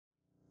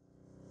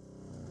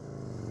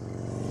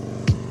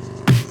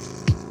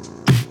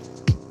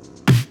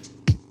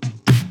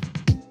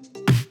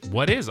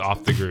What is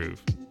off the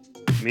groove?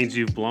 It means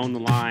you've blown the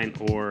line,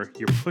 or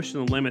you're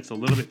pushing the limits a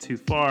little bit too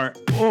far,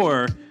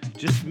 or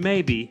just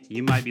maybe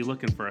you might be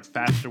looking for a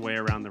faster way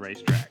around the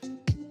racetrack.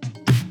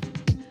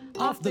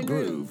 Off the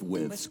Groove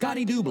with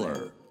Scotty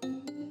Dubler.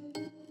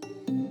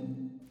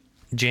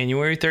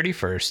 January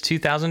 31st,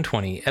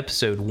 2020,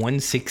 episode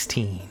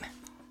 116.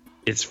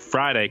 It's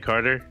Friday,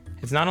 Carter.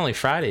 It's not only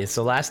Friday, it's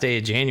the last day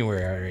of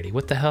January already.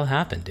 What the hell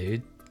happened,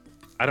 dude?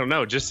 I don't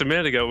know. Just a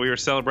minute ago, we were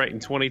celebrating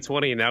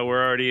 2020, and now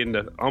we're already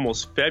into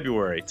almost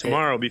February.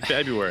 Tomorrow will be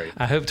February.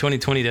 I hope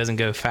 2020 doesn't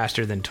go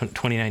faster than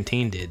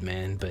 2019 did,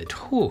 man. But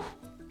whew,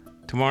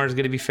 tomorrow's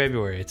going to be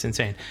February. It's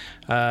insane.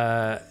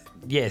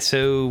 Yeah,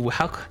 so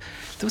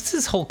what's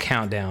this whole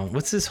countdown?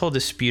 What's this whole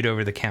dispute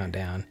over the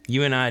countdown?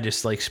 You and I just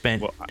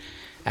spent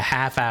a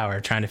half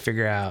hour trying to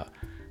figure out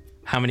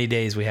how many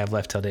days we have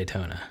left till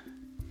Daytona.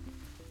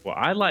 Well,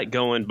 I like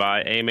going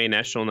by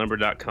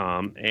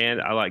AMANationalNumber.com,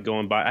 and I like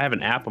going by, I have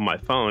an app on my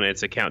phone, and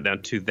it's a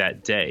countdown to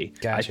that day.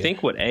 Gotcha. I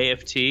think what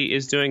AFT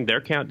is doing,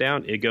 their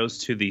countdown, it goes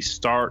to the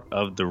start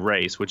of the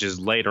race, which is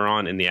later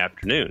on in the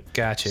afternoon.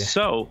 Gotcha.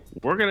 So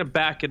we're going to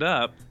back it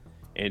up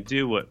and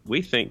do what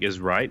we think is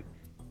right.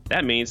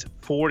 That means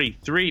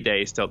 43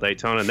 days till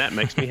Daytona, and that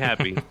makes me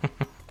happy.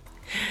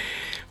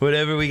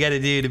 Whatever we got to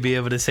do to be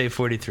able to say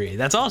 43.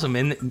 That's awesome.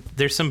 And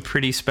there's some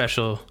pretty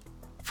special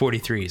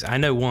 43s. I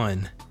know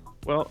one.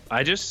 Well,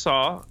 I just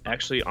saw,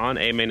 actually, on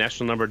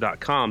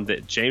AMANationalNumber.com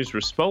that James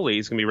Rispoli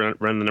is going to be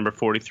running the number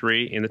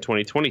 43 in the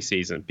 2020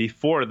 season.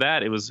 Before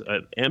that, it was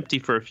empty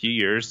for a few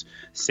years.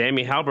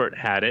 Sammy Halbert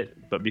had it,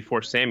 but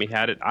before Sammy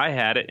had it, I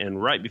had it.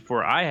 And right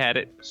before I had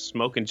it,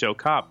 Smokin' Joe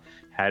Kopp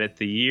had it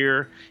the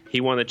year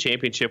he won the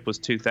championship was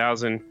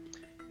 2000.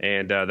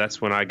 And that's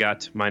when I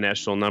got my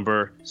national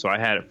number. So I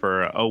had it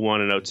for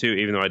 01 and 02,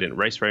 even though I didn't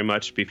race very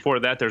much. Before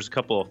that, there's a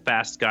couple of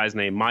fast guys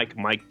named Mike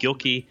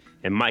Gilkey,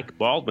 and Mike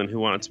Baldwin, who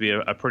wanted to be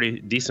a pretty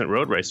decent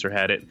road racer,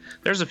 had it.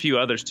 There's a few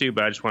others, too,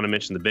 but I just want to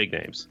mention the big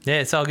names. Yeah,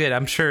 it's all good.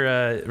 I'm sure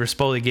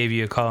Rispoli gave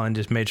you a call and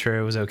just made sure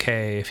it was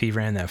okay if he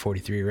ran that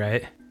 43,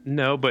 right?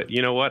 No, but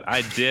you know what?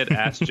 I did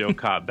ask Joe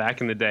Kopp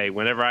back in the day.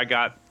 Whenever I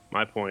got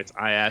my points,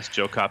 I asked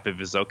Joe Kopp if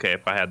it's okay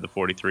if I had the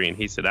 43, and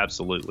he said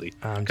absolutely,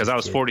 because I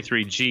was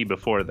 43G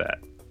before that.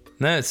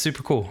 No, it's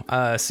super cool.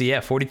 So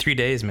yeah, 43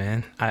 days,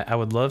 man. I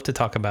would love to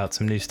talk about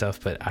some new stuff,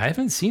 but I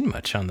haven't seen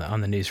much on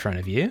the news front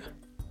of you.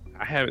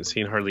 I haven't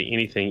seen hardly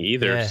anything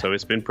either, so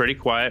it's been pretty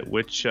quiet,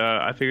 which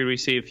I figured we'd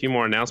see a few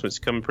more announcements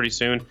coming pretty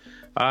soon.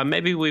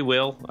 Maybe we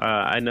will.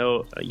 I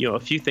know, a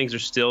few things are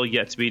still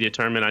yet to be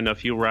determined. I know a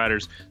few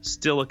riders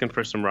still looking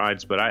for some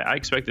rides, but I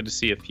expected to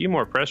see a few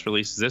more press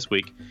releases this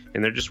week,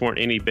 and there just weren't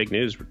any big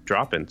news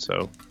dropping.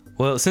 So,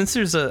 well, since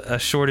there's a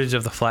shortage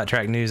of the flat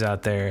track news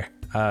out there,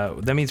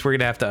 that means we're going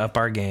to have to up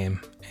our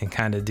game and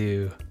kind of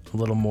do a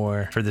little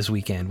more for this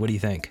weekend. What do you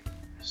think?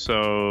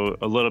 So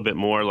a little bit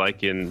more,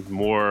 like in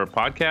more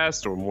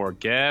podcasts or more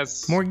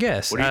guests? More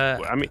guests.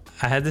 I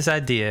had this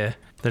idea.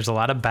 There's a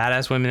lot of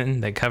badass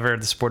women that cover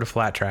the sport of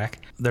flat track.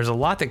 There's a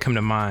lot that come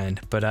to mind,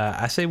 but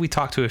I say we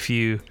talk to a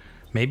few,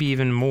 maybe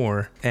even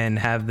more, and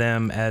have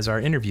them as our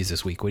interviews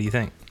this week. What do you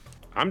think?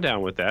 I'm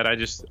down with that. I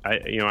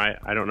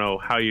don't know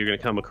how you're going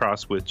to come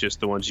across with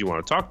just the ones you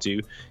want to talk to,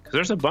 because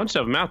there's a bunch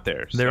of them out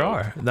there. So there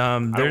are. I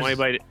don't want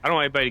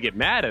anybody to get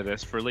mad at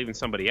us for leaving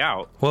somebody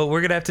out. Well, we're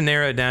gonna have to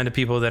narrow it down to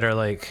people that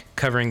are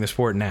covering the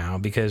sport now,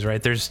 because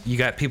you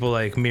got people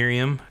like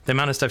Miriam. The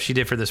amount of stuff she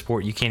did for the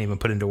sport, you can't even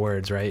put into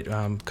words, right?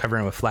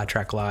 Covering with Flat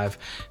Track Live,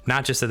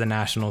 not just at the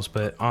nationals,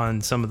 but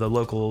on some of the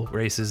local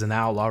races and the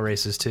outlaw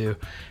races too,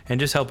 and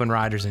just helping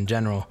riders in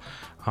general.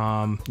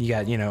 You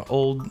got,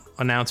 old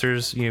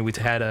announcers. We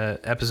had a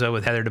episode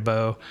with Heather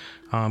DeBow,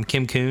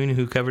 Kim Kuhn,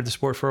 who covered the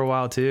sport for a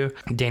while too.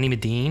 Danny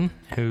Medine,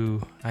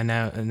 who I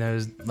know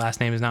his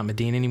last name is not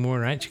Medine anymore,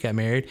 right? She got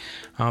married,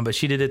 but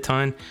she did a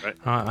ton. Right.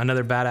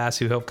 Another badass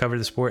who helped cover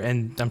the sport,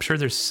 and I'm sure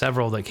there's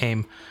several that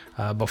came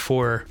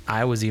before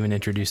I was even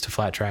introduced to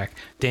flat track.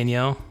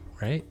 Danielle.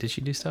 Right? Did she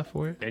do stuff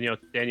for it?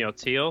 Danielle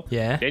Teal?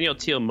 Yeah. Danielle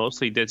Teal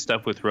mostly did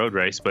stuff with road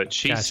race, but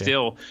she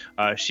still,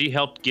 she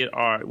helped get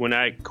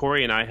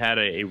Corey and I had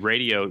a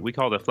radio, we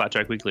called it a Flat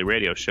Track Weekly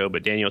radio show,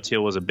 but Danielle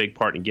Teal was a big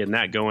part in getting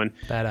that going.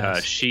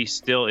 Badass. She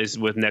still is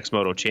with Next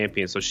Moto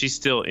Champion, so she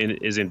still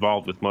is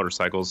involved with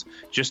motorcycles,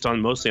 just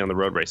mostly on the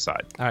road race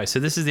side. All right, so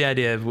this is the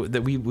idea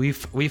that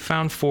we've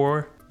found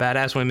 4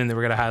 badass women that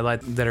we're going to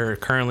highlight that are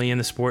currently in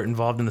the sport,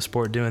 involved in the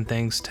sport, doing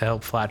things to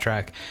help flat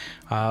track.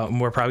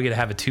 We're probably going to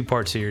have a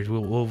 2-part series.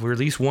 We'll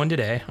release one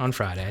today on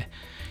Friday,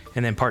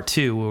 and then part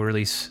 2 we'll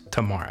release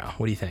tomorrow.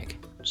 What do you think?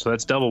 So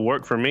that's double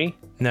work for me?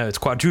 No, it's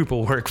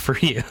quadruple work for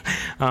you.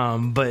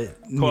 Quadruple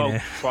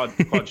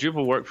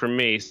work for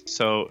me.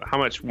 So how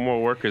much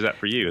more work is that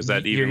for you? Is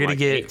that even you're going to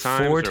get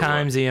 4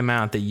 times what? the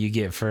amount that you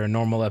get for a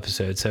normal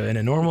episode. So in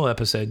a normal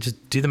episode,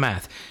 just do the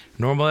math.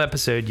 Normal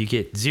episode, you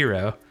get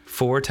 0.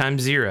 4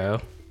 times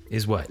 0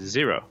 is what?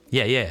 0.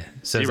 Yeah.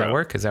 So 0.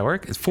 Does that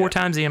work? It's 4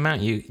 times the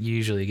amount you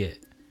usually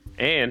get.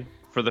 And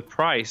for the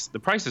price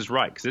is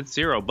right because it's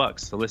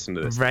 $0 to listen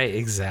to this. Right,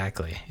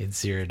 exactly.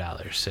 It's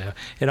 $0, so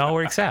it all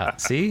works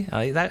out. See,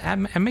 I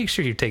make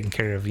sure you're taken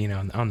care of,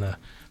 on the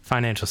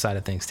financial side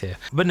of things too.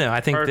 But no, I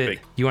think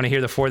Perfect. that you want to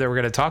hear the 4 that we're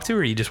going to talk to,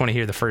 or you just want to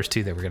hear the first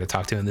 2 that we're going to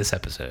talk to in this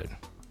episode?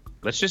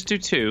 Let's just do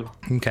 2.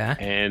 Okay.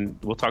 And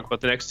we'll talk about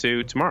the next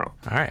 2 tomorrow.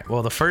 All right.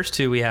 Well, the first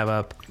 2 we have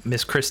up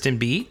Miss Kristen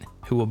Beat,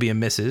 who will be a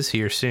Mrs.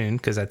 here soon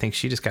because I think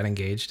she just got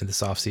engaged in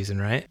this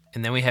offseason, right?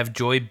 And then we have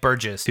Joy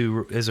Burgess,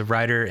 who is a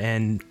writer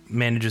and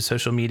manages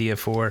social media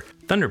for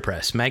Thunder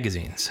Press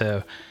magazine.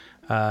 So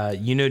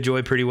you know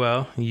Joy pretty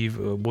well.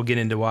 We'll get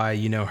into why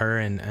you know her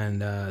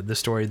and the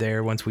story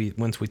there once we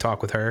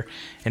talk with her.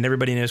 And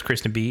everybody knows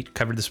Kristen Beat,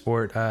 covered the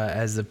sport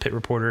as the pit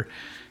reporter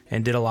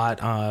and did a lot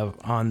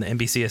on the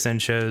NBCSN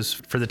shows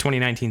for the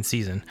 2019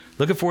 season.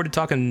 Looking forward to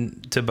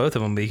talking to both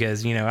of them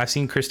because, I've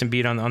seen Kristen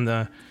Beat on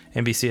the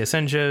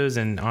NBCSN shows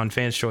and on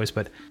Fans Choice,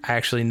 but I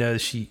actually know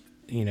she,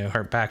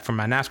 her back from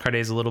my NASCAR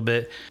days a little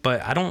bit,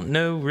 but I don't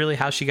know really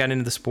how she got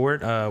into the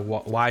sport,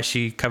 why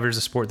she covers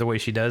the sport the way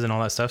she does and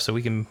all that stuff. So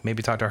we can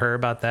maybe talk to her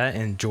about that.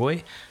 And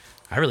Joy,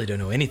 I really don't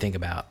know anything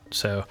about.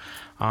 So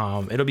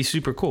it'll be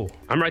super cool.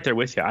 I'm right there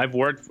with you. I've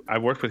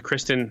worked with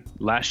Kristen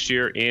last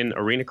year in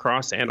arena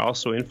cross and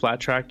also in flat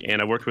track,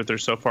 and I worked with her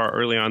so far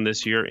early on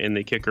this year in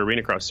the Kicker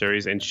Arena Cross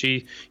series. And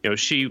she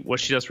what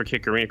she does for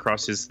Kicker Arena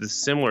Cross is the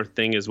similar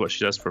thing as what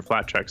she does for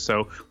flat track.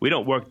 So we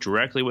don't work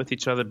directly with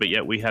each other, but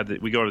yet we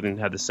go over and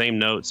have the same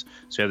notes,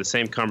 so we have the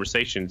same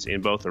conversations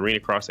in both arena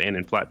cross and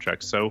in flat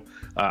track. So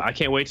I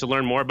can't wait to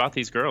learn more about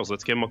these girls.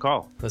 Let's give them a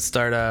call. Let's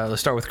start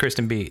with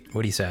Kristen Beat.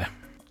 What do you say?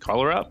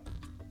 Call her up.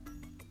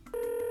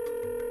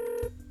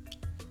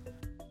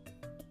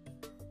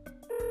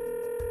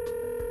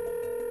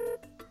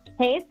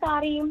 Hey,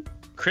 Scotty.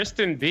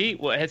 Kristen Beat,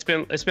 well, it's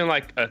been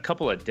like a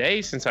couple of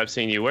days since I've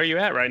seen you. Where are you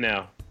at right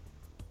now?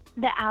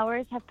 The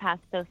hours have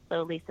passed so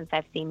slowly since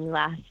I've seen you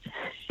last.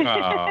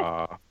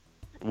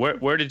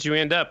 Where did you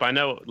end up? I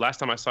know last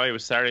time I saw you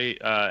was Saturday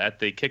at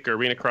the Kicker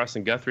Arena Cross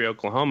in Guthrie,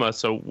 Oklahoma.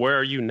 So where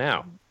are you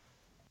now?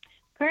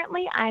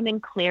 Currently, I'm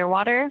in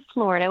Clearwater,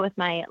 Florida with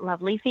my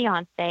lovely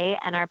fiance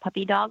and our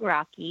puppy dog,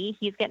 Rocky.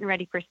 He's getting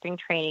ready for spring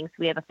training, so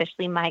we have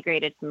officially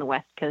migrated from the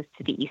West Coast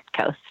to the East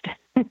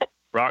Coast.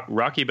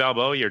 Rocky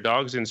Balboa, your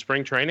dog's in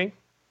spring training?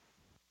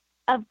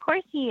 Of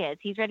course he is.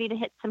 He's ready to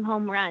hit some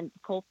home runs.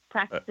 Cole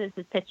practices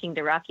his pitching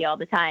to Rocky all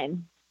the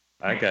time.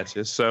 I got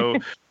you. So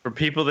for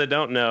people that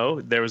don't know,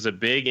 there was a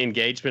big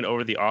engagement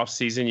over the off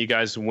season. You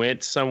guys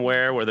went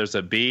somewhere where there's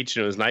a beach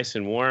and it was nice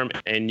and warm,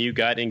 and you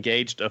got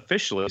engaged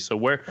officially. So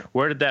where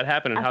did that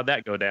happen and how'd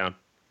that go down?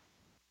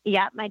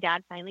 Yeah, my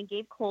dad finally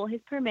gave Cole his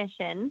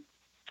permission,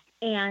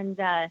 and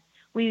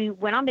we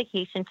went on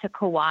vacation to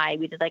Kauai.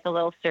 We did like a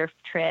little surf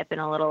trip and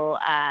a little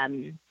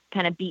kind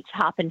of beach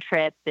hopping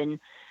trip. And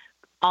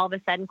all of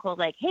a sudden Cole's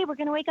like, hey, we're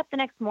going to wake up the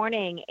next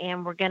morning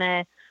and we're going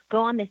to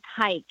go on this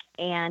hike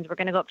and we're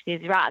going to go up to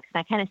these rocks.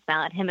 And I kind of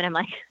smile at him and I'm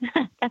like,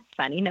 that's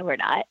funny. No, we're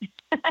not.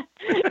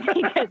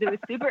 Because it was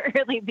super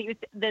early.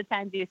 The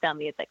times you tell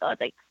me, it's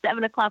like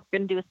 7 o'clock. We're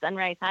going to do a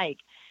sunrise hike.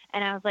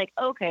 And I was like,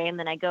 okay. And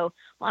then I go,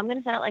 well, I'm going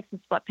to set out like some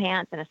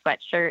sweatpants and a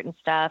sweatshirt and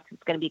stuff.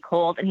 It's going to be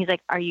cold. And he's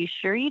like, are you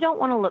sure you don't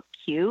want to look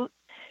cute?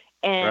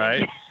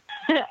 And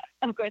right.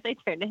 Of course I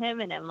turned to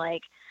him and I'm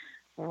like,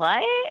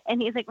 what?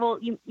 And he's like, well,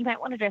 you might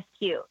want to dress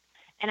cute.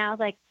 And I was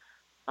like,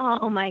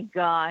 oh my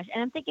gosh.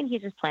 And I'm thinking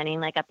he's just planning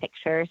like a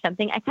picture or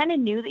something. I kind of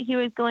knew that he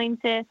was going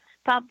to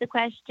pop the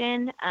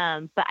question,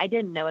 but I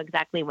didn't know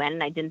exactly when.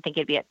 And I didn't think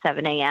it'd be at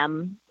 7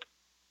 a.m.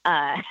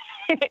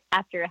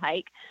 After a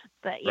hike.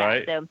 But yeah,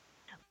 right. So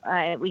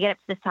we get up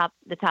to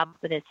the top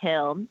of this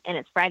hill, and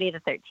it's Friday the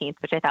 13th,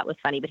 which I thought was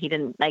funny, but he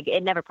didn't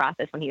it never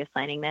processed when he was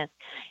planning this.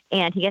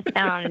 And he gets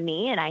down on a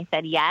knee, and I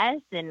said yes,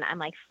 and I'm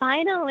like,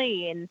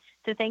 finally. And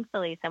so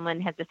thankfully, someone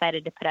has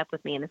decided to put up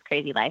with me in this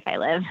crazy life I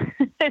live.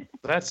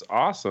 That's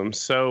awesome.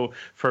 So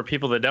for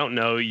people that don't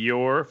know,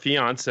 your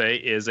fiance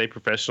is a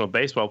professional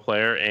baseball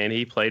player, and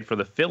he played for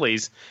the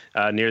Phillies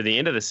near the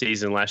end of the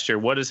season last year.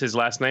 What is his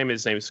last name?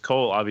 His name is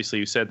Cole. Obviously,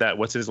 you said that.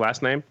 What's his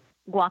last name?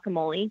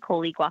 Guacamole,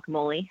 Coley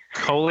Guacamole.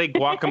 Coley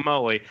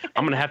Guacamole.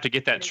 I'm going to have to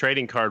get that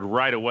trading card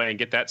right away and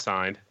get that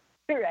signed.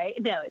 Right.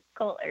 No, it's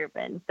Cole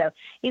Urban. So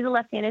he's a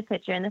left-handed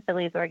pitcher in the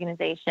Phillies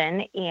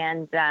organization,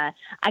 and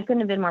I couldn't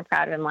have been more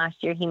proud of him.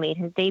 Last year, he made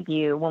his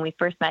debut. When we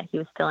first met, he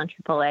was still in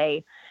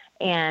AAA,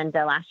 and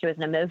last year was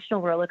an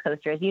emotional roller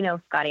coaster. As you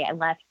know, Scotty, I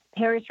left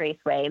Paris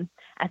Raceway.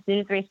 As soon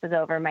as the race was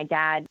over, my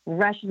dad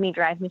rushes me,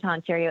 drives me to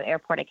Ontario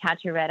Airport. I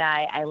catch a red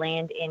eye. I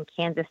land in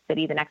Kansas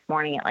City the next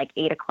morning at like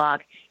 8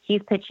 o'clock.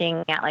 He's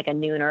pitching at like a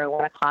noon or a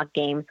 1 o'clock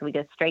game. So we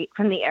go straight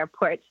from the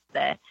airport to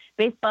the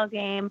baseball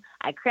game.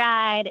 I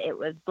cried. It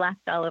was blessed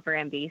all over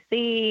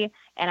NBC.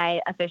 And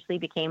I officially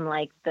became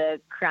like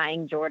the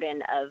crying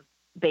Jordan of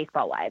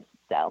baseball wives.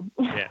 So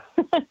yeah.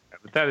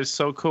 That is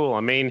so cool. I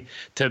mean,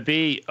 to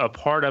be a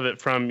part of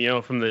it from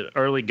the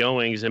early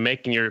goings and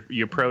making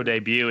your pro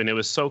debut, and it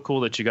was so cool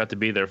that you got to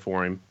be there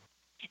for him.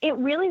 It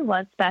really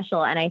was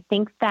special. And I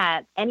think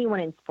that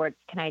anyone in sports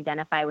can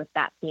identify with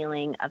that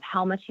feeling of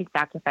how much you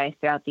sacrifice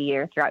throughout the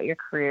year, throughout your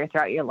career,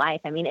 throughout your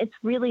life. I mean, it's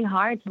really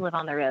hard to live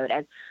on the road.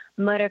 As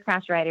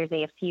motocross riders,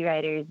 AFT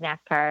riders,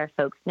 NASCAR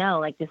folks know,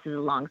 like, this is a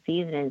long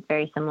season, and it's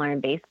very similar in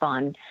baseball.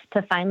 And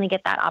to finally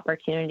get that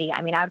opportunity,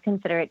 I mean, I would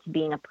consider it to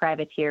being a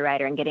privateer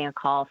rider and getting a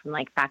call from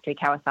like Factory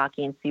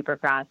Kawasaki and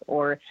Supercross,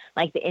 or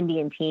like the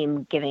Indian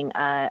team giving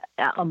a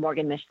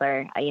Morgan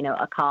Mishler,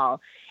 a call.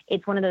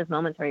 It's one of those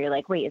moments where you're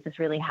like, wait, is this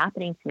really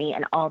happening to me?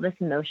 And all this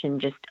emotion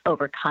just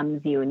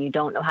overcomes you and you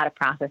don't know how to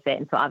process it.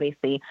 And so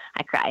obviously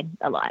I cried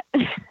a lot.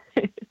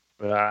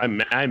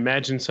 I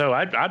imagine so.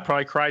 I'd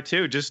probably cry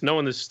too, just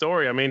knowing this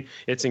story. I mean,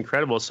 it's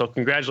incredible. So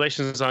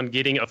congratulations on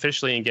getting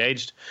officially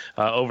engaged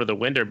over the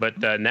winter. But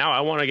now I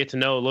want to get to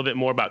know a little bit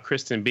more about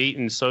Kristen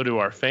Beaton. So do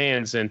our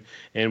fans, and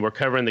we're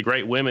covering the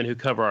great women who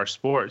cover our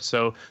sport.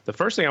 So the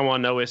first thing I want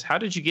to know is, how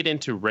did you get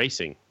into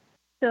racing?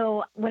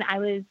 So when I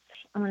was,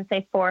 I'm going to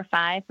say 4 or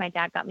 5, my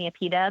dad got me a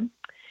P-dub,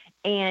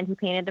 and he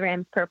painted the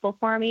rims purple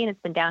for me, and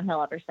it's been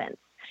downhill ever since.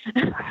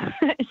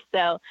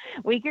 So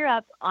we grew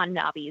up on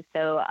knobbies.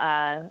 So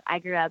I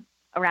grew up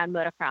around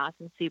motocross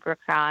and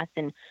supercross.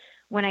 And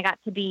when I got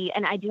to be,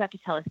 and I do have to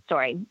tell a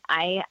story,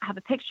 I have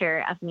a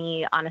picture of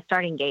me on a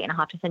starting gate, and I'll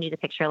have to send you the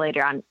picture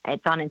later on.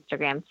 It's on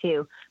Instagram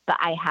too. But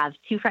I have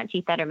 2 front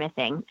teeth that are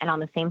missing. And on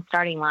the same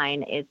starting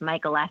line is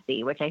Michael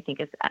Lessie, which I think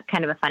is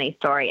kind of a funny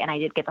story. And I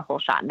did get the whole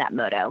shot in that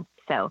moto.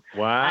 So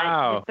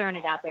wow, just throwing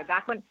it out there.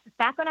 Back when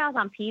I was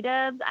on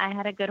P-dubs, I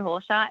had a good hole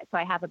shot, so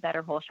I have a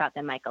better hole shot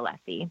than Michael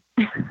Lessie.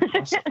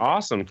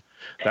 Awesome.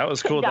 That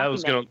was cool. That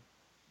was going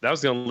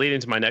to lead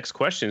into my next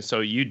question.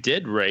 So you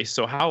did race.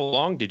 So how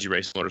long did you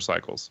race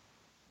motorcycles?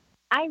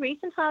 I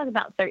raced until I was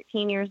about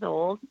 13 years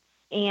old,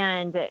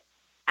 and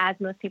as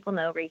most people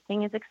know,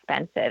 racing is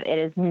expensive. It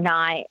is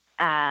not.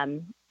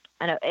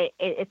 I know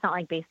it's not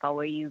like baseball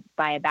where you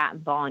buy a bat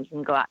and ball and you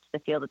can go out to the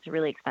field. It's a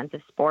really expensive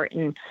sport.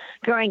 And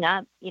growing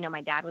up,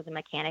 my dad was a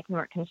mechanic and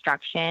worked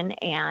construction,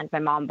 and my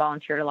mom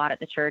volunteered a lot at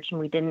the church, and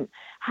we didn't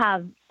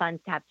have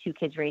funds to have 2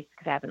 kids race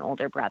because I have an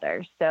older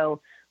brother. So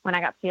when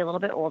I got to be a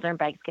little bit older and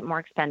bikes get more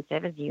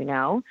expensive, as you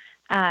know,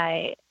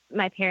 my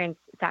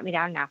parents sat me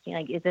down and asked me,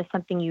 like, is this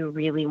something you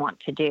really want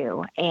to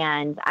do?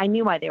 And I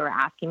knew why they were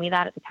asking me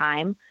that at the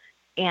time.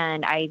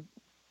 And I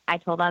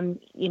told them,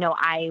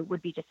 I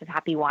would be just as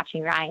happy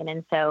watching Ryan.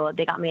 And so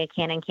they got me a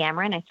Canon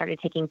camera, and I started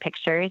taking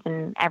pictures.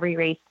 And every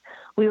race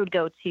we would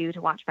go to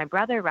watch my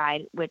brother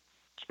ride, which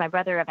my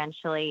brother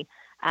eventually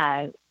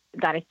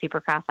got a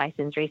Supercross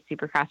license, raced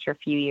Supercross for a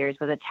few years,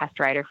 was a test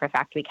rider for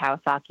Factory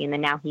Kawasaki, and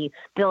then now he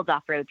builds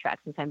off-road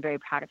trucks, and so I'm very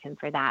proud of him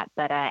for that.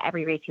 But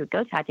every race he would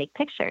go to, I'd take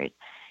pictures.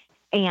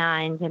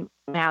 And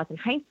when I was in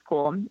high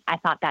school, I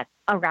thought that's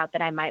a route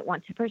that I might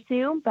want to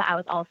pursue, but I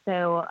was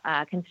also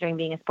considering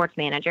being a sports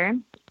manager.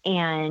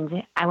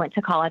 And I went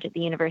to college at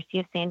the University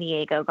of San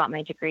Diego, got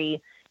my degree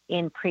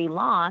in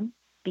pre-law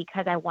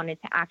because I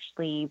wanted to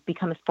actually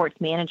become a sports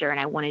manager, and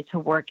I wanted to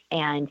work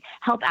and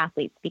help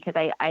athletes because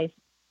I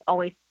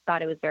always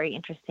thought it was very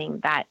interesting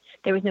that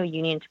there was no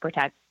union to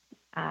protect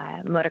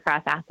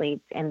motocross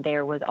athletes, and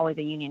there was always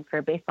a union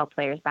for baseball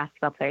players,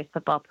 basketball players,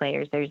 football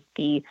players. There's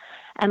the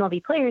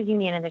MLB Players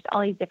Union, and there's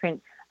all these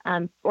different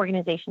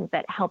organizations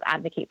that help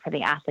advocate for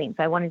the athlete.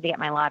 So I wanted to get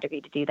my law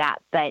degree to do that.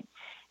 But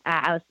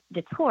I was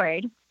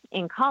detoured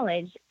in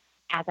college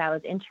as I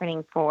was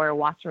interning for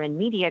Wasserman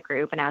Media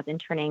Group, and I was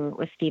interning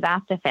with Steve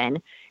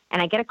Astafin.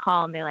 And I get a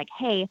call, and they're like,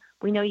 hey,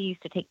 we know you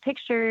used to take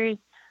pictures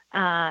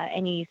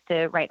and you used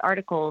to write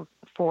articles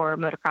for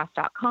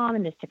motocross.com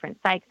and this different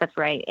sites. That's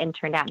where I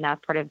interned at, and that was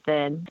part of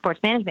the sports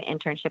management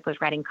internship,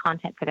 was writing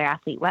content for their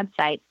athlete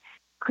websites.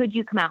 Could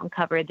you come out and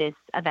cover this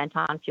event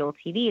on Fuel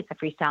TV? It's a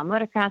freestyle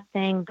motocross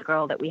thing. The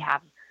girl that we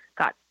have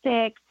got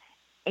sick.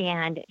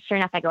 And sure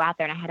enough, I go out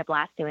there and I had a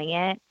blast doing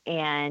it.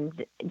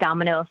 And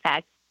domino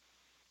effect,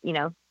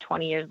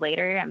 20 years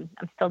later, I'm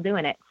still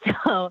doing it.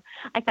 So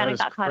I kind of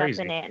got caught up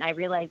in it, and I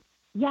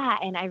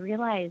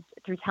realized,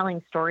 through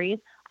telling stories,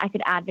 I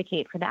could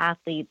advocate for the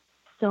athletes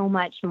so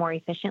much more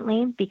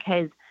efficiently,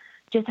 because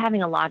just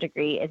having a law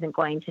degree isn't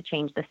going to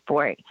change the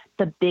sport.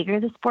 The bigger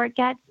the sport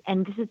gets,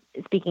 and this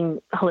is speaking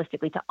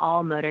holistically to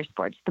all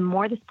motorsports, the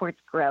more the sports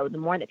grow, the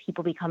more that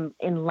people become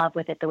in love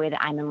with it the way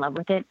that I'm in love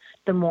with it,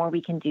 the more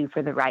we can do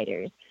for the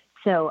riders.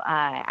 So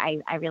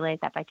I realized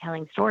that by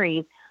telling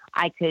stories,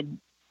 I could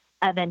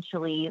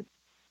eventually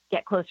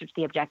get closer to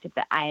the objective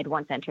that I had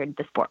once entered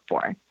the sport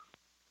for.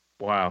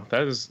 Wow,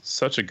 that is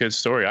such a good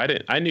story.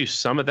 I knew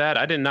some of that.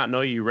 I did not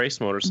know you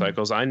raced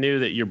motorcycles. I knew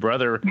that your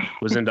brother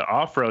was into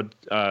off-road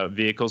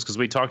vehicles, because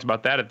we talked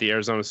about that at the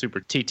Arizona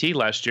Super TT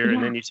last year. Yeah.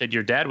 And then you said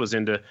your dad was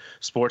into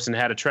sports and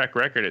had a track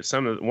record at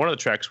one of the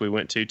tracks we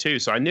went to too.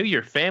 So I knew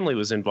your family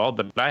was involved,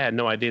 but I had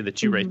no idea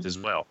that you raced as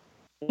well.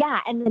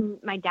 Yeah, and then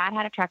my dad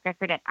had a track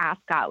record at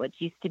Ascot, which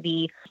used to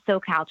be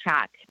SoCal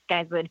track.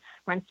 Guys would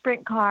run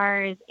sprint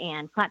cars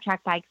and flat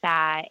track bikes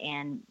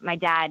and my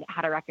dad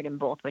had a record in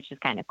both, which is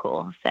kind of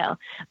cool. So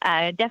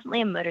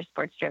definitely a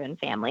motorsports-driven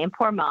family, and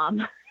poor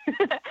mom.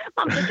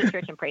 Mom goes to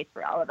church and prays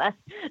for all of us.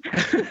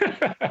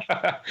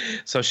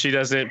 So she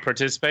doesn't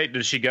participate?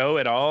 Does she go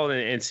at all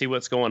and see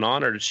what's going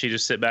on, or does she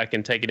just sit back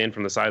and take it in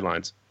from the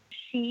sidelines?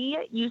 She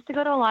used to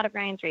go to a lot of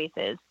Ryan's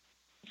races.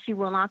 She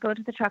will not go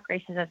to the truck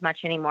races as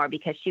much anymore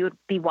because she would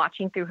be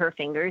watching through her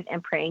fingers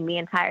and praying the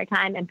entire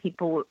time. And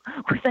people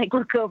would like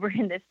look over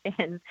in the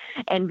stands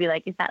and be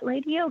like, is that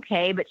lady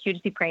okay? But she would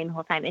just be praying the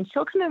whole time. And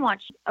she'll come and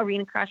watch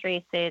arena cross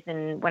races.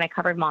 And when I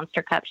covered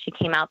Monster Cup, she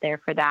came out there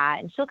for that.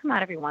 And she'll come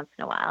out every once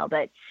in a while.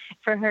 But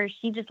for her,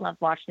 she just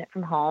loves watching it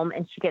from home.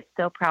 And she gets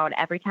so proud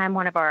every time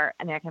one of our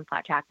American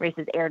flat track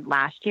races aired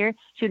last year.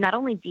 She would not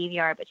only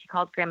DVR, but she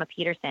called Grandma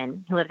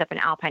Peterson, who lives up in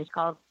Alpine. She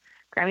called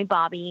Grammy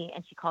Bobby,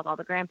 and she calls all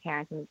the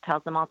grandparents and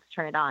tells them all to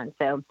turn it on.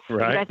 So if you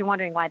guys are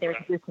wondering why there's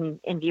this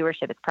in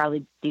viewership, it's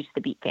probably due to the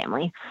Beat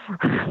family.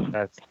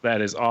 That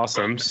is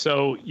awesome.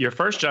 So your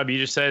first job, you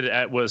just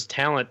said, was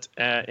talent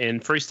in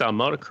freestyle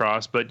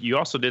motocross, but you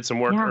also did some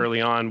work early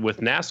on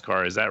with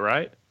NASCAR. Is that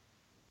right?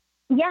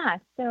 Yeah.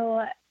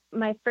 So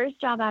my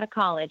first job out of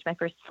college, my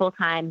first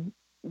full-time,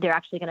 they're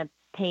actually going to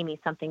pay me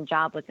something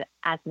job was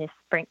as Miss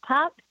Sprint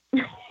Top.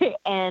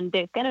 And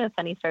there's kind of a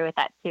funny story with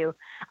that too.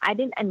 I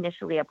didn't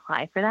initially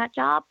apply for that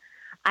job.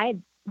 I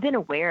had been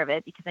aware of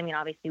it because, I mean,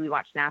 obviously we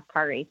watch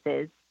NASCAR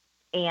races,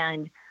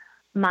 and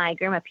my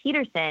Grandma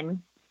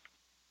Peterson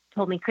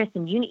told me,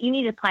 Kristen, you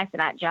need to apply for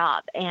that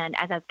job. And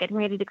as I was getting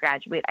ready to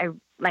graduate,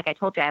 like I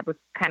told you, I was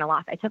kind of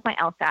lost. I took my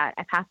LSAT.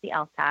 I passed the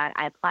LSAT.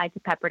 I applied to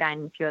Pepperdine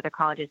and a few other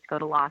colleges to go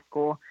to law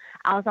school.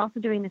 I was also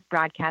doing this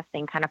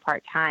broadcasting kind of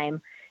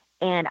part-time,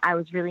 and I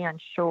was really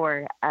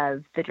unsure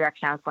of the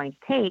direction I was going to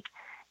take.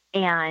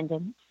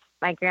 And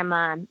my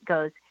grandma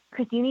goes,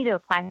 Chris, you need to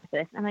apply for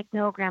this. And I'm like,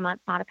 no, Grandma,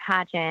 it's not a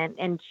pageant.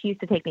 And she used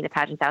to take me to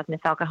pageants. I was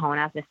Miss El Cajon.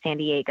 I was Miss San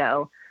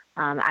Diego.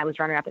 I was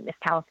runner-up at Miss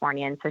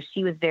California. And so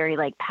she was very,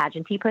 like,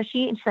 pageanty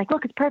pushy. And she's like,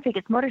 look, it's perfect.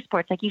 It's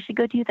motorsports. Like, you should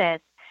go do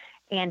this.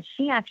 And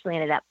she actually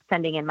ended up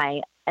sending in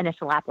my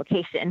initial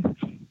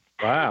application.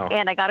 Wow.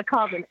 And I got a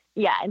call.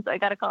 And so I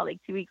got a call, like,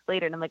 2 weeks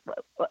later. And I'm like,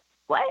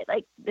 what?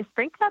 Like, the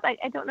Sprint Cup?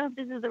 I don't know if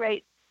this is the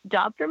right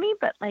job for me,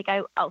 but, like,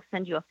 I'll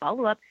send you a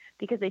follow-up,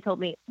 because they told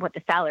me what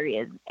the salary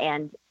is.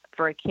 And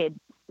for a kid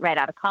right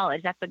out of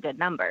college, that's a good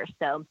number.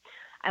 So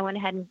I went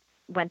ahead and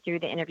went through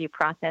the interview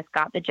process,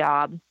 got the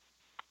job.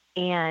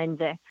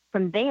 And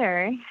from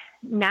there,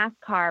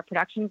 NASCAR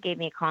production gave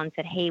me a call and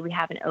said, hey, we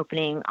have an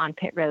opening on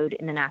pit road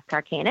in the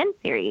NASCAR K&N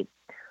series.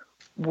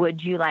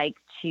 Would you like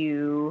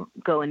to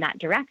go in that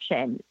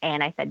direction?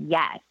 And I said,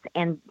 yes.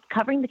 And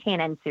covering the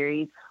K&N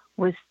series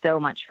was so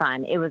much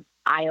fun. It was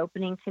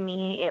eye-opening to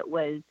me. It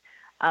was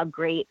a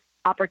great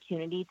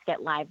opportunity to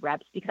get live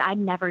reps, because I'd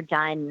never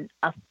done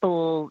a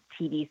full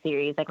TV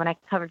series. Like when I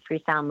covered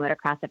freestyle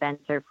motocross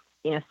events or,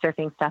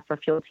 surfing stuff for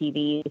Fuel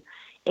TV,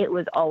 it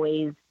was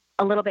always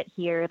a little bit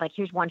here, like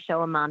here's one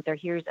show a month or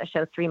here's a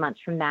show 3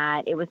 months from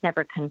that. It was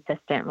never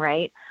consistent,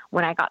 right?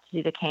 When I got to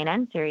do the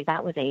K&N series,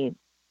 that was a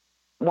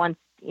once,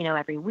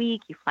 every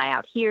week. You fly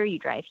out here, you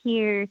drive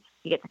here,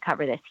 you get to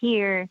cover this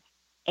here.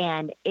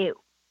 And it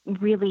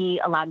really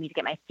allowed me to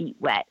get my feet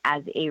wet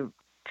as a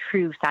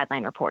true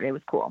sideline reporter. It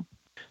was cool.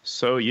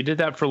 So you did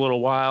that for a little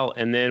while,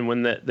 and then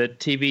when the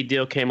TV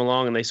deal came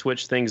along and they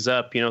switched things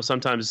up,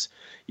 sometimes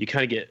you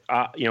kind of get,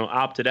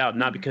 opted out,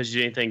 not because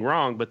you did anything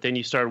wrong, but then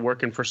you started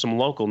working for some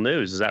local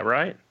news. Is that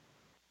right?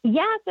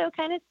 Yeah, so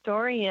kind of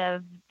story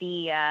of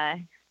the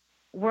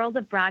world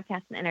of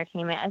broadcast and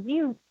entertainment. As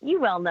you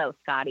well know,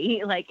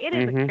 Scotty, like it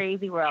is a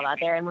crazy world out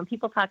there. And when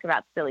people talk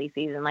about silly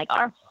season, like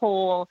our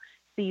whole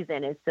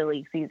season is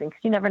silly season,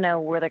 because you never know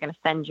where they're going to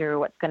send you or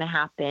what's going to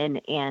happen.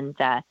 And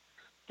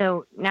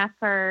so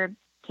NASCAR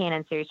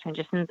K&N series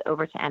transitions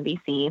over to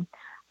NBC.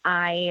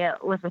 I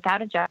was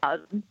without a job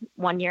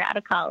 1 year out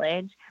of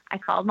college. I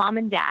called mom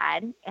and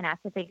dad and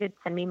asked if they could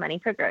send me money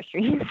for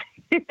groceries.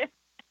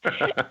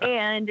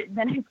 And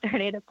then I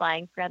started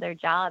applying for other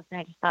jobs. And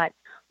I just thought,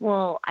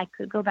 well, I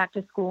could go back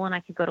to school and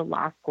I could go to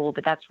law school,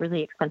 but that's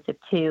really expensive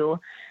too.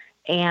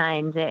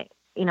 And,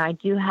 I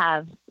do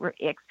have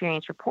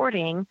experience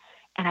reporting,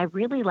 and I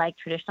really like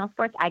traditional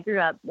sports. I grew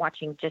up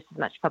watching just as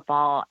much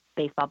football,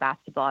 baseball,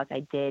 basketball as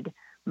I did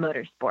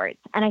motorsports.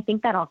 And I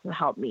think that also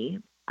helped me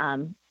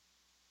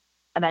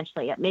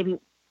eventually. Maybe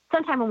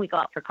sometime when we go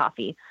out for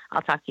coffee,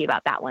 I'll talk to you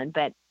about that one.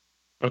 But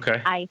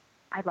okay, I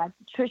love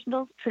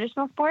traditional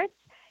sports,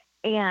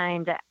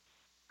 and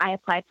I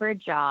applied for a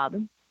job,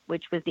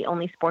 which was the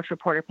only sports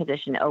reporter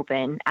position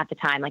open at the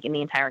time, like in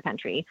the entire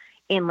country,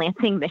 in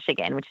Lansing,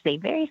 Michigan, which is a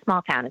very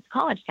small town. It's a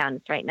college town.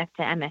 It's right next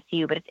to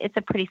MSU, but it's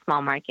a pretty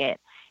small market.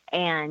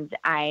 And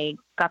I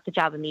got the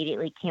job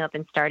immediately, came up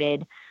and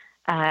started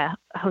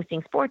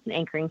hosting sports and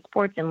anchoring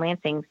sports in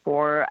Lansing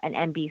for an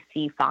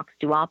NBC Fox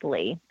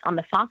duopoly. On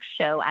the Fox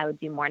show, I would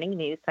do morning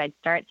news. So I'd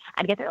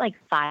get there at like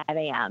 5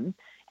 a.m.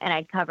 and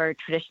I'd cover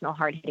traditional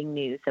hard-hitting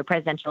news, so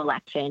presidential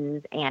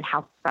elections and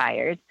house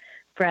fires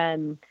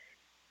from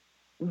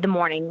the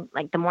morning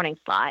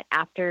slot.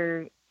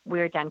 After we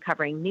were done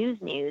covering news,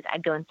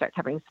 I'd go and start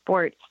covering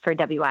sports for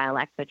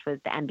WILX, which was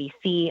the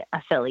NBC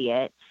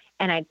affiliate.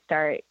 And I'd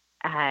start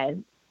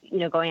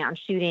going out and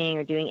shooting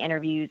or doing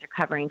interviews or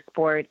covering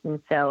sports.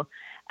 And so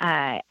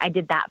I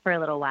did that for a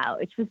little while,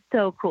 which was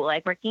so cool.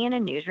 Like working in a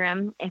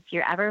newsroom, if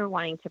you're ever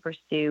wanting to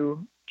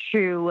pursue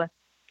true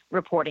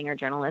reporting or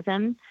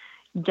journalism,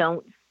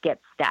 don't skip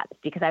steps,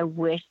 because I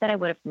wish that I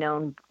would have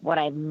known what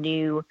I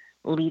knew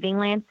leaving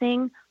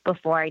Lansing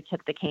before I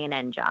took the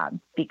K&N job,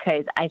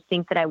 because I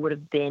think that I would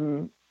have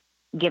been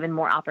given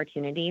more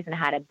opportunities and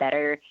had a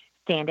better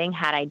standing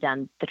had I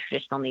done the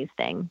traditional news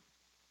thing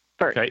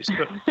first. Okay,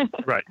 so,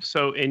 right.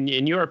 So in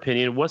your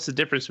opinion, what's the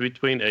difference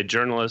between a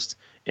journalist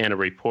and a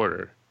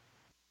reporter?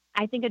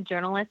 I think a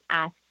journalist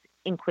asks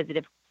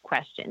inquisitive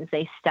questions.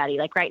 They study.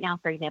 Like right now,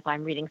 for example,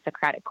 I'm reading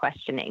Socratic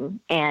Questioning,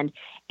 and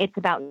it's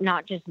about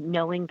not just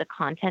knowing the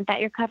content that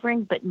you're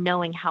covering, but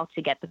knowing how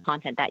to get the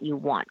content that you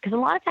want. Because a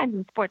lot of times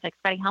in sports, like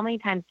Scotty, how many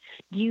times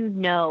do you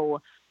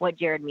know what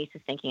Jared Meese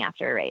is thinking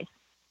after a race?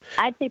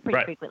 I'd say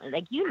pretty frequently.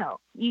 Like, you know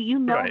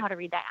how to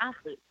read that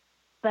athlete.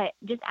 But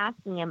just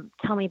asking him,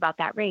 tell me about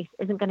that race,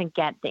 isn't going to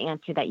get the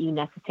answer that you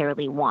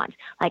necessarily want.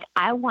 Like,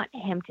 I want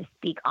him to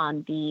speak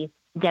on the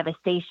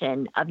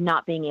devastation of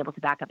not being able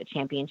to back up a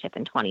championship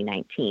in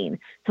 2019.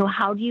 So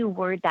how do you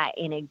word that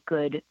in a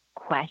good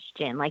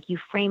question? Like, you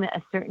frame it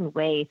a certain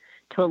way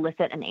to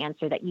elicit an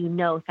answer that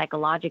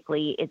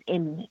psychologically is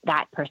in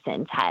that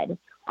person's head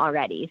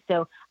already.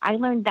 So I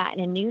learned that in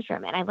a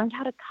newsroom, and I learned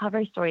how to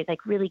cover stories,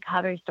 like really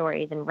cover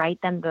stories and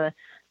write them the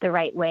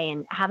right way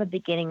and have a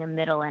beginning, a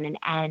middle, and an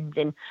end.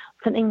 And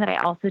something that I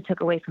also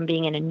took away from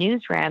being in a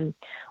newsroom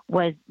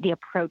was the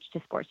approach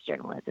to sports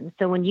journalism.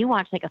 So when you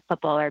watch like a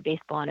football or a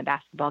baseball and a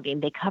basketball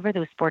game, they cover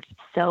those sports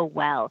so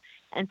well.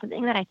 And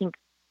something that I think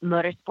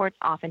motorsports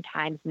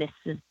oftentimes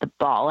misses the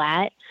ball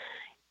at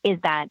is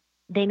that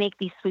they make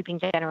these sweeping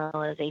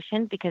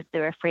generalizations because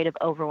they're afraid of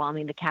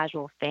overwhelming the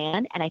casual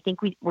fan. And I think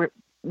we're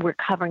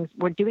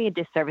doing a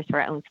disservice to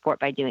our own sport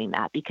by doing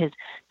that, because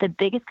the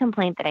biggest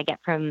complaint that I get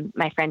from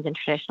my friends in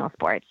traditional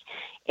sports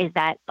is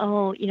that,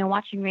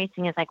 watching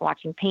racing is like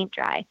watching paint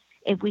dry.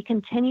 If we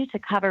continue to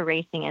cover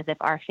racing as if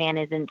our fan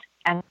isn't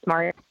as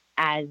smart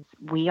as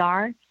we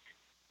are,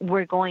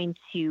 we're going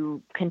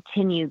to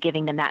continue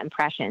giving them that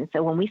impression.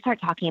 So when we start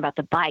talking about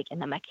the bike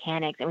and the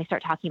mechanics, and we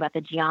start talking about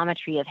the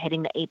geometry of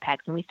hitting the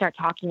apex, and we start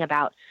talking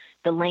about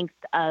the length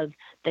of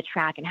the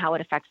track and how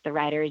it affects the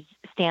rider's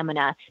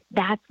stamina,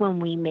 that's when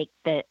we make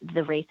the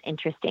race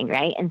interesting,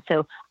 right? And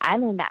so I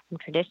learned that from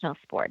traditional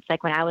sports.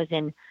 Like when I was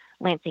in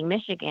Lansing,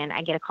 Michigan,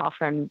 I get a call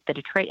from the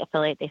Detroit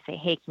affiliate. They say,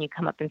 hey, can you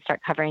come up and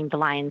start covering the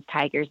Lions,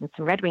 Tigers, and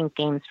some Red Wings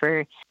games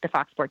for the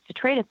Fox Sports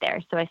Detroit up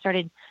there? So I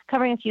started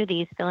covering a few of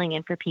these, filling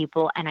in for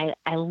people, and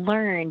I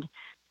learned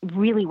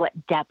really what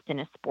depth in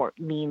a sport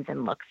means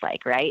and looks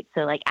like, right?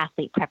 So like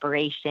athlete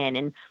preparation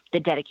and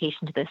the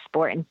dedication to the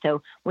sport. And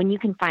so when you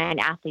can find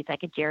athletes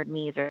like a Jared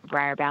Meese or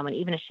Briar Bauman,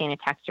 even a Shayna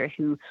Texter,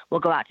 who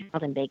will go out to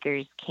Sheldon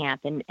Baker's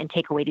camp and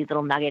take away these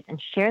little nuggets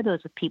and share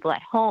those with people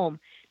at home,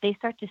 they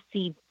start to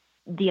see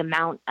the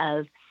amount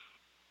of,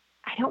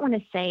 I don't want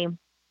to say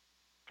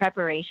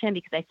preparation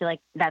because I feel like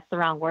that's the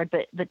wrong word,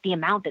 but the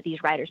amount that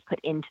these riders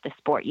put into the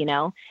sport,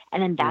 and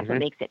then that's what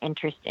makes it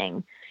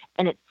interesting.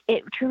 And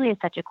it truly is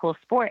such a cool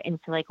sport. And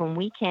so like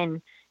when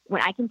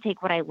I can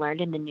take what I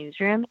learned in the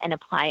newsroom and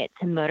apply it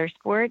to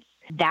motorsports,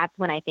 that's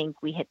when I think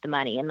we hit the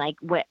money. And like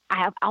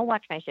I'll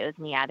watch my shows,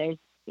 and there's,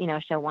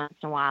 a show once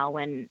in a while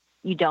when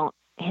you don't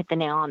hit the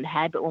nail on the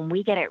head, but when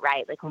we get it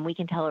right, like when we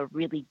can tell a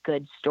really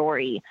good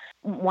story.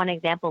 One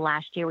example,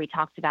 last year we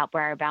talked about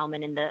Briar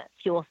Bauman and the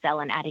fuel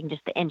cell and adding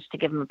just the inch to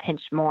give him a pinch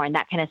more and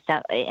that kind of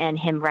stuff, and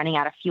him running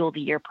out of fuel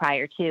the year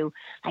prior to.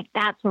 Like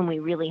that's when we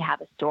really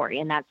have a story,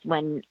 and that's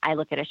when I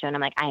look at a show and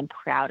I'm like, I am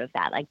proud of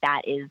that. Like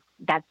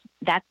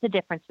that's the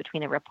difference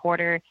between a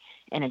reporter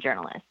and a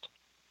journalist.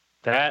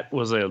 That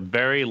was a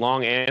very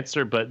long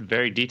answer, but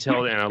very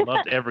detailed, and I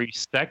loved every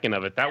second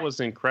of it. That was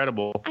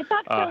incredible. I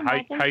thought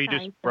so. How you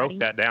just broke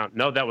that down.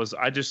 No, that was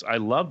I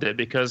loved it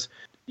because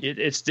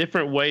it's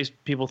different ways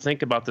people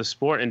think about the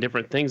sport and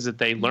different things that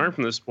they learn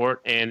from the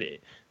sport, and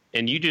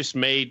you just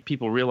made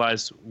people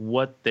realize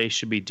what they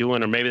should be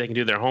doing, or maybe they can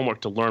do their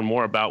homework to learn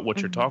more about what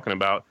you're talking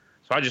about.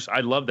 So I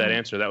love that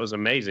answer. That was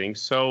amazing.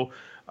 So.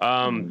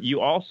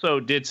 You also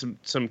did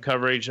some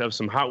coverage of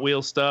some Hot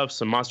Wheels stuff,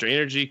 some Monster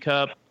Energy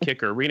Cup,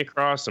 Kicker Arena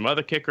Cross, some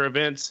other Kicker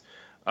events.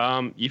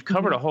 You've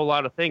covered a whole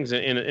lot of things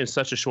in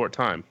such a short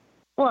time.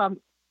 Well,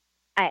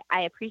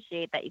 I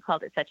appreciate that you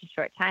called it such a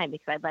short time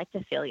because I'd like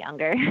to feel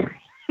younger.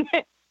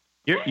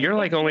 You're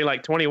like only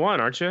like 21,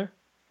 aren't you?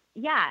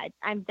 Yeah,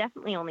 I'm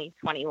definitely only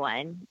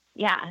 21.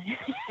 Yeah.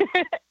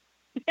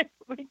 Oh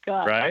my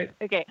God. Right?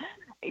 Okay.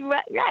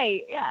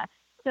 Right. Yeah.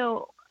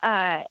 So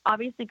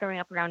obviously growing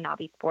up around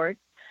Nobby Sports,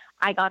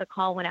 I got a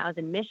call when I was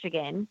in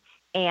Michigan,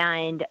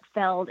 and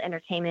Feld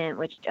Entertainment,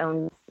 which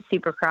owns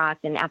Supercross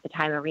and at the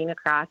time Arena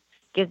Cross,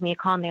 gives me a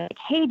call and they're like,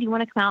 hey, do you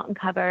want to come out and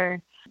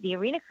cover the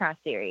Arena Cross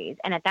series?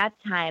 And at that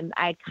time,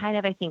 I'd kind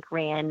of, I think,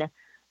 ran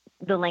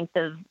the length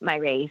of my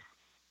race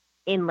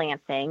in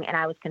Lansing, and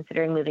I was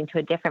considering moving to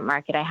a different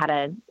market. I had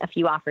a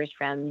few offers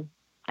from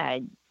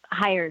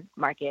higher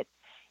markets,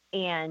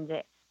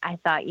 and I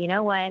thought, you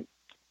know what?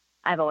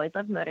 I've always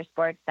loved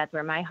motorsports. That's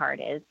where my heart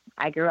is.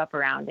 I grew up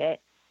around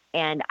it.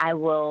 And I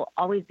will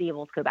always be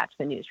able to go back to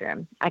the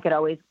newsroom. I could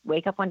always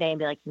wake up one day and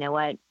be like, you know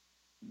what?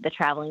 The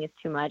traveling is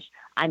too much.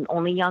 I'm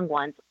only young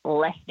once.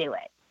 Let's do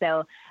it.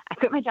 So I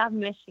quit my job in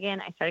Michigan.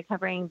 I started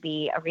covering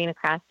the Arena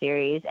Cross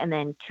Series. And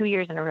then 2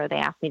 years in a row, they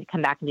asked me to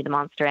come back and do the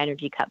Monster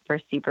Energy Cup for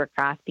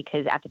Supercross,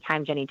 because at the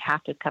time, Jenny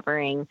Taft was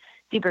covering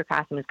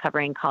Supercross and was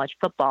covering college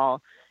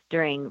football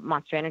during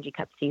Monster Energy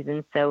Cup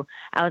season. So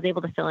I was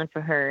able to fill in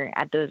for her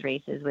at those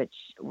races, which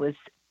was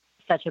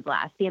such a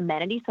blast. The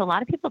amenities. So a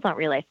lot of people don't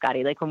realize,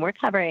 Scotty, like when we're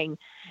covering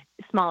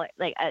smaller,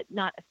 like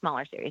not a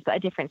smaller series, but a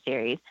different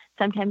series,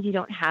 sometimes you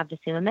don't have the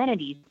same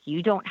amenities.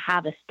 You don't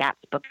have a stats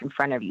book in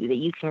front of you that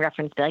you can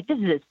reference, be like, this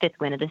is his 5th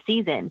win of the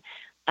season.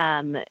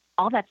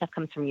 All that stuff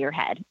comes from your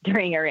head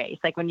during a race.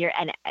 Like when you're,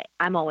 and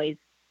I'm always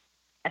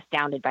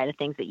astounded by the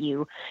things that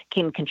you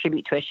can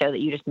contribute to a show that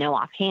you just know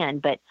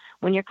offhand. But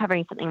when you're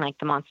covering something like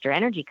the Monster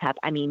Energy Cup,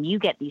 I mean, you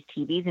get these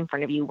TVs in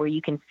front of you where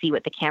you can see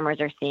what the cameras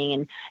are seeing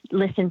and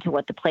listen to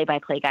what the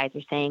play-by-play guys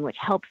are saying, which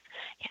helps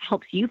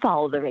you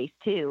follow the race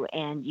too.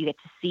 And you get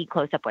to see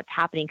close up what's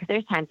happening, because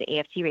there's times at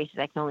AFT races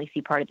I can only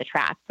see part of the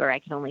track, or I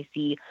can only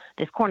see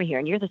this corner here.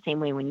 And you're the same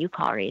way when you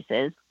call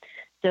races.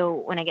 So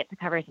when I get to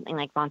cover something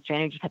like Monster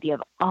Energy Cup, you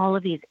have all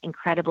of these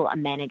incredible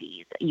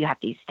amenities. You have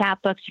these stat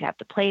books, you have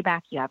the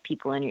playback, you have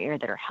people in your ear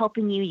that are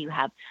helping you. You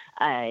have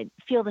a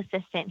field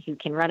assistant who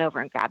can run over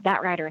and grab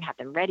that rider and have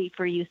them ready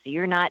for you, so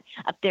you're not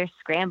up there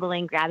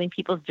scrambling, grabbing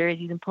people's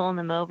jerseys and pulling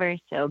them over.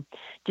 So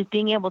just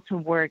being able to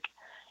work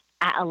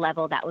at a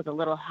level that was a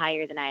little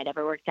higher than I had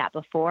ever worked at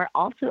before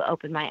also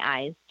opened my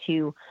eyes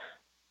to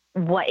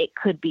what it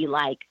could be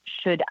like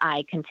should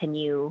I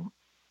continue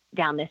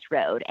down this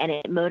road. And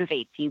it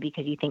motivates you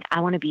because you think, I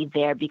want to be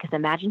there, because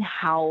imagine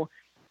how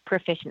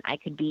proficient I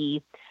could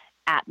be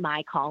at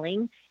my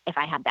calling if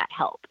I had that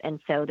help.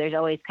 And so there's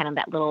always kind of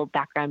that little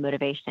background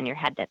motivation in your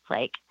head that's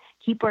like,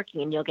 keep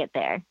working and you'll get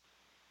there.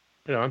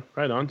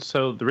 Right on.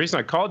 So the reason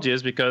I called you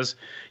is because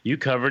you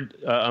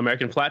covered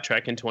American Flat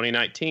Track in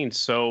 2019.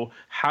 So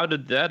how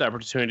did that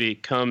opportunity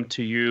come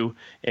to you,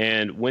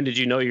 and when did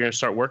you know you're going to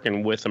start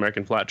working with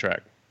American Flat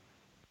Track?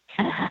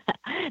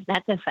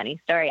 That's a funny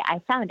story. I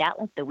found out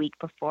like the week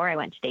before I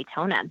went to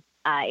Daytona.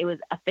 It was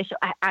official.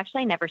 I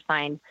actually never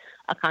signed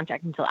a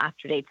contract until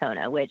after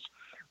Daytona, which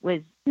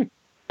was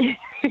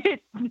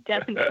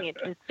definitely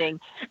interesting.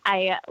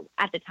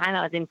 At the time,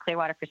 I was in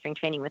Clearwater for spring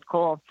training with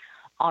Cole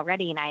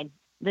already, and I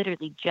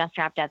literally just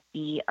wrapped up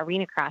the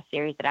Arena Cross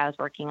series that I was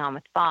working on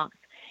with Fox.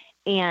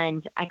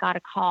 And I got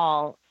a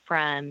call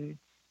from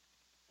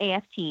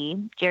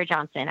AFT. Jared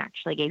Johnson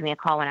actually gave me a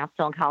call when I was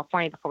still in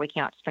California before we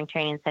came out to spring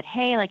training and said,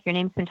 hey, like your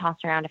name's been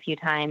tossed around a few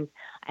times.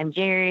 I'm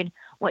Jared.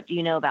 What do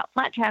you know about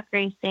flat track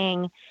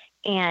racing?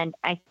 And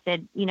I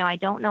said, I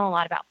don't know a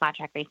lot about flat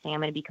track racing. I'm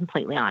going to be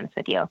completely honest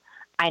with you.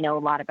 I know a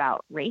lot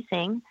about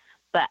racing,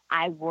 but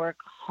I work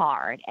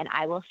hard and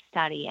I will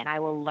study and I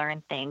will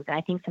learn things. And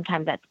I think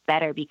sometimes that's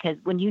better, because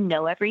when you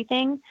know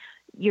everything,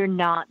 you're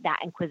not that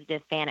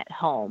inquisitive fan at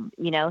home,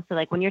 So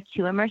like when you're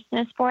too immersed in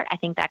a sport, I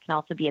think that can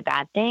also be a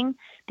bad thing,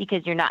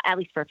 because you're not, at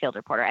least for a field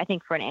reporter. I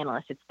think for an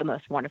analyst, it's the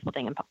most wonderful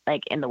thing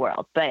in the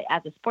world. But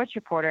as a sports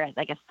reporter, as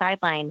like a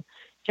sideline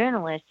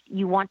journalist,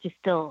 you want to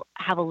still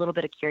have a little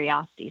bit of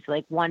curiosity. So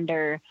like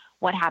wonder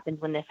what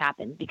happens when this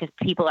happens, because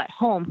people at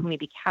home who may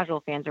be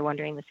casual fans are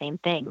wondering the same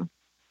thing.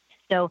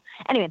 So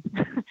anyway,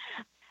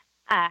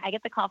 I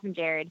get the call from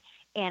Jared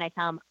and I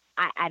tell him,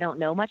 I don't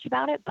know much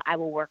about it, but I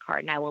will work hard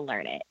and I will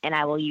learn it. And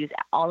I will use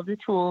all of the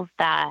tools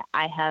that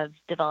I have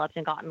developed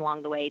and gotten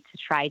along the way to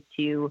try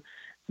to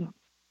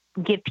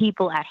give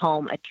people at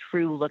home a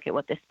true look at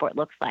what this sport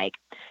looks like.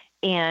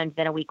 And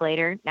then a week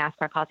later,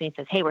 NASCAR calls me and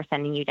says, hey, we're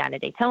sending you down to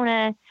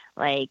Daytona.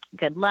 Like,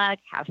 good luck,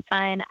 have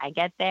fun. I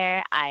get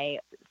there. I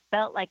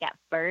felt like at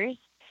first,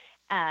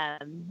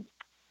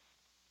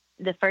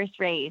 the first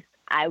race,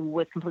 I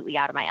was completely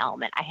out of my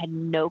element. I had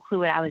no clue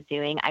what I was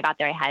doing. I got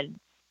there, I had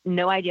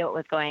no idea what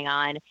was going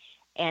on.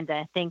 And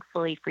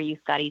thankfully for you,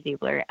 Scotty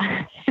Zubler,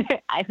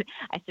 I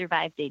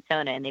survived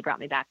Daytona and they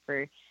brought me back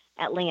for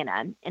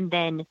Atlanta. And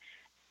then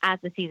as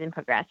the season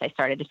progressed, I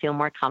started to feel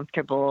more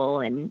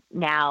comfortable. And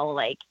now,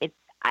 like,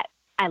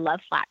 I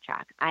love flat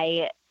track.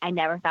 I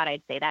never thought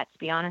I'd say that, to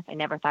be honest. I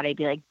never thought I'd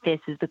be like,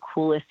 this is the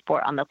coolest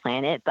sport on the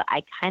planet, but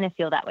I kind of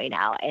feel that way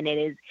now. And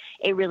it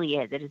really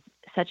is. It is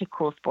such a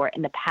cool sport.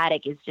 And the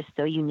paddock is just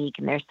so unique.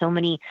 And there's so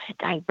many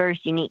diverse,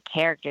 unique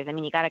characters. I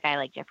mean, you got a guy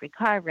like Jeffrey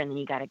Carver, and then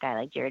you got a guy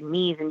like Jared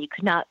Mees, and you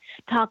could not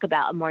talk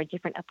about a more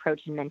different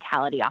approach and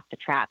mentality off the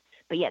track,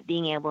 but yet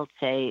being able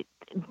to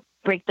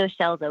break those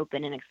shells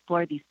open and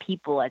explore these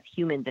people as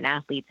humans and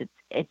athletes.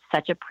 It's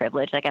such a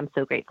privilege. Like, I'm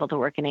so grateful to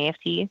work in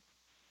AFT.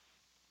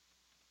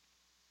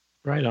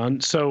 Right on.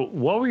 So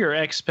what were your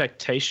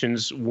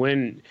expectations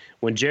when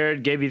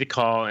Jared gave you the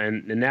call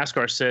and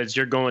NASCAR says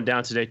you're going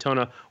down to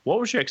Daytona?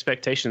 What was your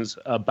expectations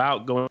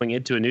about going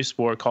into a new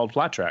sport called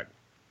flat track?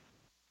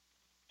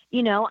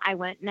 I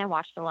went and I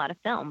watched a lot of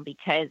film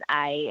because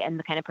I am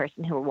the kind of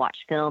person who will watch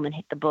film and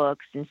hit the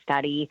books and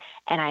study.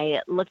 And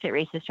I looked at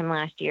races from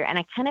last year, and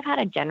I kind of had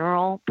a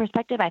general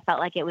perspective. I felt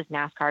like it was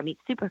NASCAR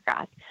meets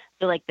Supercross.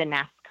 So like the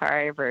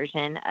NASCAR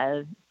version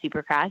of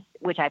Supercross,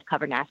 which I've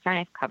covered NASCAR and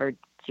I've covered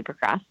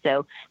Supercross.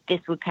 So this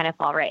would kind of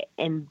fall right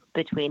in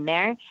between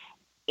there.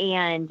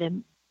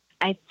 And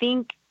I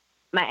think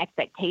my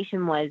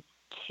expectation was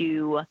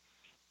to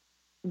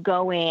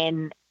go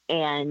in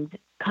and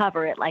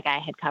cover it like I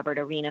had covered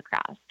arena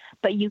cross,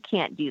 but you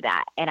can't do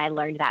that. And I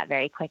learned that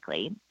very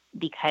quickly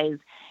because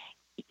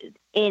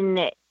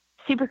in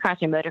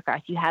Supercross or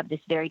motocross, you have this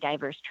very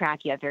diverse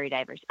track. You have very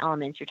diverse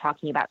elements. You're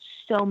talking about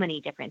so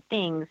many different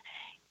things,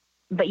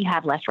 but you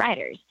have less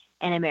riders.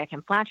 In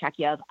American flat track,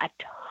 you have a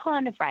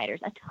ton of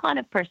riders, a ton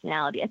of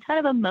personality, a ton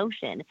of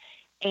emotion,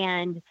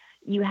 and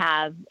you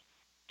have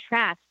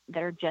tracks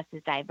that are just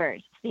as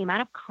diverse. So the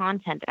amount of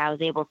content that I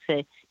was able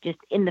to just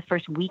in the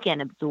first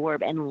weekend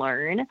absorb and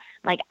learn,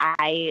 like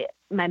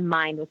my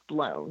mind was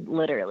blown,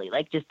 literally.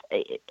 Like just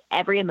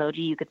every emoji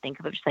you could think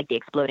of just like the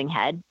exploding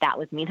head, that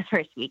was me the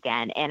first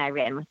weekend, and I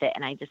ran with it,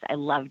 and I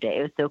loved it.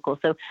 It was so cool.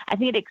 So I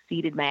think it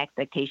exceeded my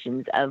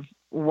expectations of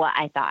what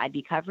I thought I'd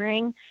be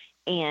covering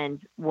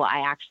and what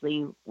I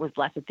actually was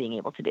blessed with being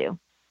able to do.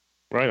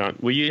 Right on.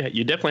 Well,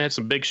 you definitely had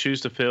some big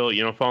shoes to fill,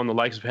 following the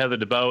likes of Heather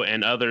DeBow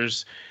and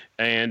others.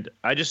 And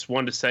I just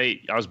wanted to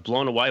say I was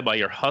blown away by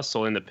your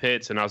hustle in the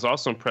pits, and I was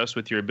also impressed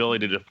with your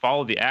ability to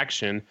follow the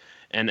action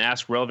and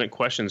ask relevant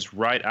questions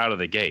right out of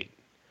the gate.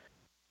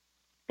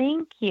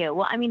 Thank you.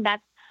 Well, I mean,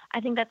 I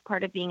think that's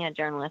part of being a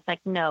journalist.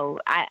 Like, no,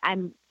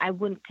 I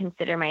wouldn't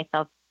consider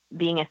myself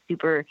being a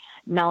super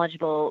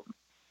knowledgeable,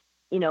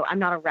 I'm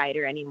not a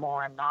writer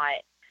anymore. I'm not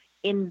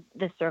in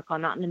the circle.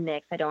 I'm not in the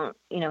mix. I don't,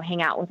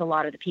 hang out with a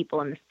lot of the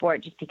people in the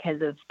sport just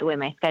because of the way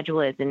my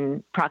schedule is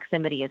and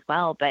proximity as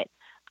well. But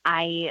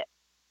I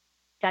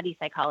study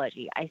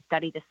psychology. I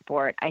study the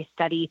sport. I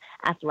study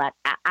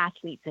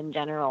athletes in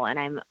general. And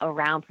I'm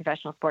around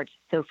professional sports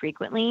so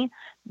frequently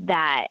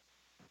that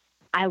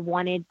I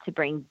wanted to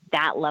bring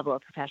that level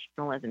of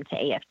professionalism to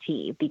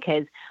AFT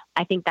because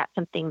I think that's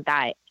something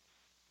that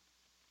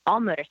all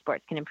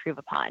motorsports can improve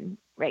upon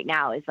right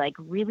now is like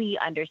really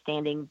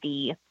understanding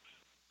the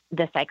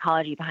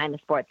psychology behind the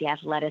sport, the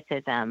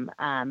athleticism.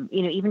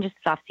 Even just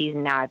this off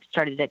season now, I've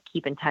started to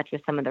keep in touch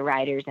with some of the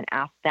riders and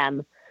ask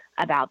them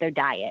about their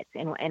diets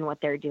and what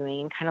they're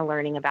doing and kind of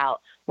learning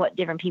about what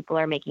different people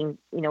are making,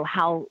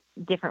 how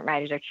different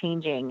riders are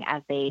changing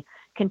as they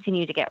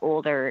continue to get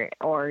older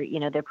or,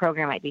 their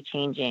program might be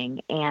changing.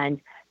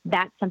 And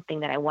that's something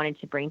that I wanted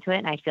to bring to it.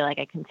 And I feel like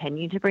I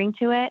continue to bring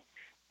to it.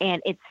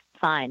 And it's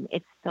fun.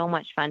 It's so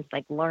much fun to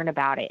like learn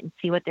about it and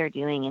see what they're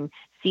doing and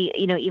see,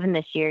 even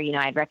this year,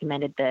 I'd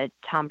recommended the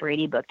Tom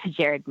Brady book to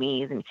Jared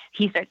Mees, and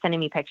he starts sending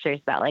me pictures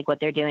about like what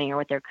they're doing or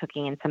what they're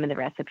cooking and some of the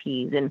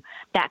recipes. And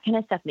that kind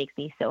of stuff makes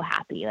me so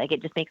happy. Like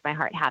it just makes my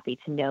heart happy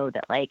to know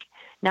that like,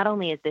 not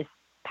only is this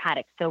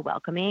paddock so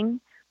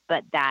welcoming,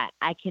 but that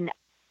I can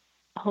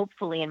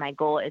hopefully, and my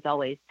goal is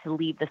always to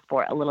leave the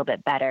sport a little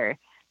bit better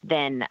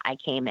than I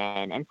came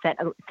in and set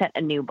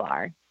a new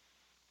bar.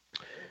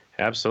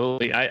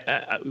 Absolutely.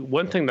 I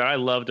one thing that I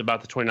loved about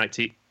the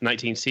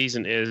 2019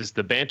 season is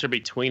the banter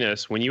between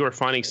us. When you were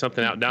finding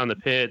something out down the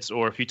pits,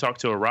 or if you talk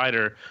to a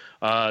rider,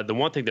 the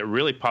one thing that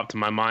really popped to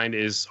my mind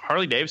is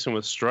Harley Davidson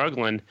was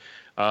struggling,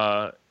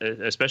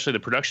 especially the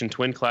production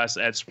twin class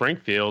at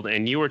Springfield.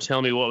 And you were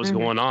telling me what was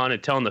going on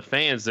and telling the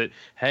fans that,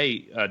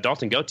 hey,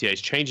 Dalton Gauthier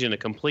is changing a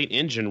complete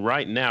engine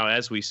right now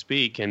as we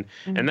speak. And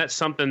that's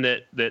something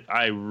that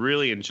I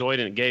really enjoyed,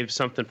 and it gave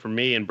something for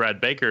me and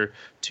Brad Baker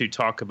to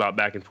talk about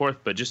back and forth.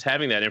 But just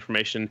having that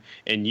information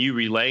and you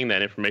relaying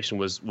that information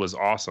was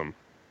awesome.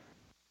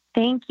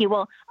 Thank you.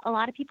 Well, a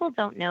lot of people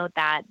don't know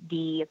that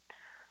the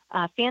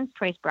Fans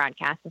Choice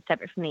broadcast is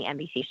separate from the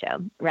NBC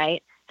show,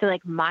 right? So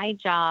like my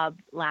job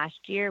last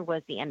year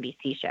was the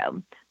NBC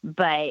show,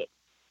 but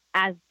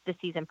as the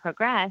season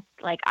progressed,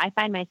 like I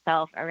find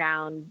myself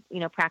around,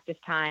 practice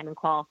time and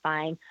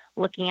qualifying,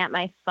 looking at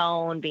my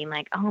phone, being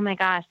like, oh my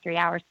gosh, 3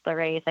 hours to the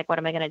race. Like, what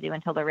am I going to do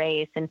until the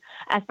race? And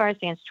as far as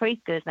Fans Choice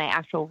goes, my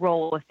actual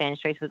role with Fans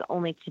Choice was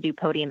only to do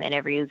podium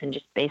interviews and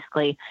just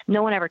basically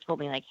no one ever told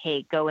me like,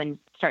 hey, go and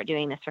start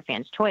doing this for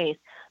Fans Choice.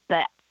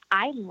 But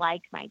I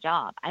like my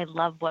job. I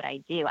love what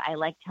I do. I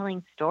like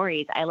telling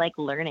stories. I like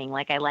learning.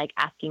 Like I like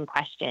asking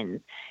questions.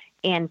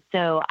 And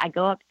so I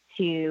go up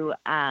to,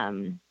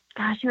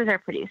 who was our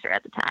producer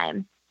at the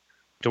time?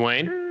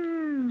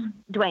 Dwayne.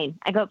 Dwayne.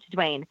 I go up to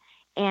Dwayne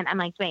and I'm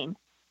like, Dwayne,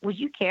 would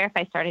you care if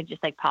I started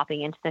just like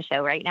popping into the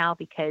show right now?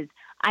 Because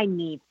I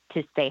need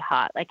to stay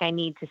hot. Like I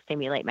need to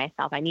stimulate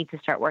myself. I need to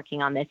start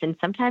working on this. And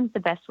sometimes the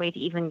best way to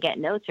even get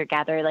notes or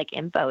gather like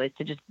info is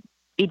to just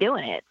be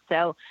doing it.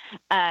 So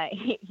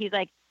he's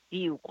like, do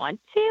you want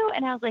to?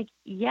 And I was like,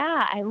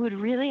 yeah, I would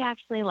really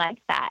actually like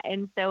that.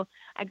 And so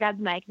I grabbed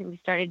the mic and we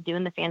started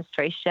doing the Fans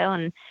Choice show.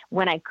 And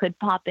when I could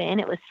pop in,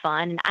 it was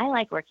fun. And I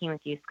like working with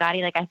you,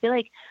 Scotty. Like, I feel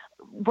like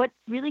what's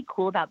really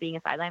cool about being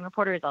a sideline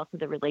reporter is also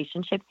the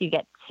relationships you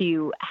get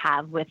to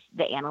have with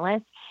the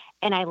analysts.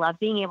 And I love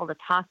being able to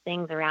toss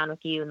things around with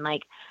you and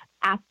like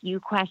ask you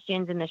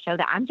questions in the show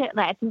that I'm just,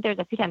 like, I think there's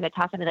a few times I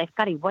toss something like,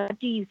 Scotty, what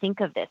do you think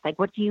of this? Like,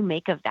 what do you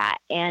make of that?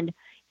 And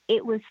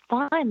it was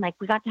fun. Like,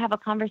 we got to have a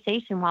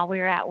conversation while we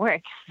were at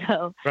work.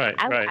 So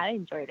I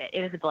enjoyed it.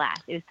 It was a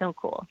blast. It was so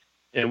cool.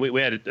 And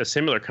we had a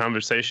similar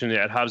conversation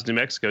at Hobbs, New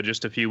Mexico,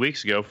 just a few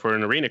weeks ago for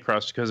an arena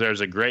cross, because there's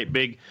a great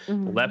big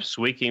left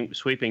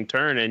sweeping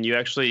turn, and you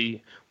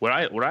actually what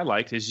I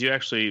liked is you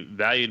actually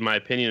valued my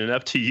opinion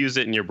enough to use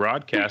it in your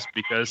broadcast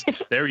because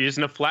they were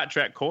using a flat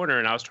track corner,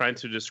 and I was trying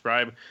to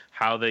describe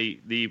how the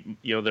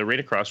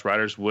arena cross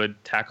riders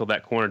would tackle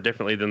that corner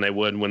differently than they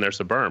would when there's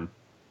a berm.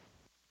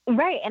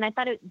 Right. And I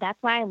thought that's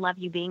why I love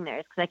you being there,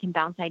 is because I can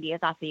bounce ideas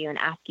off of you and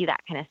ask you that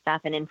kind of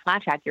stuff. And in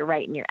flat track, you're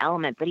right in your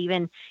element. But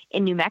even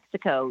in New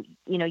Mexico,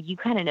 you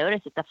kind of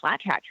notice it's a flat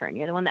track turn.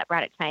 You're the one that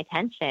brought it to my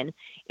attention.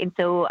 And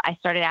so I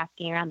started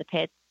asking around the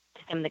pits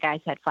to some of the guys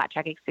who had flat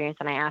track experience.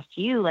 And I asked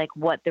you, like,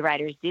 what the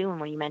riders do.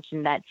 And when you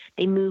mentioned that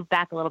they move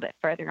back a little bit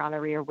further on the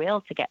rear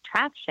wheel to get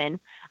traction,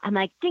 I'm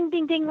like, ding,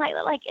 ding, ding,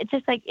 like it's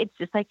just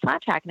like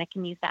flat track. And I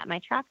can use that in my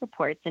track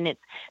reports. And it's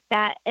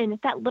that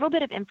little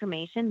bit of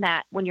information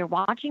that when you're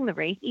watching the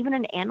race, even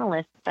an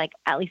analyst, like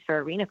at least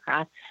for arena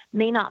cross,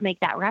 may not make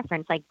that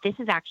reference. Like, this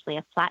is actually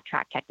a flat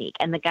track technique.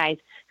 And the guys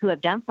who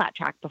have done flat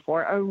track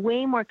before are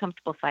way more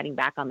comfortable sliding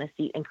back on the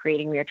seat and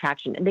creating rear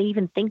traction. And they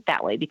even think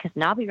that way, because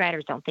knobby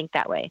riders don't think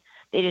that way.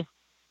 They just,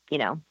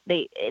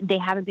 they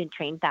haven't been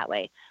trained that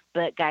way.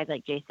 But guys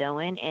like Jace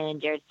Owen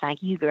and Jared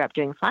Steinke, who grew up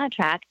doing flat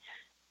track,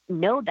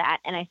 know that.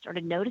 And I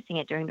started noticing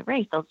it during the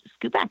race. They'll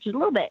scoot back just a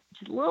little bit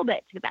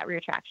to get that rear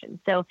traction.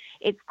 So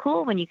it's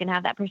cool when you can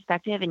have that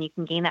perspective and you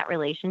can gain that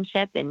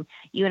relationship, and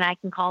you and I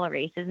can call the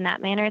races in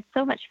that manner. It's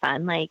so much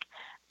fun. Like,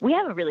 we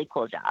have a really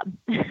cool job.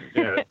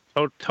 Yeah,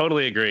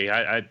 totally agree.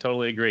 I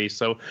totally agree.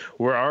 So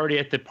we're already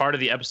at the part of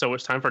the episode where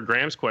it's time for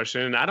Graham's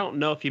question. And I don't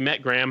know if you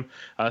met Graham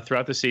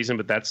throughout the season,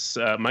 but that's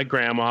my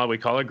grandma. We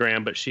call her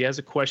Graham, but she has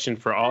a question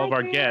for all of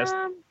our guests.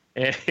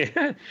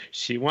 And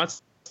she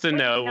wants to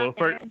know.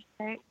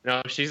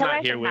 No, she's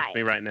not here with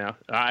me right now.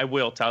 I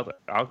will tell her.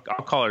 I'll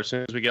call her as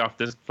soon as we get off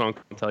this phone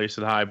call and tell her you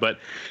said hi. But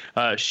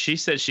she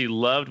said she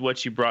loved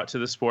what you brought to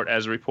the sport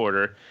as a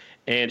reporter.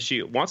 And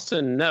she wants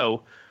to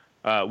know,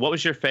 what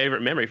was your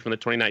favorite memory from the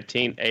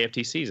 2019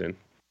 AFT season?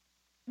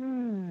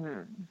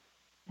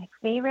 My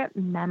favorite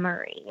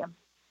memory.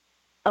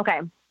 Okay.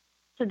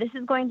 So this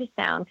is going to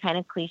sound kind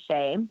of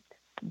cliche,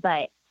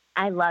 but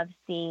I love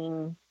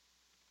seeing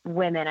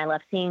women. I love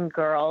seeing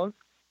girls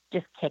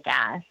just kick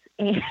ass.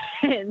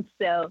 And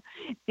so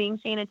seeing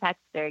Shayna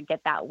Texter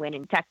get that win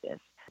in Texas,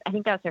 I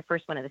think that was her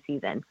first win of the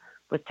season,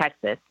 was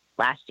Texas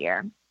last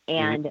year.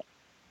 And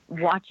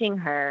watching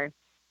her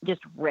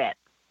just rip.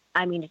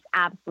 I mean, just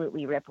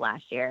absolutely rip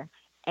last year.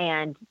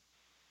 And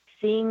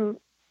seeing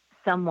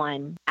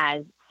someone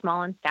as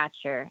small in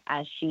stature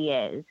as she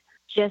is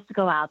just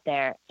go out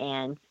there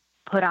and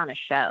put on a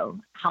show,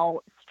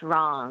 how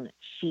strong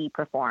she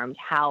performed,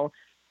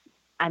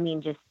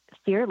 just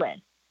fearless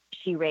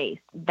she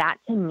raced. That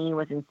to me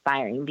was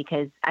inspiring,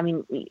 because,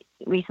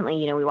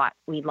 recently,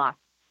 we lost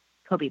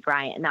Kobe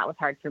Bryant, and that was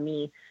hard for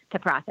me to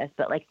process.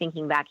 But like,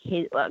 thinking back,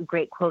 his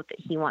great quote that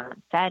he once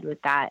said was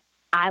that,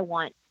 I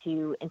want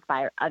to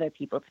inspire other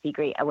people to be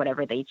great at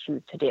whatever they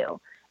choose to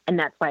do. And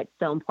that's why it's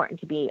so important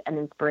to be an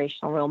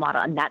inspirational role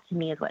model. And that to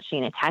me is what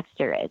Shayna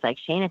Texter is. Like,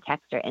 Shayna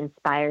Texter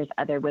inspires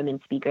other women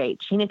to be great.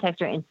 Shayna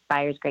Texter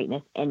inspires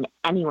greatness in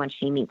anyone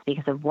she meets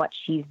because of what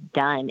she's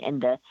done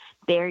and the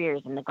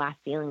barriers and the glass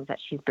ceilings that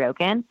she's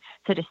broken.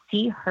 So to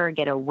see her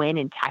get a win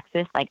in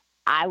Texas, like,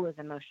 I was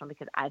emotional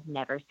because I've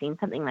never seen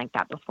something like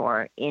that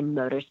before in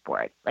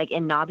motorsports. Like,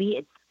 in Nobby,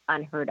 it's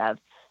unheard of.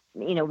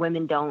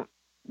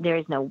 There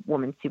is no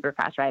woman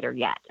supercross rider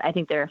yet. I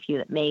think there are a few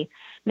that may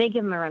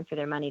give them a run for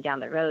their money down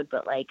the road,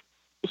 but like,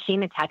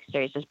 Shayna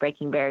Texter is just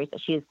breaking barriers.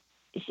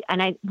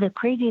 The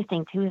craziest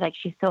thing too is, like,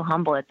 she's so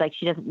humble. It's like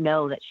she doesn't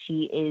know that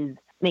she is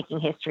making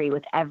history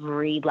with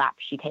every lap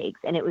she takes.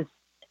 And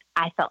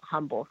I felt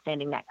humble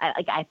standing next.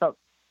 I felt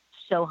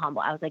so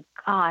humble. I was like,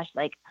 gosh,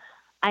 like,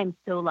 I'm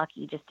so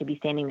lucky just to be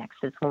standing next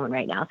to this woman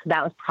right now. So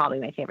that was probably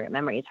my favorite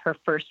memory. It's her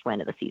first win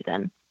of the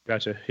season.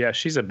 Gotcha. Yeah,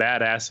 she's a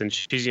badass, and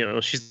she's the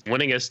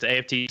winningest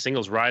AFT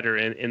singles rider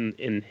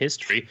in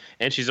history,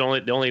 and she's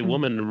the only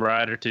woman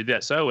rider to do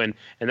that. So, and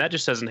that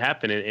just doesn't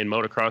happen in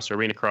motocross or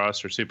arena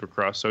cross or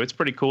supercross. So it's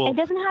pretty cool. It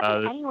doesn't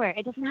happen anywhere.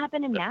 It doesn't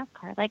happen in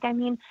NASCAR. Like,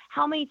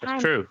 how many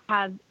times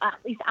have at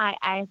least I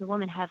as a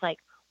woman have like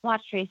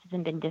watched races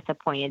and been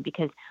disappointed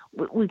because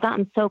we've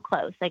gotten so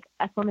close. Like,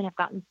 us women have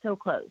gotten so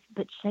close,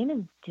 but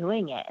Shayna's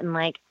doing it, and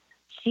like,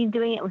 she's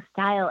doing it with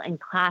style and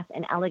class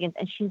and elegance.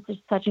 And she's just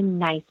such a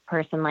nice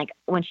person. Like,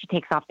 when she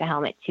takes off the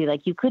helmet too,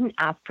 like, you couldn't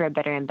ask for a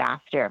better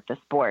ambassador of the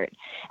sport.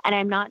 And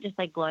I'm not just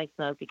like blowing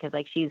smoke because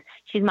like, she's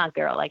my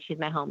girl, like, she's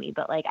my homie,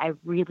 but like, I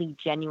really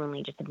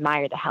genuinely just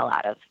admire the hell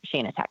out of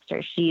Shayna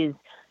Texter. She's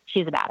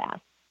a badass.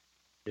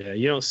 Yeah.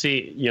 You don't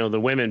see, the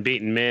women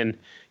beating men,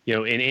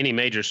 in any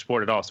major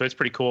sport at all. So it's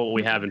pretty cool what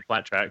we have in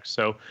flat track.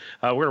 So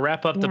we're going to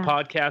wrap up the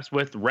podcast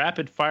with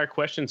rapid fire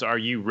questions. Are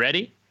you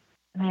ready?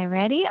 Am I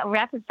ready? Oh,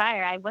 rapid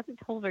fire. I wasn't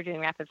told we're doing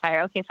rapid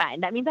fire. Okay,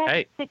 fine. That means I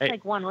have to pick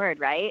like one word,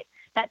 right?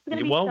 That's going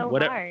to be so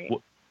hard.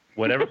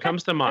 Whatever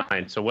comes to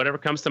mind. So whatever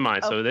comes to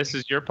mind. Okay. So this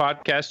is your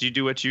podcast. You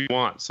do what you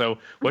want. So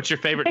what's your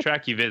favorite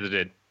track you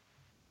visited?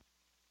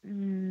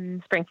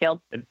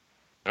 Springfield.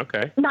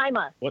 Okay.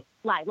 Lima. What?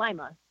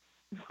 Lima.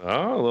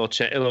 Oh, a little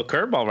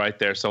curveball right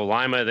there. So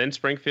Lima, then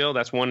Springfield.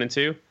 That's 1 and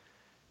 2.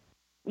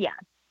 Yeah.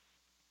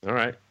 All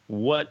right.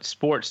 What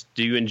sports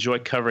do you enjoy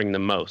covering the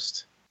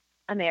most?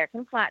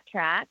 American flat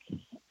track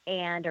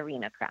and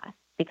arena cross,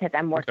 because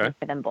I'm working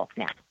for them both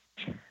now.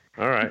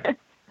 All right.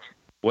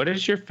 What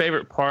is your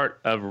favorite part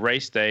of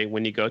race day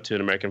when you go to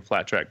an American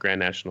flat track Grand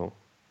National?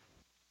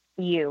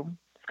 You,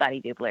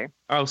 Scotty Dubler.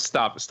 Oh,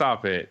 stop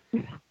it.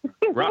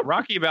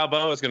 Rocky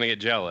Balboa is going to get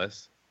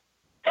jealous.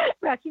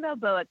 Rocky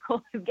Balboa,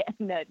 cool.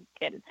 No, just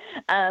kidding.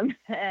 Gosh,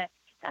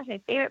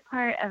 my favorite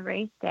part of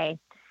race day,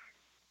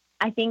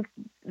 I think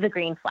the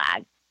green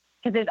flag,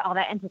 because there's all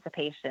that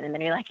anticipation, and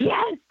then you're like,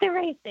 yes, they're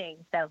racing.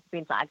 So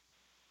green flag.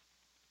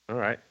 All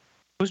right.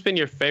 Who's been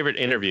your favorite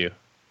interview?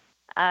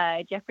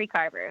 Jeffrey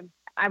Carver.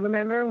 I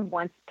remember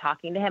once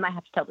talking to him. I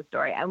have to tell the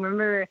story. I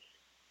remember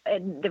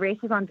the race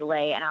was on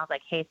delay, and I was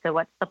like, hey, so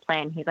what's the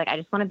plan? He's like, I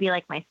just want to be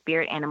like my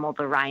spirit animal,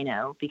 the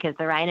rhino, because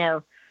the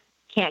rhino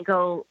can't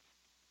go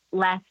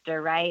left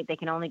or right. They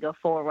can only go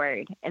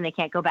forward, and they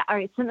can't go back. Or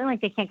it's something like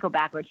they can't go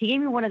backwards. He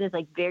gave me one of those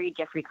like very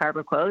Jeffrey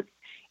Carver quotes,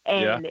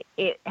 and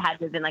it had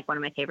to have been like one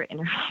of my favorite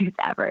interviews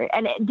ever.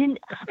 And it didn't,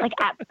 like,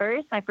 at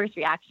first, my first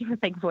reaction was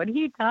like, what are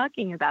you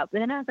talking about? But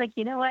then I was like,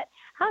 you know what?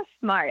 How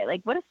smart.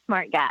 Like, what a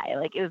smart guy.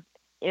 Like, it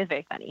was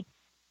very funny.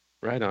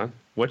 Right on.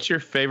 What's your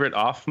favorite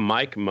off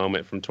mic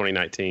moment from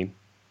 2019?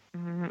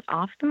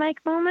 Off the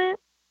mic moment?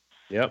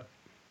 Yep.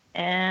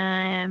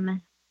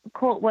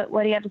 Cole,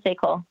 what do you have to say,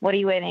 Cole? What are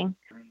you waiting?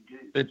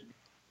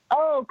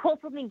 Cole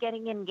told me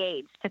getting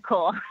engaged to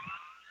Cole.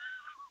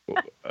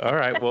 All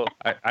right. Well,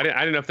 I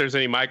didn't know if there's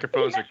any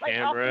microphones or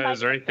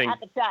cameras or anything. At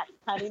the track,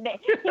 honey.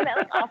 He meant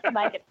like off the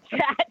mic at the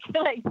track.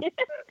 Like.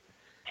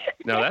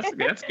 No,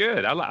 that's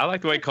good. I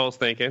like the way Cole's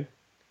thinking.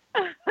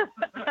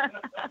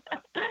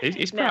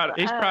 He's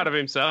proud of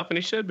himself, and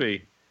he should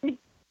be.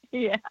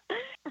 Yeah,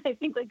 I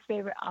think like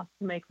favorite off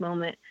the mic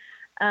moment,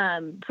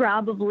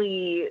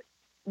 probably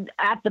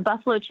at the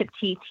Buffalo Chip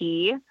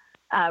TT.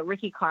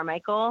 Ricky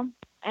Carmichael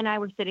and I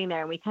were sitting there,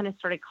 and we kind of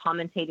started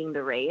commentating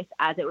the race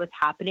as it was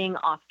happening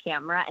off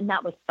camera, and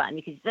that was fun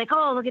because he's like,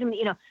 "Oh, look at him!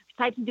 You know,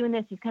 Tyson's doing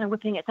this. He's kind of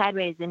whipping it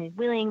sideways, and he's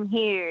wheeling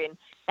here," and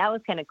that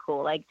was kind of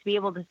cool. Like to be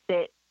able to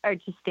sit or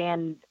to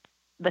stand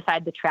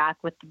beside the track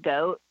with the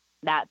goat.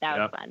 That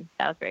was fun.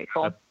 That was very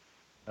cool.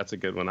 That's a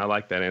good one. I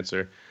like that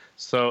answer.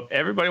 So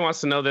everybody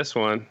wants to know this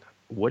one.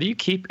 What do you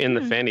keep in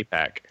the fanny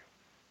pack?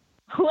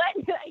 What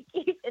do I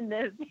keep in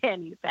the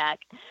fanny pack?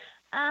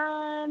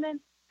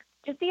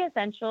 Just the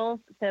essentials.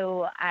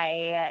 So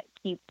I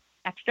keep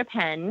extra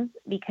pens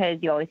because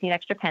you always need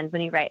extra pens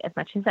when you write as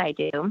much as I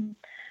do.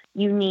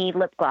 You need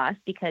lip gloss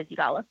because you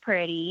gotta look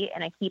pretty.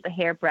 And I keep a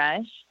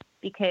hairbrush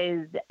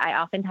because I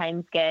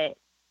oftentimes get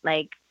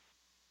like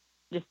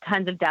just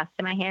tons of dust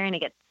in my hair and it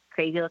gets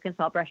crazy looking.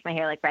 So I'll brush my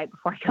hair like right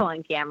before I go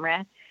on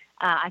camera.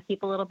 I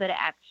keep a little bit of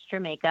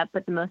extra makeup,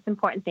 but the most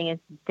important thing is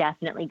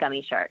definitely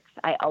gummy sharks.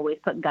 I always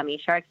put gummy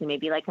sharks and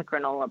maybe like a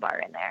granola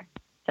bar in there.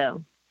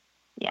 So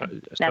yeah,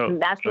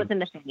 that's what's in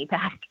the fanny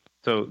pack.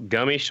 So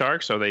gummy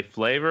sharks, are they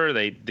flavor?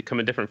 They come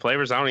in different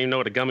flavors. I don't even know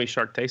what a gummy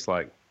shark tastes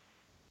like.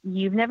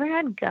 You've never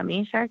had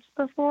gummy sharks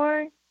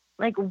before?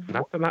 Like, I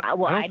don't know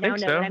what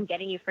I'm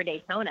getting you for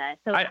Daytona.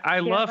 So I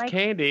love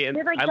candy, and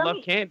I love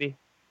candy.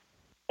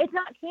 It's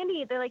not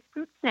candy. They're like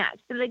fruit snacks.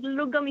 They're like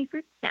little gummy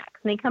fruit snacks.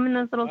 And they come in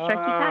those little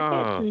sharky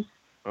packets.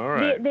 All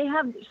right. They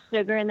have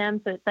sugar in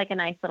them, so it's like a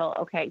nice little,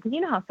 because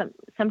you know how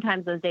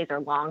sometimes those days are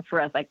long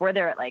for us. Like, we're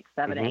there at like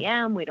 7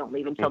 a.m. We don't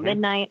leave until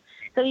midnight.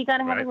 So you got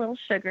to have a little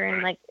sugar,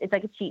 and like it's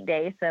like a cheat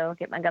day. So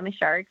get my gummy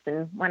sharks,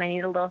 and when I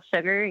need a little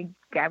sugar,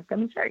 grab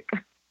gummy shark.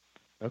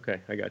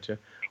 Okay, I gotcha.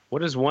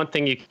 What is one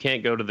thing you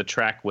can't go to the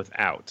track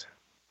without?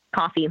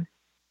 Coffee.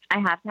 I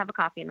have to have a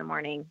coffee in the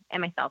morning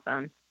and my cell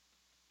phone.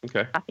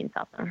 Okay. Coffee and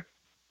cell phone.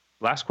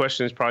 Last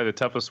question is probably the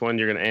toughest one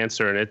you're going to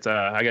answer, and it's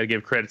I got to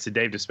give credit to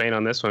Dave Despain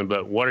on this one,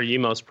 but what are you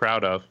most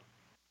proud of?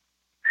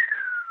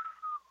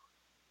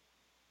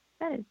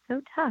 That is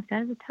so tough.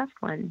 That is a tough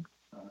one.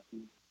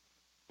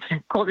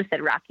 Cole just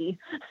said Rocky.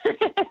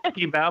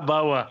 Rocky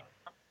Balboa.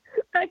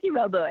 Rocky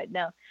Balboa.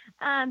 No.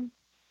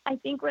 I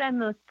think what I'm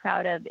most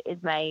proud of is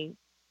my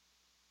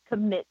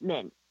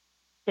commitment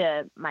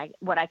to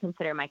what I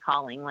consider my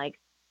calling. Like,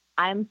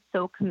 I'm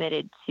so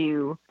committed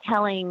to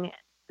telling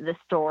the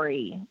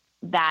story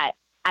that,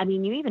 I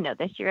mean, you even know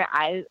this year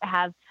I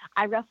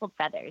ruffled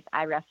feathers.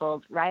 I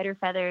ruffled rider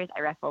feathers.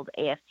 I ruffled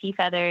AFT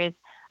feathers.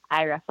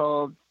 I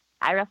ruffled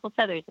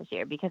feathers this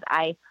year because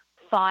I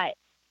fought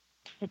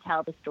to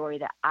tell the story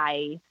that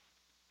I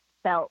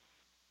felt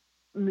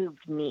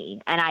moved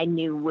me and I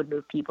knew would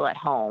move people at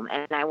home.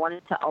 And I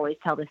wanted to always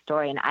tell the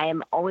story. And I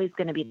am always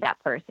going to be that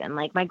person.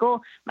 Like my goal,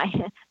 my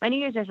New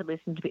Year's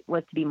resolution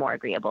was to be more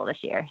agreeable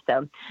this year.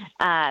 So,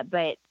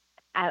 but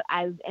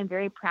I am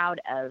very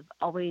proud of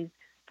always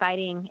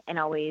fighting and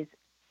always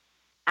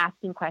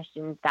asking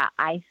questions that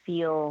I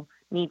feel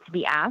need to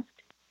be asked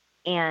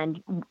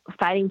and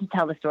fighting to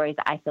tell the stories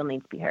that I feel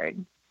need to be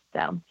heard.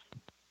 So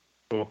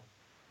cool.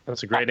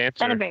 That's a great answer.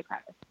 That I'm very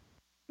proud of.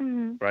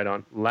 Mm-hmm. Right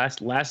on.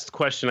 Last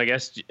question, I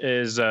guess,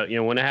 is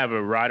when I have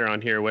a rider on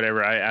here or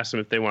whatever, I ask them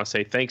if they want to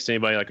say thanks to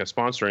anybody, like a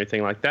sponsor or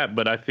anything like that.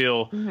 But I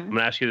feel I'm going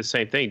to ask you the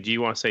same thing. Do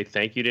you want to say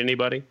thank you to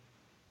anybody?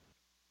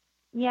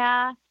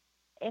 Yeah.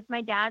 If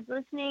my dad's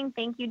listening,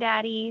 thank you,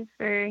 Daddy,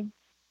 for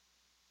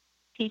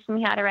teaching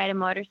me how to ride a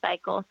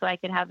motorcycle so I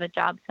could have a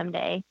job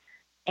someday.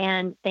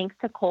 And thanks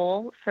to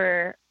Cole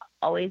for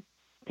always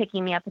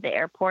picking me up at the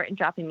airport and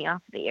dropping me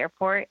off at the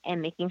airport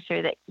and making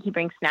sure that he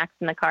brings snacks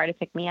in the car to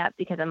pick me up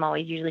because I'm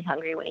always usually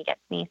hungry when he gets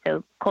me.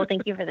 So Cole,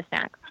 thank you for the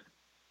snacks.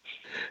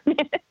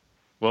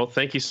 Well,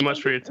 thank you so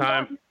much for your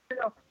time.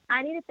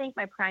 I need to thank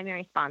my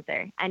primary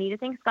sponsor. I need to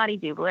thank Scotty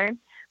Dubler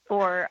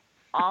for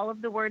all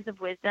of the words of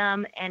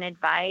wisdom and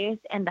advice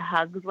and the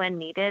hugs when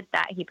needed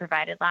that he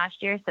provided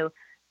last year. So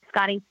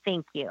Scotty,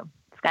 thank you.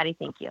 Scotty,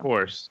 thank you. Of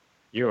course.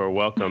 You are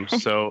welcome.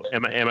 So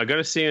am I going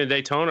to see you in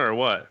Daytona or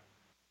what?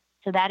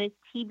 So that is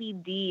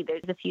TBD.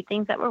 There's a few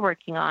things that we're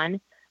working on.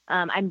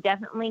 I'm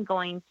definitely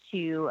going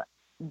to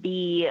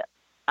be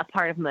a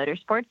part of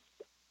motorsports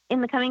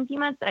in the coming few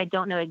months, but I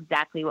don't know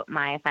exactly what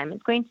my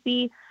assignment's going to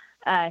be.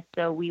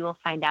 So we will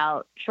find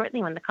out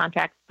shortly when the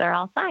contracts are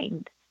all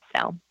signed.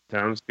 So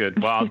sounds good.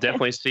 Well, I'll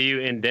definitely see you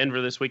in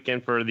Denver this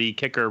weekend for the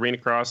Kicker Arena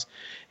Cross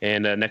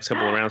and next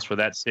couple of rounds for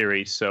that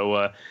series.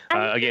 So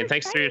again,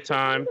 thanks for your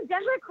time.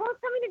 Cole's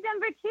coming to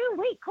Denver too.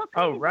 Wait, Cole's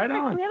coming to right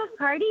Denver. on. Can we have a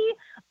party?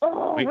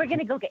 Oh, we're going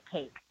to go get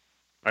cake.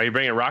 Are you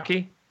bringing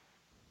Rocky?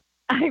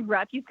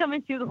 Rocky's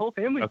coming too. The whole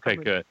family's coming.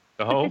 Okay, good.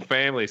 The whole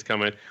family's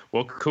coming.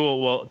 Well,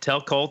 cool. Well,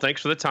 tell Cole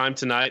thanks for the time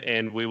tonight,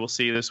 and we will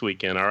see you this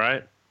weekend, all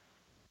right?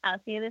 I'll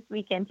see you this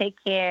weekend.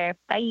 Take care.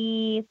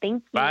 Bye.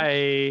 Thank you.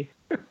 Bye.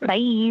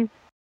 Bye.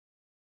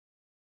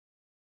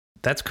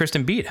 That's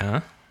Kristen Beat,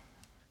 huh?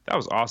 That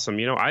was awesome.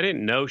 I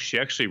didn't know she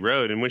actually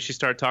rode. And when she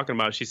started talking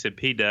about it, she said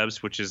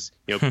P-dubs, which is,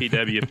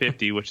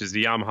 PW50, which is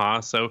the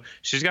Yamaha. So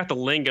she's got the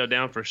lingo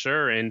down for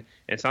sure. And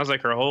it sounds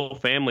like her whole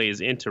family is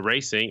into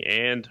racing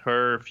and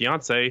her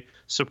fiance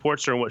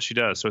supports her in what she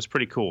does. So it's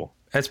pretty cool.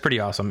 That's pretty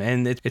awesome.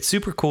 And it's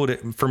super cool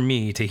for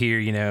me to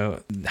hear,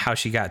 how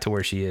she got to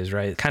where she is,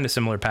 right? Kind of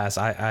similar paths.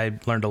 I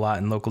learned a lot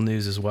in local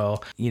news as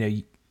well.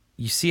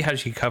 You see how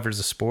she covers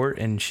the sport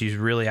and she's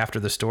really after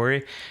the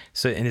story.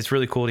 And it's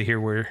really cool to hear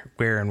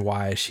where and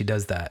why she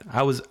does that.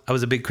 I was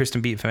a big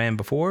Kristen Beat fan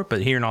before,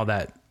 but hearing all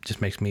that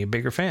just makes me a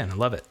bigger fan. I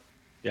love it.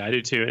 Yeah, I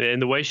do too.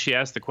 And the way she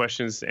asked the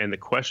questions and the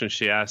questions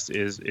she asked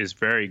is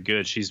very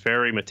good. She's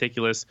very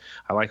meticulous.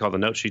 I like all the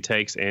notes she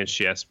takes, and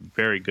she asks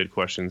very good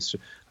questions.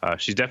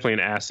 She's definitely an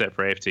asset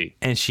for AFT.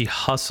 And she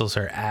hustles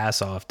her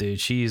ass off, dude.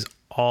 She's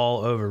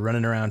all over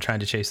running around trying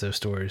to chase those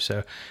stories.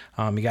 So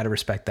you got to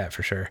respect that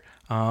for sure.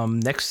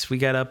 Next, we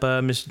got up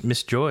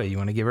Miss Joy. You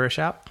want to give her a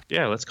shout?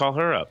 Yeah, let's call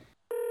her up.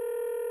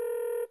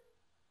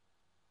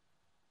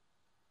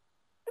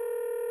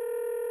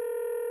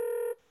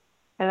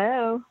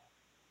 Hello.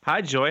 Hi,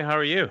 Joy. How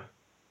are you?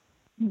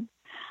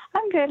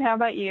 I'm good. How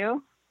about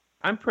you?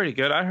 I'm pretty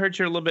good. I heard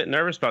you're a little bit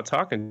nervous about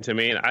talking to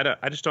me, and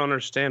I just don't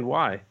understand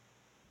why.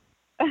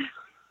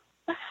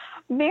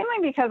 Mainly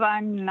because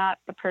I'm not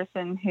the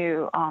person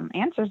who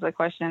answers the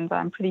questions.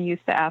 I'm pretty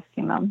used to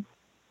asking them.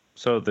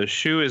 So the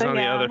shoe is on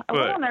the other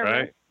foot,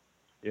 right?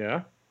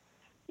 Yeah?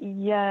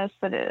 Yes,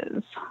 it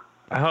is.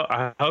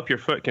 I hope your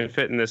foot can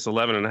fit in this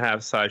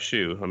 11.5 size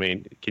shoe. I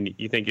mean,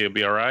 you think it'll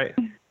be all right?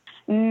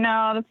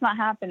 No, that's not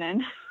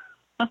happening.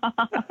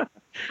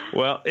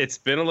 Well, it's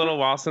been a little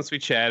while since we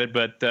chatted,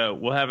 but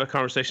we'll have a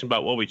conversation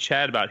about what we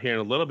chatted about here in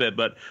a little bit.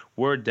 But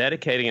we're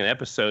dedicating an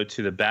episode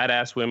to the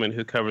badass women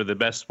who cover the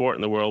best sport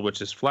in the world,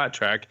 which is flat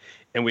track.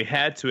 And we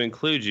had to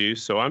include you.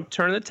 So I'm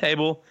turning the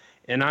table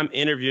and I'm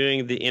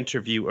interviewing the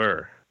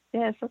interviewer.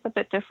 Yes, that's a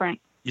bit different.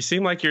 You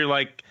seem like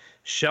you're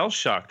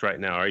shell-shocked right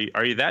now.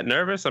 Are you that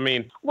nervous? I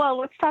mean, well,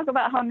 let's talk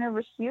about how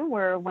nervous you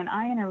were when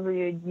I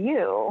interviewed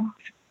you.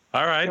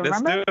 All right,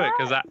 let's do it,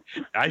 because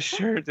I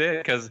sure did,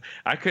 because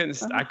I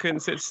couldn't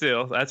sit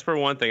still. That's for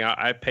one thing.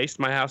 I paced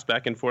my house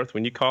back and forth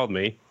when you called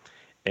me,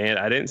 and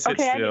I didn't sit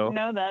still. I didn't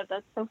know that.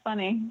 That's so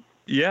funny.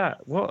 Yeah,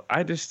 well,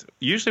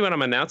 usually when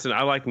I'm announcing,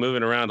 I like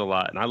moving around a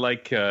lot, and I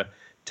like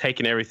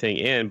taking everything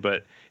in,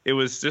 but it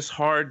was just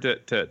hard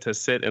to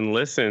sit and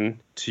listen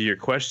to your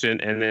question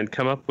and then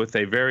come up with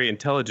a very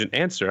intelligent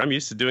answer. I'm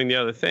used to doing the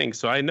other thing,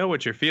 so I know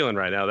what you're feeling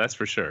right now, that's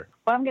for sure.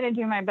 Well, I'm going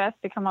to do my best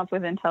to come up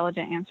with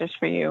intelligent answers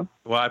for you.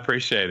 Well, I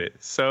appreciate it.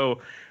 So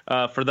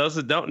for those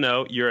that don't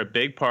know, you're a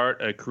big part,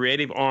 a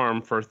creative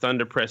arm for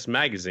Thunder Press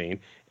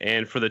Magazine.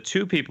 And for the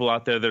two people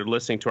out there that are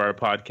listening to our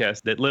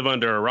podcast that live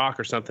under a rock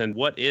or something,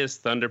 what is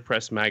Thunder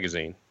Press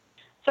Magazine?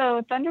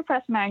 So Thunder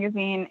Press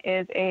Magazine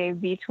is a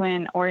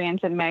V-Twin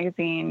oriented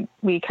magazine.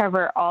 We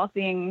cover all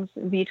things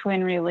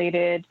V-Twin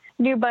related,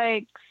 new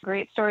bikes,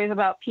 great stories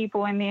about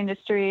people in the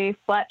industry.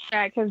 Flat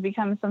track has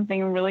become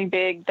something really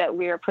big that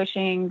we are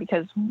pushing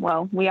because,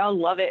 well, we all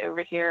love it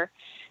over here.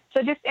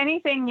 So just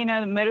anything,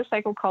 the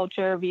motorcycle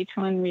culture,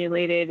 V-twin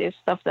related is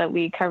stuff that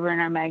we cover in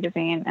our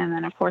magazine. And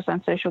then, of course,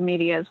 on social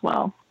media as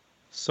well.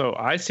 So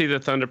I see the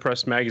Thunder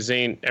Press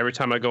magazine every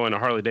time I go in a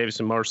Harley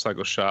Davidson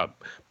motorcycle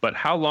shop. But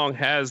how long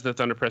has the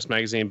Thunder Press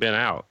magazine been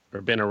out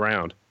or been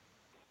around?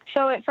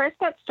 So it first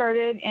got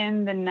started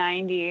in the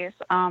 90s.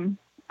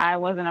 I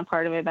wasn't a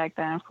part of it back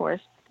then, of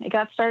course. It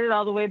got started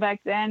all the way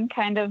back then,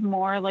 kind of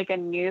more like a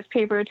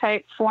newspaper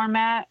type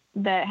format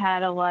that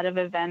had a lot of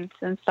events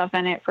and stuff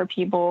in it for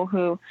people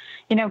who,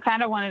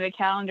 kind of wanted a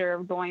calendar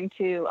of going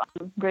to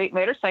great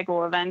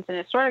motorcycle events. And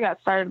it sort of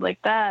got started like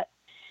that.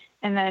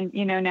 And then,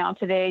 now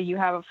today you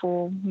have a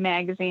full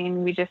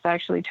magazine. We just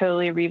actually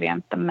totally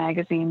revamped the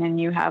magazine, and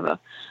you have a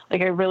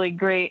really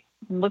great,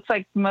 looks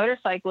like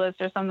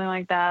motorcyclist or something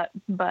like that.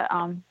 But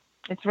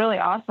it's really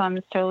awesome.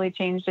 It's totally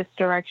changed its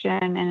direction,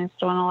 and it's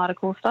doing a lot of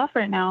cool stuff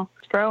right now.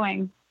 It's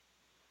growing.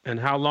 And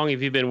how long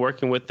have you been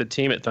working with the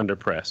team at Thunder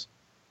Press?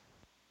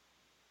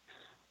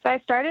 So I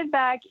started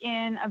back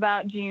in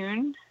about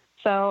June.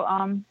 So,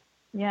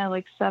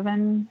 like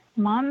 7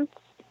 months,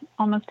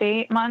 almost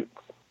 8 months.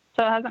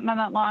 So it hasn't been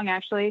that long,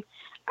 actually.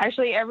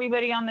 Actually,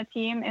 everybody on the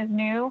team is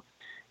new.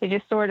 They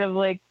just sort of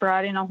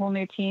brought in a whole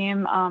new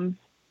team.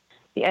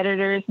 The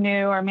editor is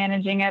new, our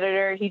managing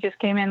editor. He just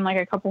came in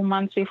a couple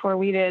months before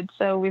we did.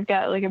 So we've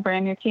got a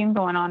brand new team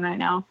going on right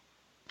now.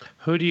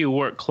 Who do you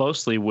work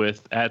closely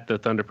with at the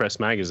Thunder Press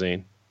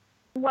magazine?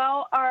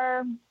 Well,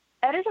 our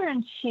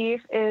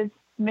editor-in-chief is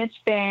Mitch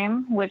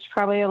Boehm, which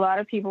probably a lot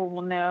of people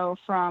will know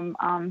from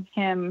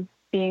him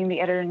being the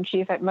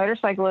editor-in-chief at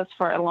Motorcyclist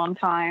for a long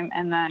time.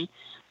 And then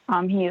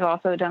he's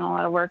also done a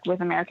lot of work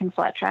with American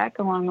Flat Track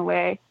along the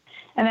way.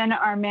 And then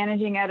our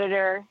managing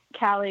editor,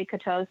 Callie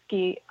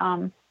Kotowski,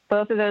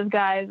 both of those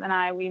guys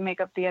and we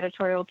make up the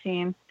editorial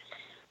team.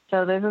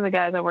 So those are the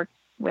guys I work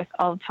with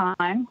all the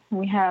time.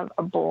 We have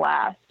a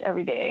blast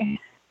every day.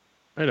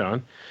 Right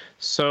on.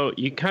 So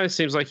you kind of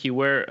seems like you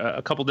wear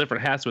a couple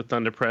different hats with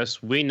Thunder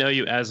Press. We know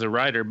you as a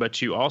writer, but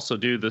you also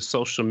do the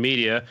social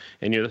media,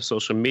 and you're the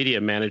social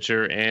media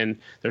manager. And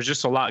there's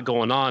just a lot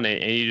going on,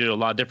 and you do a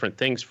lot of different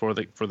things for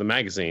the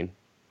magazine.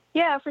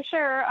 Yeah, for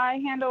sure. I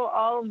handle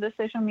all of the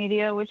social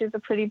media, which is a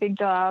pretty big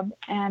job.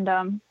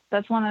 And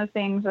that's one of the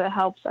things that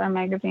helps our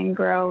magazine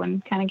grow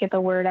and kind of get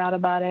the word out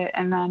about it.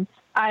 And then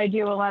I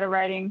do a lot of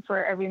writing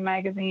for every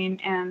magazine,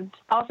 and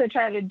also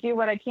try to do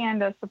what I can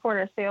to support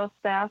our sales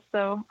staff.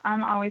 So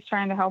I'm always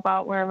trying to help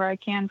out wherever I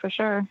can, for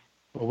sure.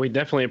 Well, we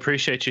definitely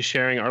appreciate you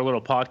sharing our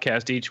little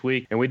podcast each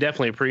week, and we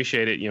definitely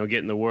appreciate it,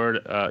 getting the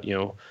word,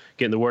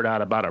 getting the word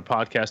out about our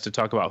podcast to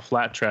talk about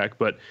Flat Track.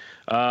 But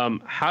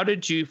how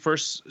did you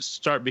first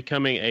start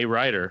becoming a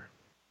writer?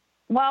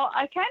 Well,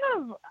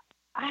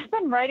 I've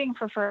been writing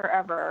for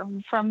forever.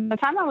 From the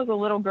time I was a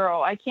little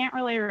girl, I can't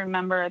really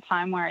remember a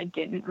time where I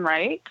didn't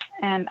write.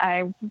 And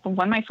I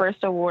won my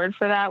first award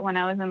for that when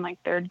I was in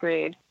 3rd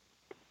grade.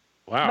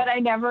 Wow. But I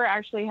never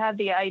actually had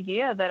the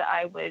idea that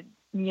I would,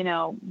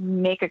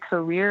 make a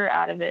career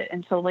out of it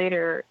until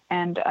later.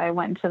 And I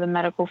went into the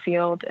medical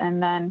field,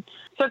 and then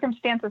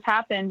circumstances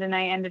happened, and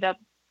I ended up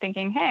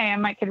thinking, hey,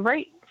 I could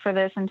write for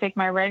this and take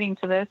my writing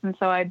to this. And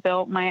so I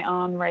built my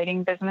own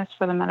writing business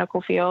for the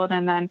medical field.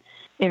 And then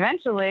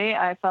eventually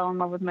I fell in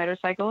love with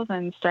motorcycles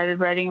and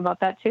started writing about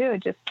that too.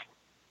 It just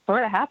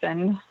sort of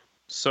happened.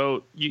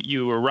 So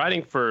you were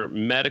writing for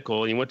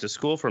medical, and you went to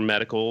school for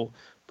medical,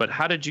 but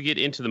how did you get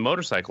into the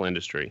motorcycle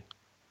industry?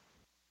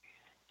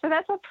 So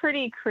that's a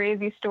pretty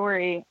crazy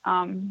story.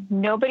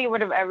 Nobody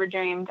would have ever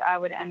dreamed I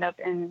would end up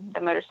in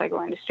the motorcycle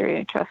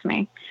industry, trust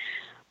me.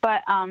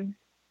 But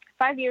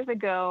 5 years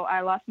ago, I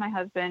lost my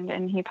husband,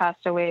 and he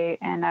passed away,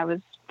 and I was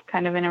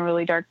kind of in a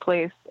really dark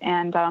place.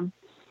 And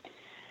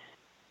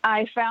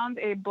I found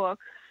a book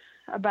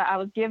I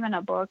was given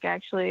a book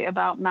actually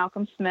about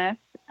Malcolm Smith,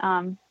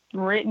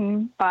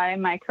 written by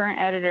my current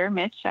editor,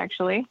 Mitch,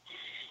 actually.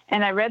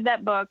 And I read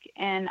that book,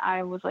 and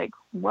I was like,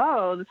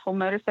 whoa, this whole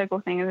motorcycle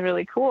thing is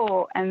really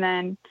cool. And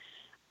then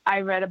I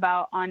read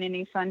about On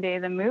Any Sunday,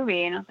 the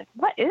movie, and I was like,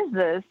 what is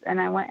this?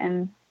 And I went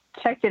and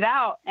checked it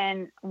out,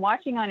 and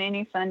watching On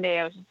Any Sunday,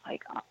 I was just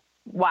like, oh,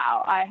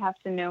 wow, I have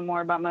to know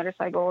more about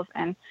motorcycles.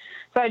 And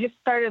so I just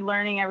started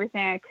learning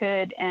everything I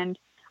could, and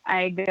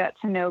I got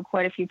to know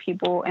quite a few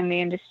people in the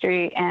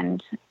industry.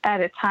 And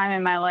at a time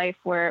in my life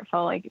where it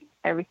felt like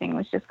everything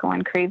was just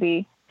going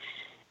crazy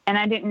and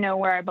I didn't know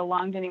where I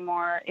belonged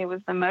anymore, it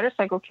was the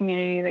motorcycle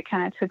community that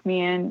kind of took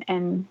me in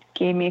and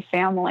gave me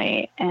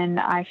family, and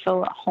I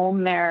feel at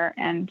home there.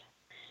 And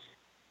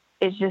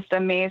it's just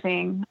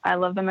amazing. I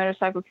love the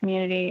motorcycle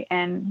community.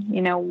 And,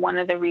 one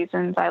of the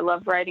reasons I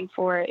love writing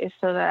for it is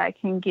so that I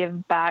can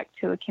give back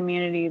to a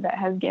community that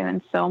has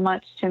given so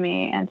much to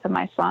me and to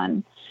my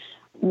son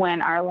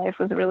when our life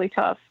was really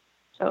tough.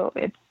 So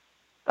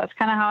that's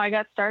kind of how I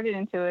got started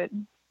into it.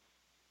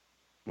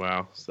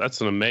 Wow. That's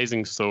an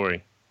amazing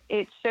story.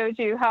 It shows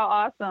you how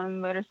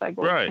awesome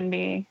motorcycles can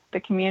be.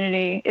 The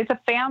community, it's a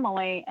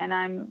family. And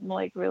I'm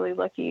really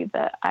lucky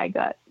that I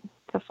got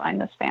to find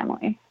this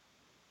family.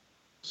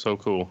 So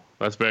cool.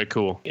 That's very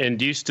cool. And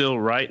do you still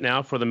write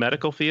now for the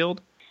medical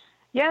field?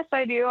 Yes,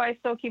 I do. I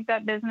still keep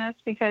that business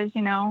because,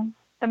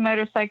 the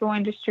motorcycle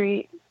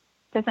industry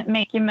doesn't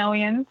make you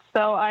millions.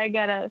 So I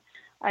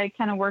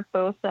kind of work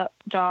both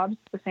jobs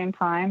at the same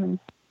time and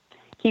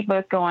keep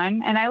both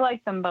going. And I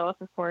like them both,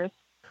 of course.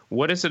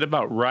 What is it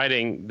about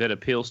writing that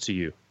appeals to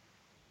you?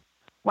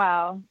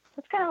 Wow.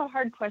 That's kind of a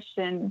hard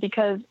question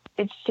because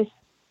it's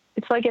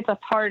like it's a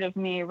part of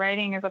me.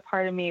 Writing is a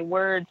part of me.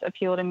 Words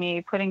appeal to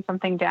me. Putting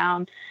something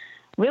down.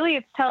 Really,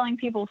 it's telling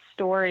people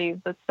stories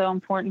that's so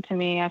important to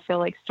me. I feel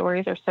like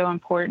stories are so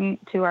important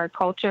to our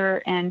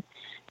culture and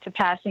to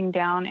passing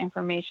down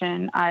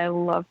information. I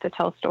love to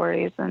tell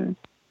stories, and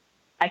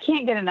I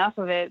can't get enough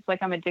of it. It's like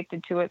I'm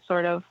addicted to it,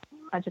 sort of.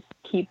 I just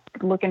keep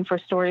looking for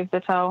stories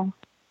to tell.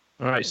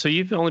 All right, so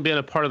you've only been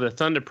a part of the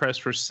Thunder Press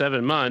for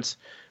 7 months,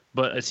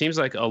 but it seems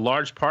like a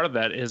large part of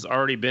that has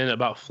already been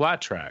about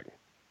flat track.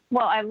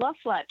 Well, I love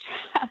flat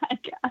track.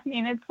 I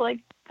mean, it's like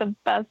the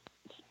best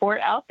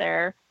sport out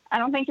there. I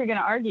don't think you're going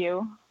to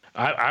argue.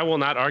 I will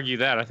not argue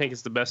that. I think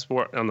it's the best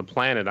sport on the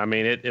planet. I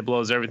mean, it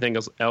blows everything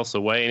else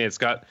away, and it's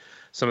got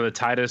some of the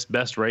tightest,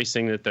 best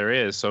racing that there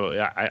is. So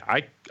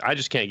I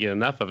just can't get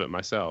enough of it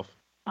myself.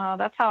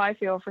 That's how I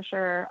feel for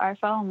sure. I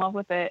fell in love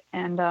with it,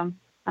 and I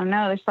don't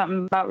know, there's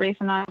something about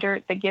racing on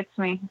dirt that gets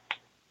me.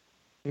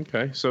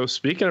 Okay, so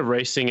speaking of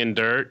racing in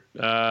dirt,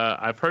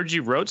 I've heard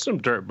you rode some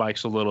dirt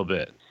bikes a little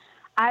bit.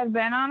 I've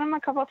been on them a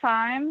couple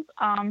times.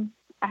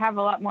 I have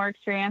a lot more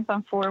experience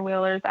on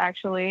four-wheelers,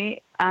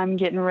 actually. I'm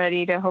getting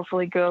ready to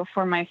hopefully go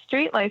for my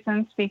street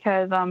license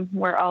because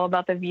we're all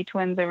about the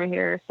V-twins over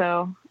here.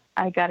 So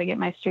I got to get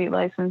my street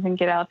license and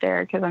get out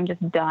there because I'm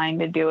just dying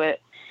to do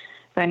it.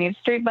 So I need a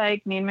street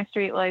bike, need my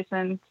street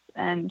license,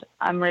 and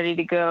I'm ready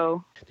to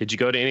go. Did you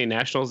go to any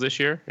nationals this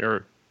year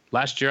or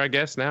last year, I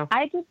guess, now?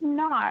 I did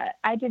not.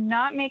 I did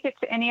not make it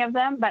to any of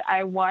them, but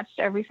I watched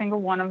every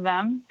single one of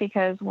them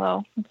because,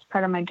 well, it's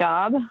part of my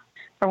job.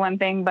 For one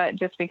thing, but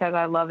just because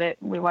I love it,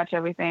 we watch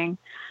everything.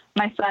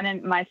 My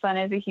son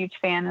is a huge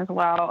fan as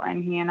well,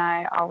 and he and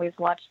I always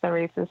watch the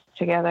races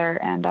together.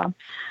 And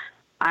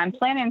I'm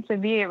planning to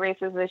be at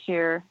races this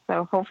year,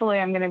 so hopefully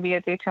I'm going to be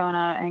at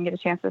Daytona and get a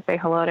chance to say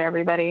hello to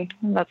everybody.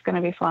 That's going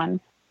to be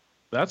fun.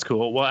 That's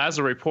cool. Well, as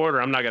a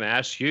reporter, I'm not going to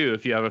ask you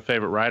if you have a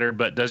favorite rider,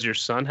 but does your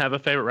son have a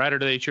favorite rider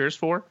that he cheers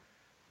for?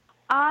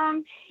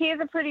 He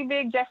is a pretty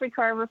big Jeffrey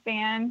Carver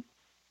fan.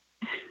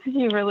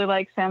 He really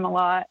likes him a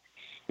lot.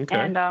 Okay.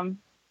 And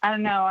I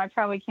don't know. I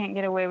probably can't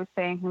get away with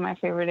saying who my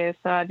favorite is,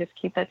 so I just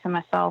keep that to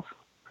myself.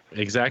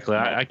 Exactly.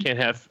 I can't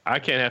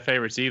have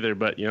favorites either,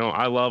 but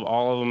I love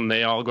all of them.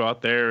 They all go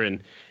out there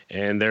and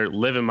they're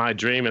living my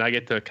dream, and I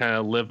get to kind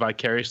of live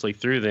vicariously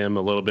through them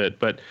a little bit.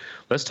 But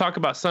let's talk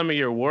about some of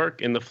your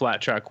work in the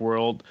flat track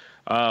world.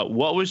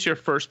 What was your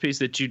first piece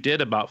that you did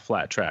about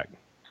flat track?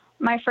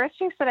 My first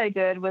piece that I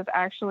did was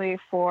actually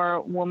for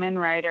Woman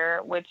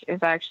Rider, which is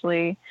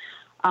actually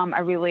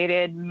a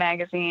related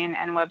magazine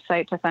and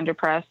website to Thunder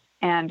Press.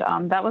 And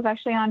that was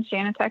actually on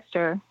Shanna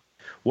Texter.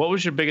 What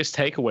was your biggest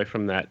takeaway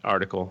from that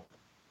article?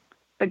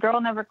 The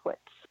girl never quits.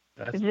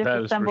 It's just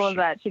as simple as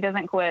that. She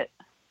doesn't quit.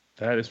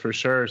 That is for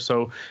sure.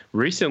 So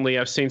recently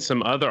I've seen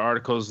some other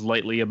articles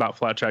lately about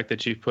flat track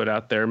that you've put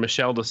out there.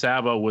 Michelle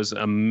DeSalvo was an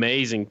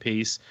amazing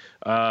piece.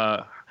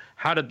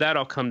 How did that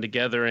all come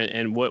together,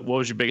 and what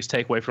was your biggest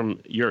takeaway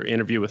from your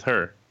interview with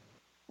her?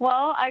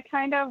 Well, I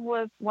kind of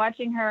was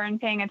watching her and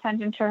paying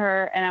attention to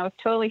her, and I was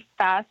totally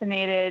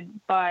fascinated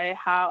by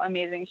how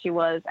amazing she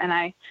was. And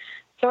I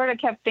sort of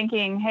kept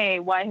thinking, hey,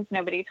 why has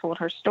nobody told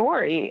her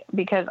story?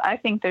 Because I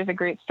think there's a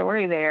great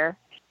story there.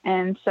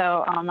 And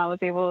so I was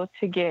able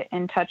to get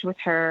in touch with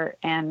her,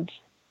 and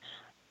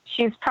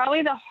she's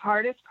probably the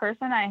hardest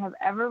person I have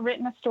ever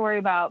written a story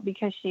about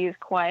because she is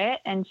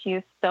quiet and she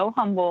is so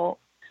humble,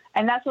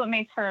 and that's what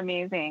makes her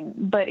amazing.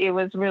 But it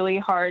was really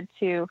hard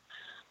to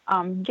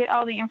get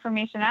all the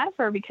information out of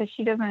her because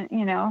she doesn't,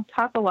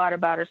 talk a lot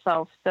about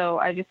herself. So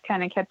I just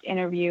kind of kept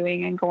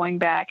interviewing and going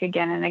back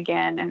again and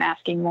again and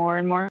asking more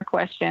and more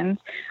questions.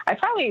 I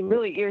probably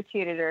really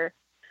irritated her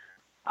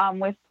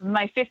with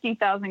my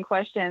 50,000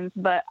 questions,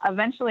 but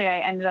eventually I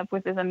ended up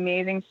with this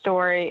amazing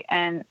story,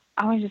 and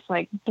I was just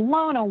like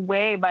blown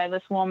away by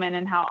this woman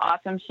and how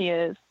awesome she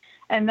is.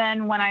 And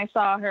then when I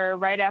saw her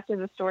right after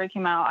the story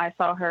came out, I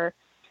saw her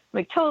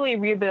like totally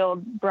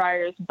rebuild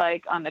Breyer's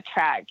bike on the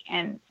track,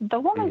 and the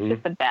woman's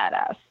just a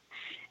badass.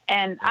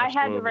 And I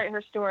had to write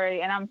her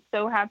story, and I'm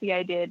so happy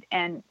I did.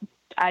 And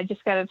I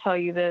just got to tell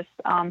you this,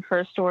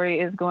 her story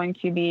is going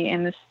to be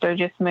in the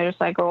Burgess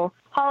Motorcycle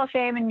Hall of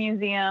Fame and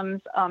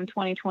Museums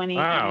 2020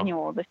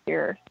 annual this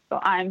year. So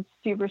I'm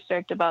super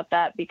stoked about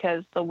that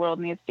because the world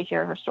needs to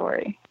hear her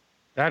story.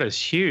 That is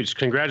huge.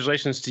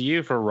 Congratulations to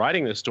you for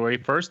writing this story,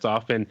 first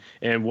off,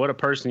 and what a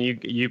person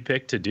you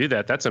picked to do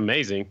that. That's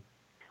amazing.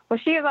 Well,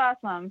 she is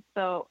awesome.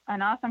 So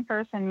an awesome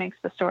person makes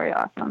the story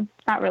awesome.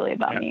 It's not really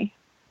about me.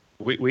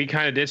 We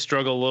kind of did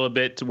struggle a little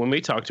bit when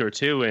we talked to her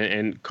too,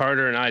 and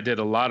Carter and I did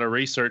a lot of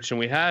research, and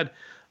we had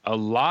a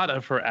lot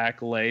of her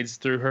accolades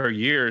through her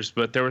years,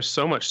 but there was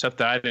so much stuff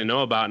that I didn't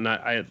know about, and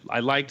I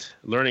liked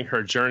learning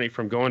her journey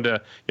from going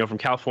to, from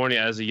California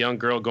as a young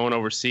girl, going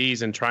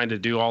overseas and trying to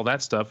do all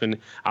that stuff, and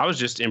I was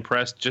just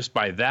impressed just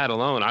by that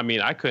alone. I mean,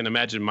 I couldn't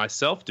imagine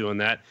myself doing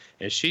that,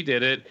 and she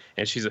did it,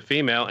 and she's a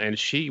female, and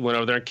she went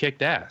over there and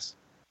kicked ass.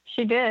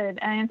 She did,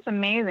 and it's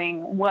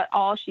amazing what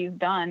all she's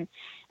done.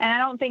 And I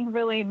don't think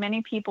really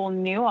many people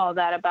knew all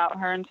that about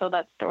her until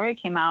that story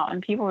came out,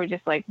 and people were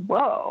just like,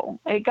 whoa.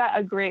 It got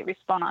a great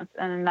response,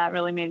 and that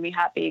really made me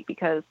happy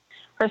because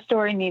her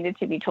story needed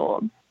to be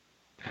told.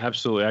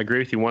 Absolutely. I agree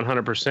with you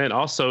 100%.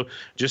 Also,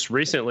 just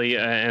recently,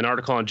 an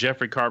article on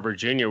Jeffrey Carver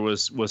Jr.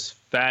 was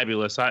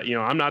fabulous.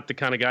 I'm not the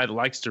kind of guy that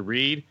likes to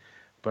read,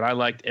 but I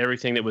liked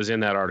everything that was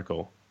in that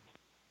article.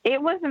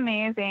 It was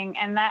amazing,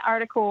 and that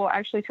article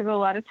actually took a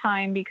lot of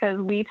time because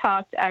we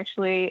talked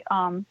actually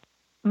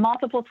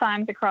multiple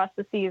times across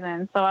the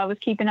season. So I was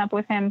keeping up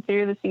with him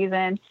through the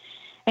season,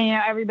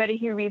 and everybody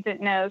who reads it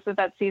knows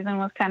that season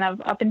was kind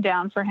of up and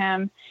down for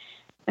him.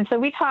 And so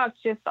we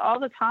talked just all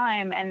the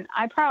time, and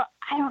I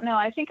don't know,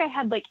 I think I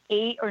had like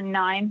 8,000 or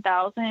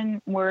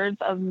 9,000 words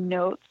of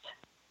notes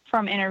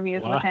from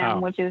interviews with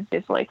him, which is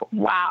just like,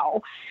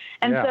 wow.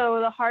 And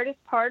so the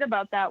hardest part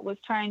about that was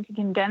trying to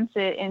condense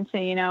it into,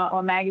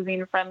 a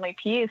magazine-friendly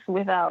piece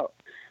without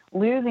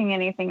losing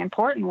anything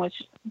important,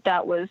 which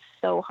that was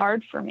so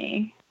hard for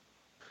me.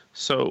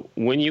 So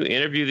when you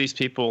interview these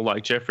people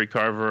like Jeffrey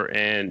Carver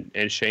and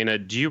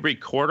Shayna, do you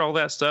record all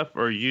that stuff,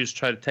 or you just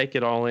try to take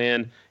it all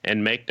in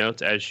and make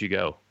notes as you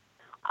go?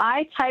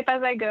 I type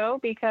as I go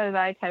because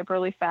I type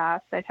really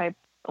fast. I type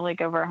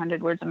like over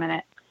 100 words a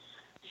minute.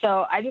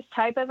 So I just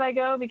type as I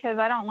go because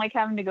I don't like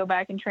having to go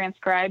back and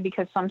transcribe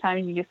because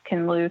sometimes you just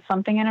can lose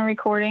something in a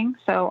recording.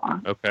 So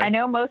I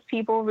know most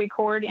people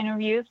record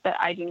interviews, but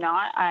I do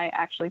not. I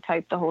actually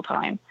type the whole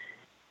time.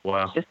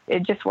 Wow.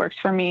 It just works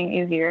for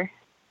me easier.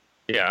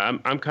 Yeah,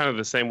 I'm kind of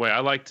the same way. I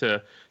like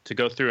to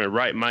go through and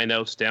write my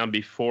notes down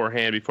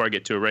beforehand before I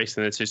get to a race,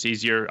 and it's just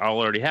easier. I'll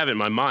already have it in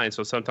my mind,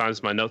 so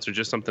sometimes my notes are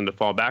just something to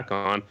fall back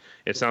on.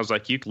 It sounds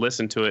like you can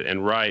listen to it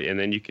and write, and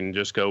then you can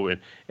just go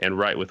and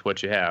write with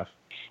what you have.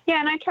 Yeah,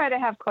 and I try to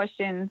have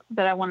questions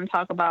that I want to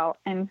talk about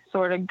and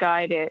sort of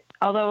guide it.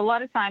 Although a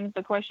lot of times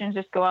the questions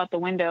just go out the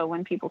window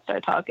when people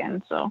start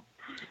talking, so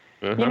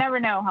you never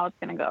know how it's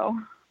going to go.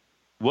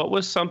 What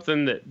was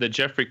something that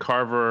Jeffrey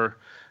Carver,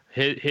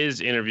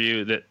 his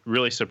interview, that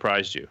really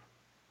surprised you?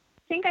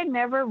 I think I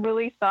never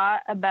really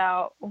thought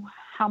about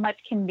how much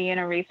can be in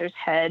a racer's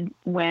head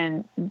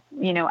when,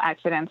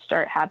 accidents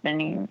start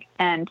happening.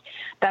 And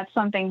that's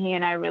something he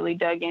and I really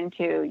dug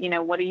into.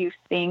 What are you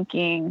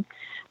thinking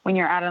when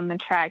you're out on the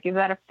track? Is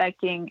that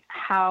affecting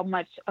how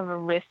much of a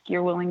risk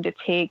you're willing to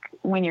take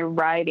when you're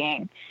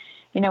riding?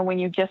 When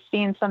you've just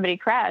seen somebody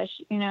crash,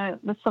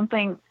 that's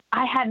something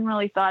I hadn't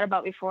really thought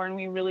about before, and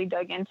we really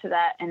dug into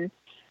that. And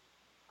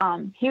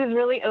he was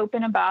really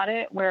open about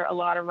it, where a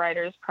lot of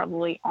riders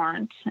probably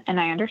aren't, and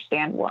I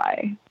understand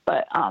why.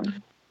 But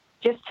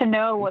just to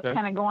know what's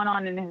kind of going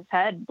on in his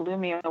head blew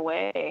me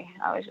away.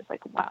 I was just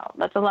like, wow,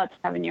 that's a lot to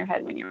have in your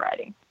head when you're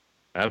riding.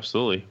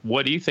 Absolutely.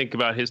 What do you think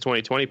about his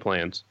 2020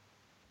 plans?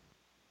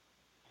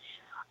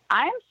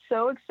 I'm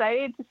so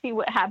excited to see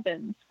what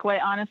happens,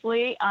 quite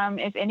honestly.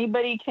 If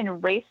anybody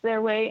can race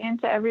their way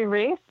into every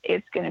race,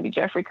 it's going to be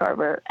Jeffrey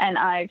Carver, and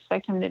I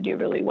expect him to do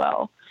really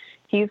well.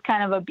 He's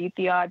kind of a beat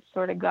the odds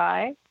sort of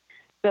guy.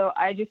 So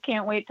I just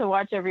can't wait to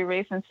watch every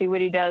race and see what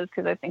he does,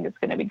 because I think it's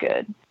going to be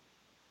good.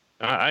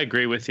 I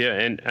agree with you,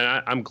 and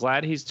I'm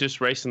glad he's just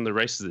racing the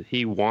races that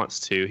he wants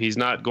to. He's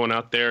not going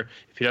out there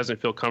if he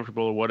doesn't feel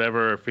comfortable or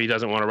whatever. If he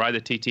doesn't want to ride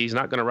the TT, he's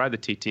not going to ride the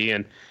TT,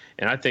 and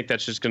I think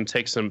that's just going to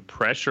take some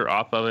pressure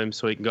off of him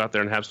so he can go out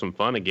there and have some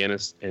fun again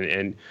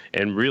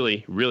and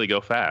really, really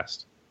go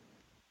fast.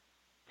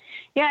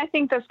 Yeah, I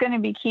think that's going to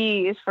be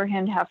key, is for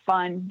him to have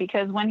fun,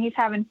 because when he's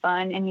having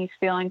fun and he's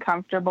feeling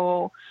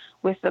comfortable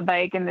with the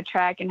bike and the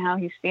track and how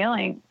he's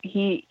feeling,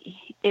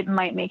 it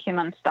might make him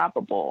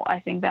unstoppable. I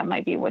think that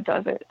might be what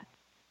does it.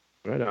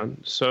 Right on.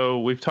 So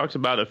we've talked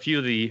about a few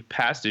of the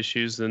past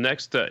issues. The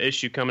next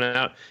issue coming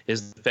out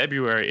is the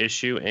February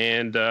issue,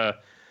 and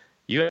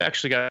you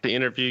actually got to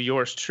interview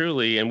yours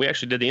truly, and we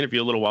actually did the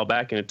interview a little while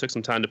back, and it took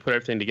some time to put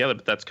everything together,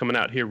 but that's coming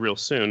out here real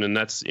soon, and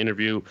that's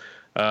interview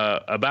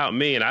about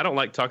me, and I don't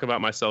like talking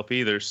about myself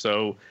either.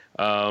 So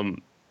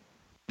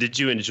did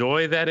you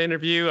enjoy that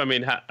interview? I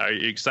mean, are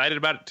you excited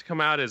about it to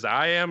come out as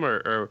I am,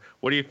 or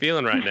what are you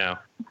feeling right now?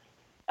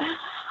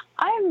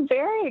 I'm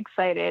very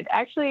excited.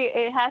 Actually,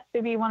 it has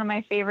to be one of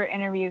my favorite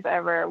interviews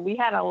ever. We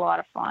had a lot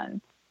of fun.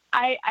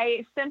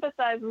 I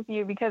sympathize with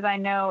you because I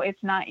know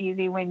it's not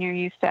easy when you're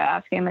used to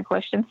asking the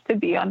questions to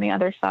be on the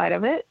other side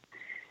of it.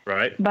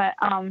 Right. But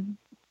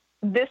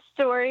this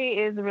story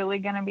is really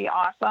going to be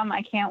awesome.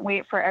 I can't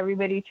wait for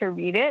everybody to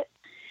read it.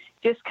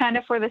 Just kind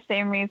of for the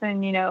same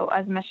reason,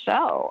 as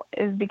Michelle,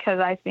 is because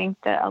I think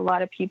that a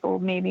lot of people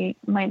maybe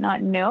might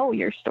not know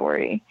your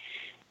story.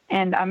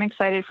 And I'm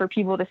excited for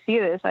people to see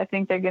this. I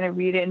think they're going to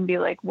read it and be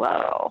like,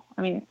 whoa.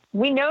 I mean,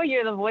 we know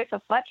you're the voice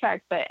of flat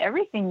track, but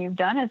everything you've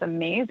done is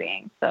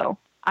amazing. So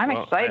I'm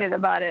excited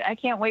about it. I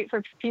can't wait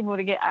for people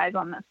to get eyes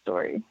on this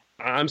story.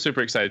 I'm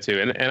super excited too,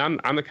 and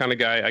I'm the kind of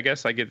guy. I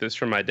guess I get this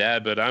from my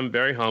dad, but I'm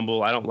very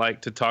humble. I don't like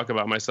to talk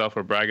about myself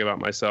or brag about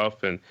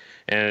myself. And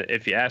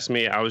if you ask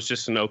me, I was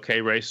just an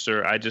okay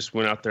racer. I just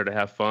went out there to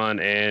have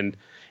fun and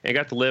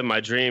got to live my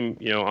dream,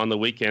 on the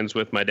weekends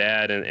with my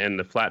dad and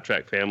the flat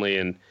track family.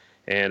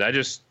 And I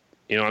just,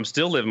 I'm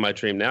still living my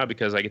dream now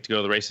because I get to go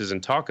to the races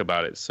and talk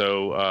about it.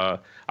 So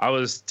I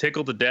was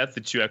tickled to death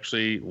that you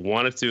actually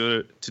wanted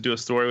to do a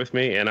story with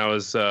me, and I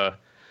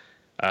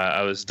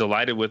was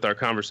delighted with our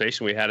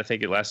conversation we had. I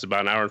think it lasted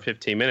about an hour and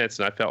 15 minutes,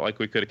 and I felt like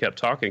we could have kept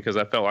talking because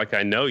I felt like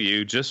I know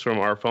you just from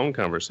our phone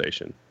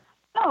conversation.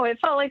 Oh, it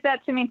felt like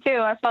that to me, too.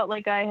 I felt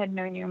like I had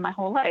known you my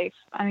whole life.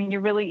 I mean,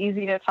 you're really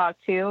easy to talk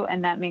to,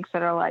 and that makes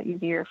it a lot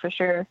easier for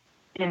sure.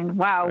 And,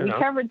 wow, we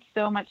covered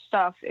so much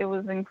stuff. It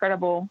was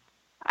incredible.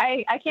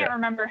 I can't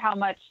remember how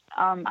much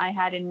I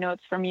had in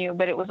notes from you,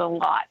 but it was a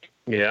lot.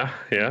 Yeah.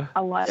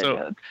 A lot of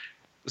notes.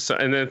 So,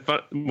 and then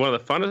one of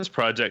the funnest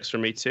projects for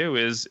me too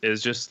is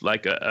just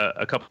like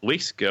a couple of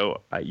weeks ago,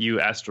 you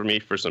asked for me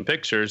for some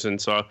pictures, and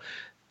so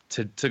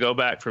to go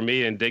back for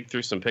me and dig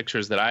through some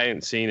pictures that I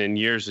hadn't seen in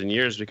years and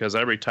years because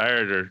I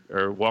retired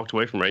or walked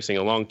away from racing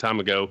a long time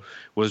ago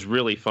was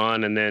really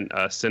fun. And then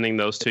sending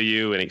those to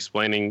you and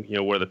explaining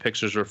where the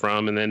pictures were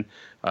from, and then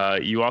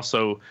you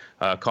also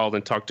called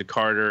and talked to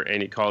Carter,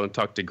 and you called and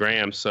talked to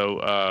Graham.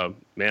 So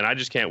man, I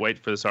just can't wait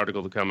for this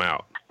article to come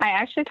out. I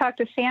actually talked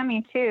to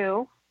Sammy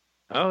too.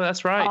 Oh,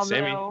 that's right.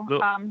 Although,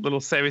 Sammy,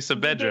 little Sammy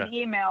Saavedra. We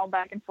did email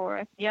back and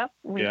forth. Yep.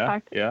 We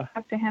talked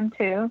to him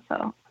too.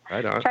 So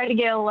right on. Tried to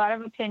get a lot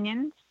of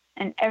opinions,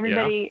 and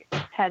everybody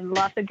had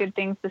lots of good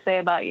things to say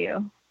about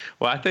you.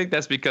 Well, I think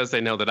that's because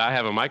they know that I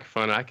have a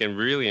microphone and I can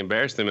really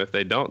embarrass them if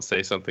they don't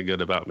say something good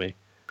about me.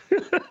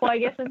 Well, I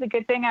guess it's a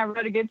good thing I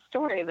wrote a good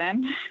story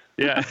then.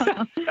 Yeah.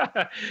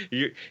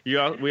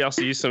 We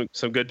also used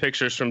some good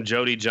pictures from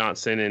Jody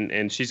Johnson,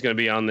 and she's going to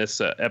be on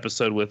this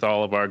episode with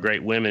all of our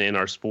great women in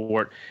our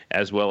sport,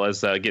 as well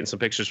as getting some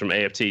pictures from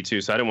AFT too.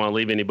 So I didn't want to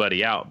leave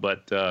anybody out,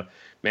 but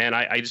man,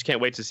 I just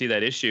can't wait to see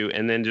that issue.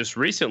 And then just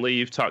recently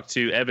you've talked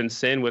to Evan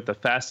Sin with the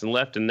Fast and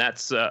Left, and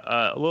that's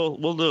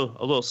we'll do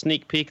a little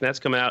sneak peek, and that's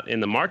coming out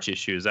in the March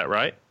issue. Is that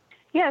right?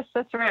 Yes,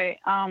 that's right.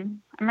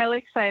 I'm really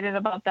excited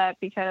about that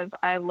because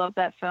I love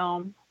that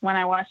film. When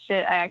I watched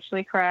it, I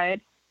actually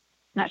cried.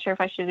 Not sure if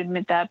I should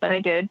admit that, but I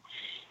did.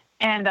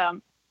 And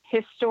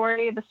his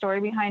story, the story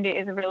behind it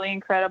is really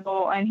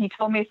incredible. And he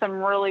told me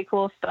some really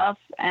cool stuff.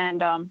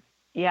 And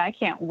I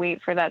can't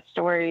wait for that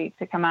story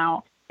to come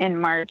out in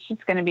March.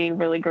 It's going to be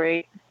really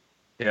great.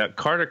 Yeah,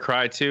 Carter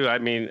cried too. I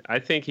mean, I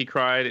think he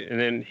cried, and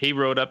then he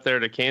rode up there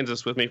to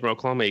Kansas with me from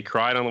Oklahoma. He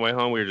cried on the way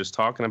home. We were just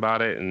talking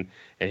about it, and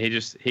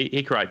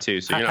he cried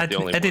too. So you're not the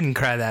only one. I didn't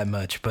cry that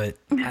much, but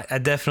I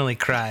definitely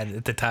cried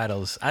at the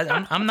titles.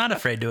 I'm not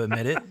afraid to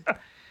admit it.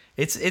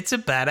 It's a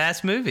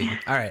badass movie.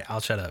 All right, I'll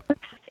shut up.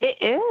 It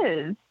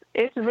is.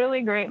 It's a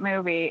really great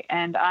movie,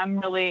 and I'm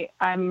really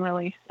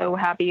so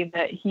happy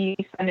that he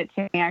sent it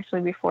to me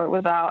actually before it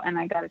was out, and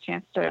I got a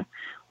chance to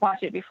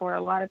watch it before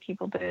a lot of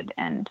people did,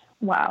 and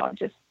wow, it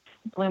just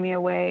blew me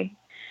away.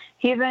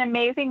 He's an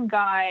amazing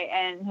guy,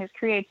 and his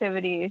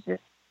creativity is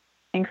just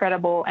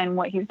incredible, and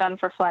what he's done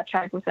for flat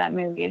track with that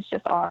movie is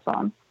just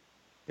awesome.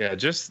 Yeah,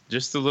 just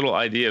the little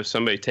idea of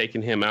somebody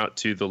taking him out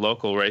to the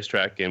local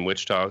racetrack in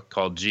Wichita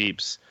called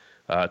Jeeps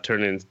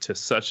turned into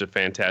such a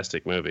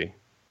fantastic movie.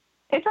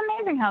 It's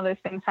amazing how those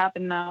things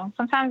happen, though.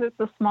 Sometimes it's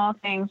the small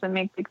things that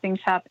make big things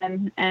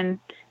happen, and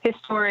his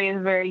story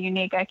is very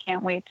unique. I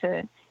can't wait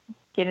to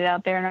get it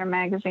out there in our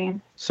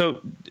magazine.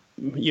 So,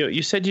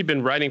 you said you've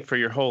been writing for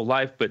your whole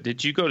life, but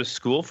did you go to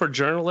school for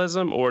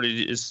journalism, or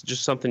is it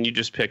just something you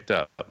just picked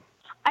up?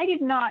 I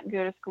did not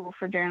go to school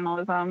for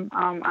journalism.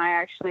 I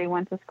actually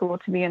went to school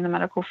to be in the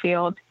medical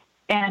field,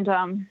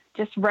 and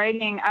just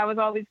writing, I was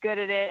always good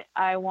at it.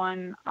 I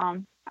won.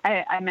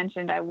 I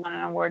mentioned I won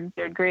an award in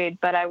third grade,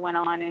 but I went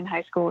on in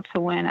high school to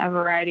win a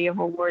variety of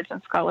awards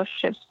and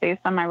scholarships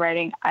based on my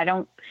writing. I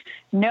don't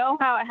know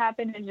how it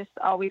happened. It just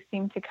always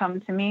seemed to come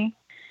to me.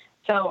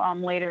 So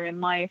later in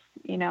life,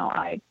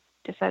 I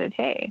decided,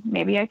 hey,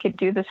 maybe I could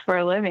do this for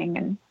a living,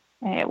 and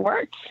it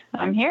worked.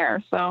 I'm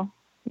here, so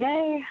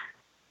yay.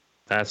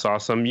 That's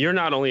awesome. You're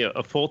not only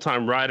a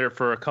full-time writer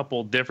for a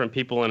couple different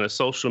people and a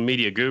social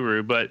media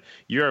guru, but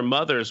you're a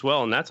mother as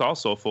well, and that's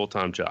also a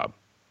full-time job.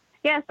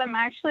 Yes, I'm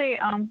actually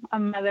a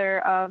mother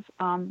of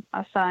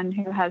a son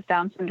who has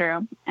Down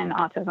syndrome and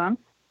autism.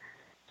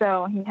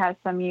 So he has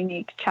some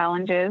unique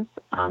challenges.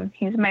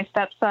 He's my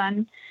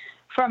stepson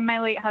from my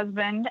late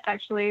husband,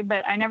 actually,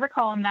 but I never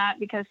call him that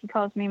because he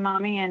calls me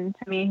mommy, and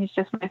to me, he's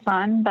just my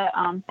son. But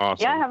awesome.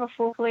 Yeah, I have a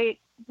full plate.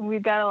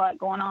 We've got a lot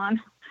going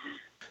on.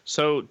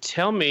 So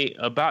tell me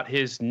about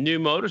his new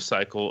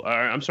motorcycle.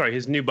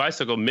 His new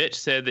bicycle. Mitch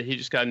said that he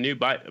just got a new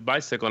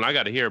bicycle, and I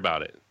got to hear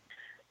about it.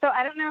 So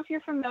I don't know if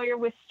you're familiar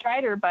with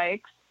Strider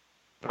bikes.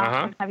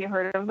 Have you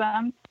heard of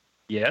them?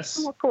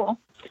 Yes. Oh, cool.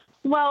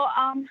 Well,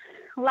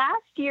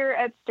 last year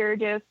at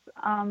Sturgis,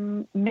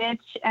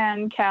 Mitch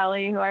and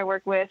Callie, who I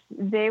work with,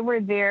 they were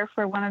there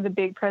for one of the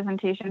big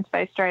presentations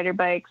by Strider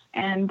Bikes,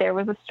 and there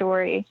was a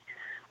story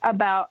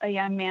about a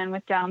young man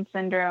with Down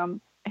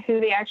syndrome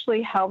who they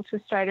actually helped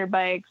with Strider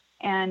Bikes,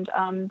 and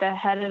the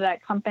head of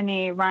that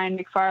company, Ryan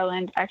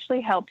McFarland,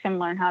 actually helped him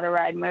learn how to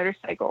ride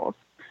motorcycles.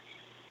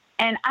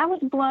 And I was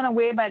blown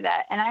away by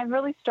that, and I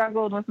really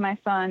struggled with my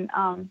son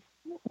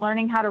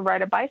learning how to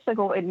ride a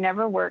bicycle. It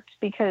never worked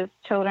because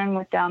children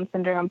with Down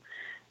syndrome,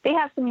 they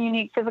have some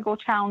unique physical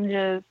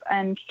challenges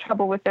and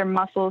trouble with their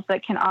muscles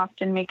that can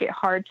often make it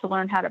hard to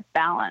learn how to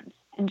balance.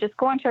 And just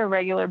going to a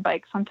regular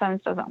bike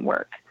sometimes doesn't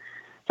work.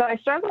 So I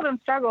struggled,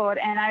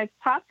 and I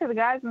talked to the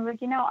guys and was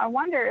like, I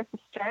wonder if a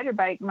Strider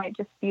bike might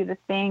just be the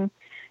thing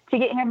to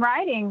get him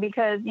riding,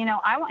 because,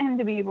 I want him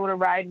to be able to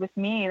ride with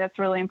me. That's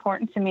really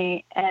important to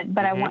me.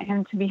 But I want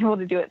him to be able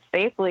to do it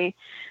safely.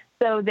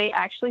 So they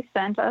actually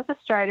sent us a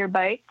Strider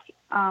bike,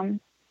 and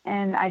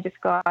I just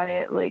got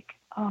it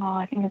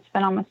I think it's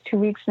been almost 2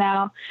 weeks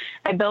now.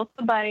 I built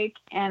the bike,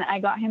 and I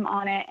got him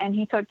on it, and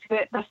he took to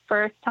it the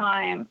first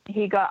time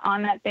he got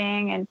on that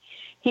thing, and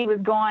he was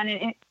going.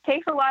 And it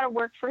takes a lot of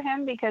work for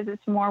him because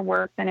it's more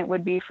work than it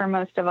would be for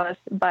most of us.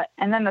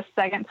 And then the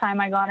second time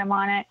I got him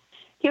on it,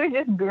 he was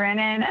just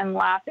grinning and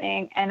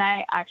laughing, and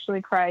I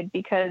actually cried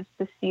because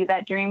to see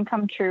that dream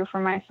come true for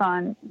my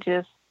son,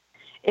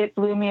 it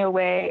blew me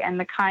away. And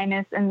the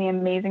kindness and the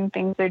amazing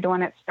things they're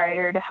doing at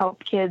Strider to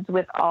help kids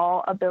with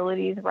all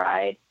abilities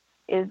ride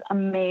is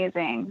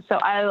amazing. So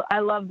I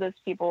love those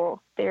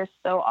people. They're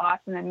so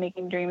awesome at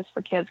making dreams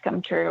for kids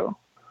come true.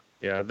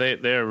 Yeah,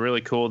 they're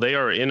really cool. They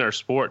are in our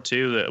sport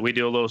too. That we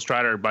do a little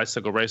Strider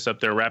bicycle race up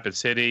there in Rapid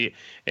City,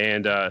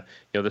 and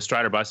the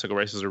Strider bicycle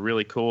races are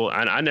really cool.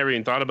 And I never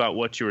even thought about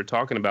what you were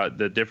talking about,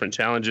 the different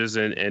challenges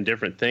and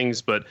different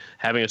things. But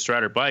having a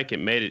Strider bike, it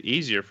made it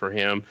easier for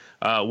him.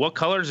 What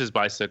color is his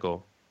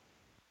bicycle?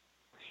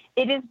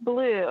 It is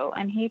blue,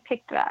 and he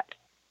picked that.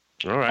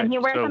 All right. And he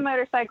wears a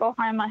motorcycle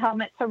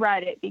helmet to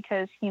ride it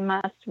because he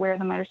must wear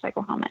the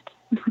motorcycle helmet.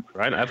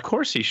 Right. Of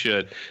course he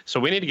should. So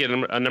we need to get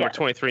a number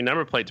 23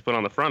 number plate to put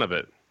on the front of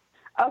it.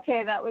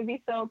 Okay, that would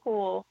be so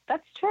cool.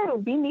 That's true.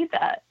 We need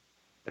that.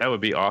 That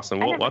would be awesome.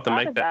 We'll have to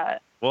make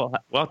that. We'll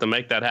have to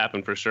make that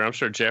happen for sure. I'm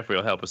sure Jeffrey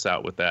will help us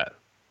out with that.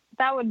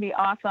 That would be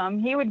awesome.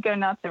 He would go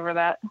nuts over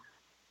that.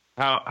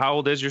 How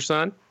old is your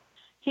son?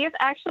 He is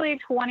actually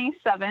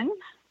 27.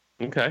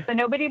 Okay. So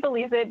nobody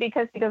believes it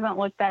because he doesn't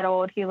look that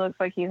old. He looks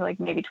like he's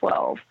maybe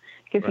 12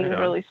 because he's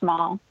really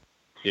small.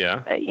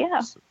 Yeah. But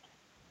yeah.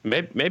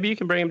 Maybe you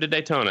can bring him to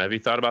Daytona. Have you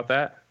thought about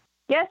that?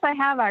 Yes, I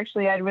have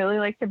actually. I'd really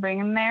like to bring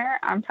him there.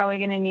 I'm probably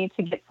going to need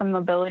to get some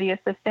mobility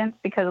assistance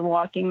because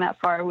walking that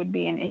far would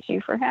be an issue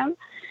for him.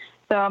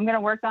 So I'm going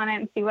to work on it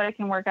and see what I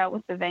can work out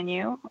with the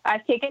venue.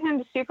 I've taken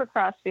him to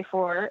Supercross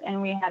before,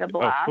 and we had a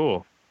blast.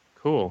 Oh,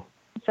 cool.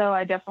 So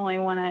I definitely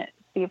want to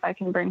see if I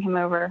can bring him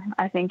over.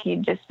 I think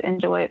he'd just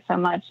enjoy it so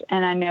much,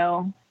 and I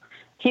know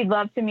he'd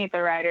love to meet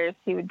the riders.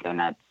 He would go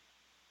nuts.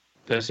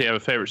 Does he have a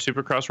favorite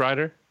Supercross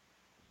rider?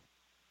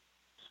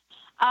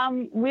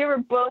 We were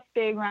both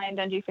big Ryan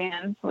Dungey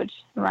fans, which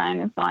Ryan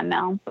is gone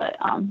now, but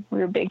we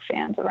were big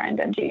fans of Ryan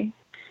Dungey.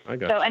 I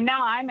got you. And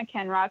now I'm a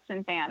Ken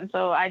Roxon fan,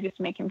 so I just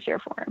make him cheer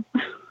for him.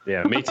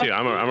 Yeah, me too.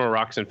 I'm a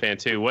Roxon fan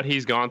too. What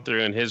he's gone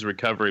through and his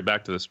recovery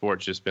back to the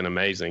sport's just been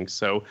amazing.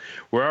 So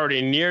we're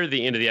already near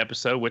the end of the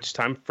episode, which is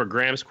time for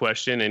Graham's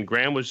question. And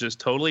Graham was just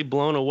totally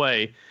blown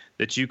away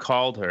that you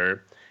called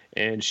her,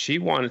 and she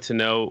wanted to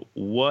know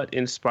what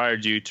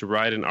inspired you to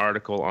write an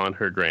article on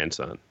her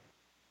grandson.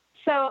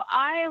 So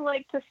I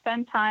like to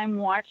spend time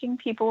watching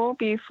people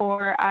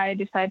before I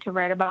decide to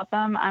write about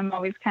them. I'm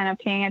always kind of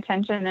paying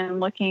attention and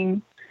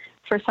looking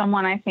for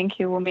someone I think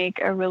who will make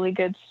a really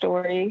good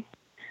story.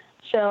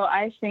 So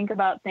I think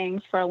about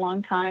things for a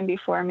long time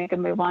before I make a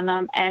move on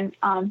them. And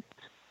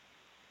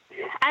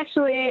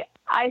actually,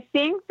 I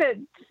think that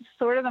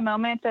sort of the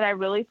moment that I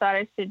really thought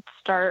I should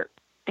start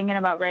thinking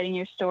about writing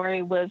your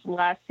story was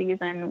last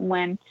season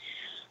when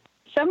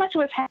so much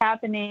was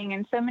happening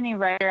and so many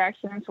rider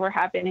accidents were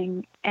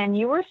happening, and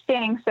you were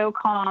staying so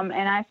calm.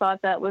 And I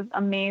thought that was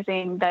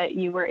amazing that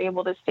you were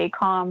able to stay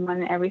calm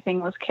when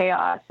everything was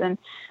chaos. And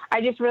I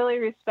just really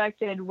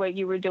respected what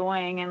you were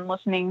doing and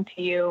listening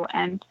to you.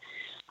 And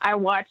I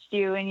watched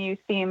you, and you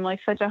seemed like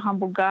such a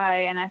humble guy.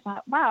 And I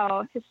thought,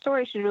 wow, his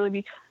story should really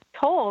be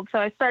told. So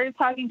I started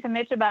talking to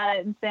Mitch about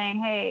it and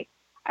saying, hey,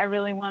 I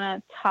really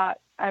want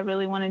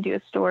to do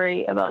a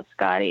story about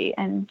Scotty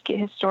and get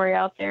his story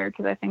out there,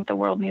 because I think the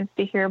world needs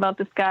to hear about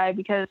this guy,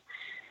 because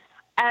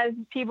as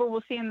people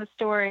will see in the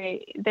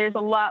story, there's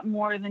a lot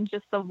more than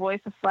just the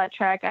voice of flat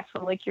track. I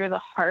feel like you're the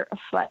heart of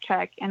flat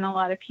track, and a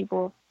lot of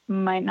people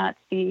might not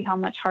see how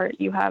much heart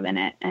you have in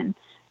it. And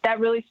that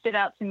really stood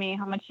out to me,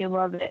 how much you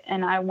love it.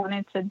 And I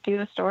wanted to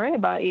do a story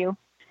about you.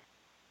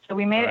 So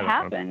we made it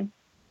happen.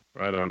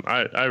 Right on.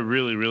 I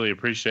really, really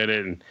appreciate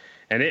it.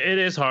 And it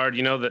is hard,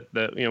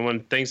 that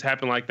when things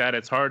happen like that,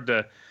 it's hard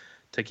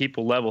to keep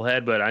a level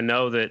head. But I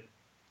know that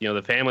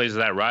the families of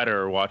that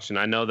rider are watching.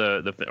 I know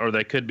or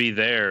they could be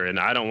there, and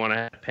I don't want to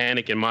have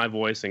panic in my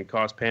voice and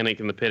cause panic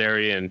in the pit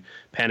area and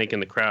panic in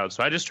the crowd.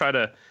 So I just try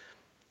to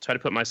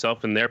put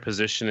myself in their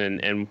position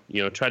and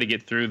try to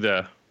get through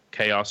the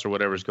chaos or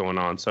whatever's going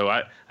on. So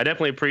I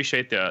definitely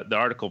appreciate the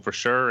article for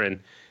sure,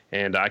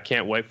 and I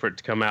can't wait for it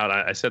to come out.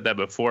 I said that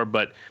before,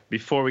 but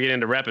before we get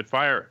into rapid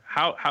fire,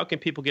 how can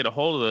people get a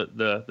hold of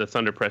the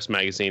Thunder Press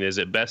magazine? Is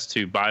it best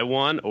to buy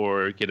one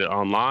or get it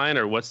online,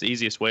 or what's the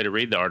easiest way to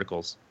read the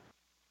articles?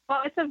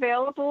 Well, it's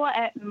available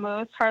at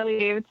most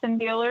Harley-Davidson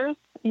dealers.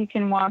 You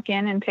can walk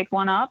in and pick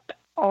one up,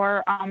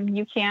 or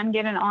you can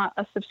get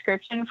a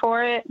subscription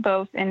for it,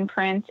 both in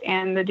print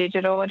and the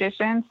digital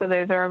edition. So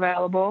those are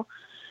available.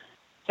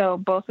 So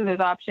both of those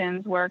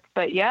options work.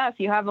 But yeah, if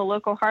you have a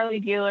local Harley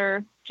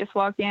dealer, just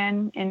walk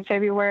in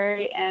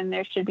February, and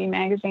there should be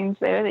magazines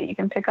there that you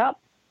can pick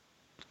up.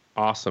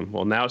 Awesome.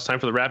 Well, now it's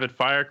time for the rapid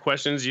fire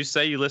questions. You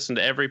say you listen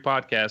to every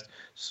podcast,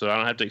 so I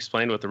don't have to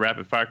explain what the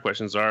rapid fire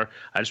questions are.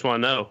 I just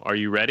want to know, are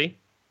you ready?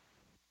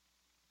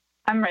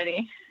 I'm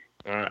ready.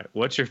 All right.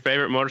 What's your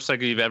favorite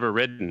motorcycle you've ever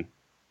ridden?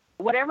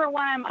 Whatever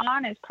one I'm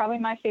on is probably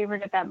my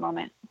favorite at that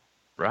moment.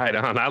 Right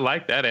on. I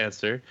like that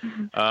answer.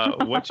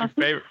 What's your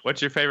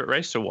favorite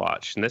race to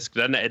watch? And it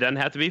doesn't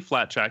have to be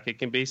flat track. It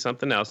can be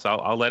something else.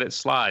 I'll let it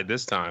slide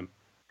this time.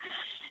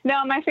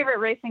 No, my favorite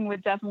racing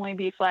would definitely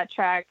be flat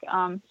track.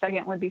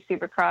 Second would be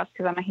Supercross,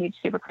 because I'm a huge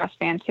Supercross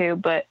fan too.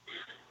 But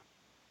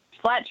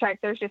flat track,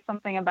 there's just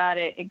something about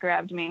it. It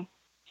grabbed me.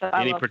 So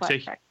I love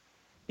flat track.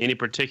 Any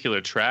particular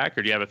track,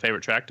 or do you have a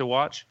favorite track to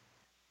watch?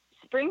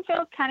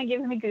 Springfield kind of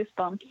gives me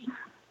goosebumps.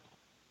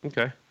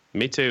 Okay,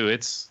 me too.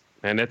 It's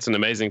an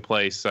amazing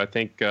place. I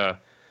think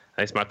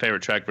it's my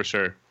favorite track for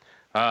sure.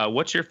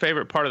 What's your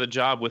favorite part of the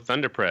job with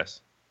Thunder Press?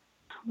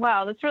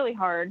 Wow, that's really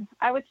hard.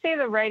 I would say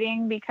the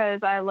writing,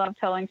 because I love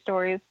telling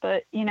stories,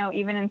 but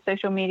even in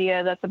social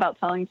media, that's about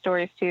telling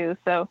stories too.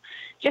 So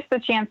just the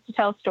chance to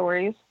tell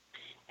stories,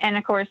 and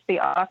of course the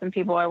awesome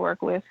people I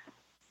work with.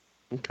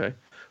 Okay.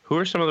 Who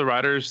are some of the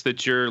writers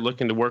that you're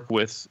looking to work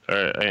with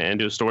and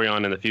do a story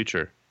on in the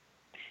future?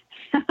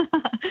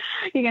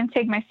 You can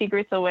take my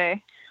secrets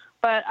away,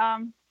 but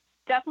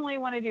definitely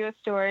want to do a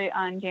story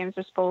on James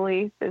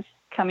Rispoli this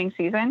coming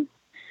season.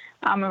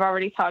 I've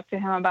already talked to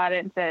him about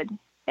it and said,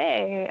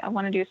 hey, I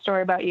want to do a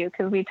story about you,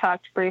 because we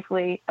talked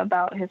briefly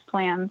about his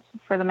plans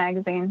for the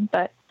magazine.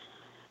 But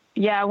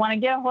yeah, I want to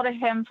get a hold of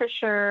him for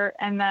sure.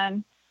 And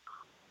then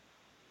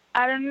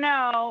I don't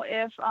know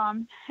if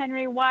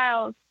Henry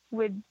Wiles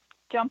would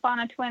jump on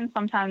a twin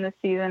sometime this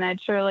season.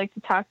 I'd sure like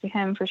to talk to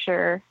him for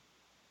sure.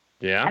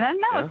 Yeah. I don't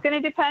know. Yeah. It's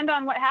going to depend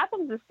on what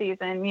happens this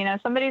season.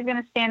 Somebody's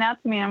going to stand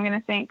out to me, and I'm going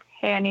to think,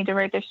 hey, I need to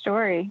write their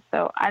story.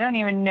 So I don't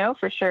even know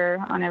for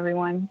sure on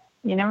everyone.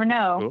 You never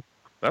know. Cool.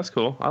 That's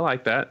cool. I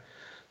like that.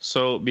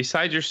 So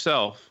besides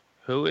yourself,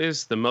 who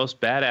is the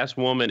most badass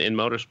woman in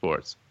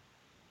motorsports?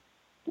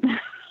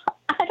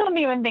 I don't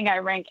even think I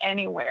rank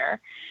anywhere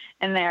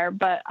in there,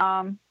 but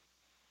wow,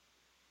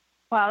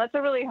 that's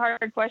a really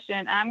hard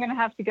question. I'm going to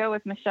have to go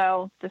with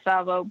Michelle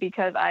DeSalvo,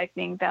 because I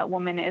think that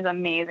woman is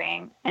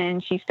amazing,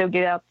 and she still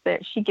gets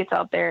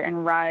out there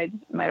and rides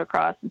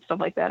motocross and stuff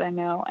like that, I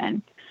know,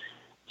 and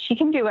she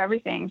can do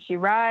everything. She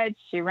rides,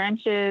 she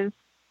wrenches,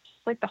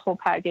 just like the whole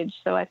package,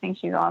 so I think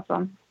she's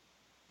awesome.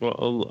 Well,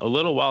 a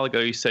little while ago,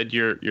 you said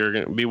you're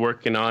going to be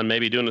working on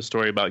maybe doing a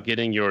story about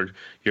getting your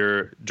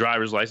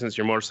driver's license,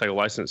 your motorcycle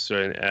license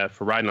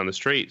for riding on the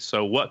street.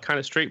 So what kind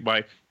of street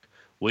bike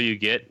will you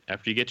get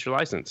after you get your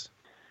license?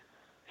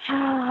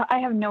 I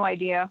have no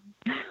idea.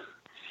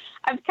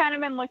 I've kind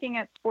of been looking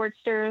at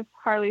Sportsters,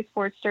 Harley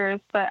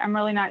Sportsters, but I'm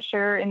really not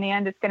sure. In the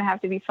end, it's going to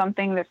have to be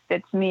something that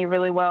fits me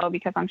really well,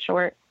 because I'm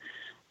short.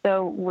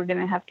 So we're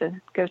going to have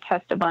to go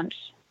test a bunch,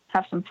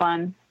 have some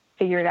fun,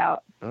 figure it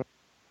out.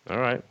 All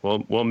right.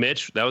 Well,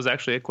 Mitch, that was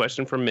actually a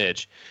question from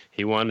Mitch.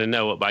 He wanted to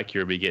know what bike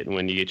you'll be getting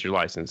when you get your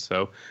license.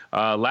 So,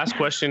 last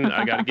question,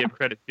 I got to give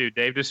credit to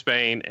Dave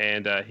Despain,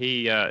 and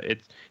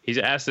he's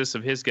asked this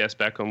of his guests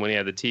back when he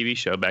had the TV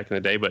show back in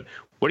the day. But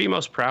what are you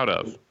most proud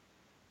of?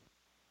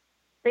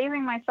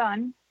 Raising my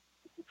son,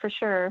 for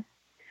sure.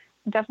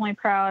 I'm definitely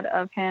proud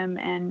of him,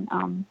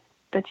 and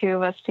the two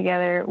of us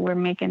together, we're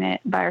making it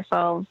by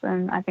ourselves,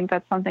 and I think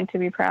that's something to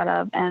be proud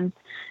of. And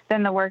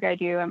then the work I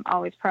do, I'm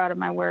always proud of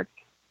my work.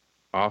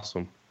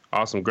 Awesome.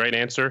 Great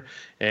answer.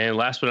 And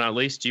last but not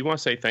least, do you want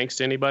to say thanks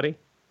to anybody?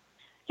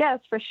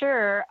 Yes, for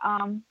sure.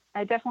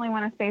 I definitely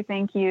want to say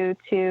thank you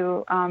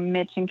to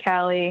Mitch and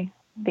Callie,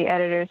 the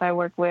editors I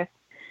work with.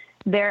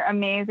 They're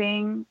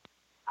amazing.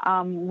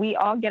 We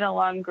all get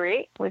along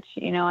great, which,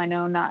 I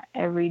know not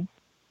every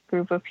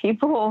group of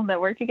people that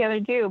work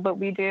together do, but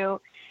we do.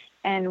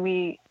 And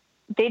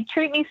they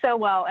treat me so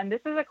well. And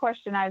this is a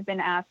question I've been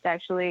asked,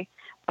 actually,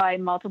 by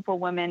multiple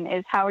women,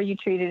 is how are you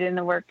treated in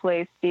the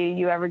workplace? Do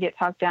you ever get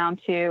talked down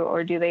to,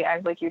 or do they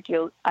act like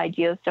your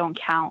ideas don't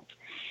count?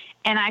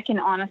 And I can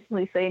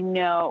honestly say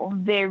no.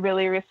 They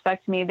really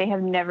respect me. They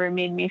have never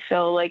made me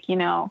feel like,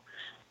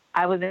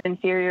 I was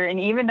inferior. And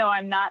even though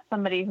I'm not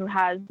somebody who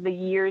has the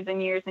years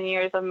and years and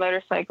years of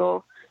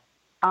motorcycle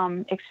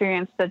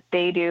experience that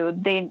they do.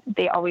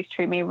 They always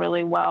treat me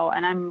really well,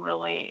 and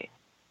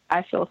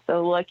I feel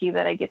so lucky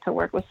that I get to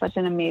work with such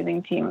an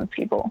amazing team of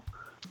people.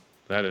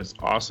 That is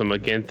awesome.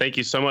 Again, thank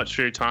you so much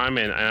for your time,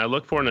 and I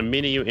look forward to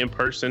meeting you in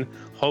person,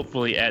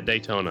 hopefully at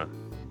Daytona.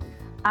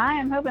 I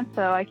am hoping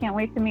so. I can't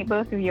wait to meet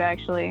both of you,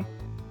 actually.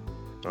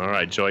 All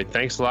right, Joy,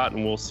 thanks a lot,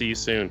 and we'll see you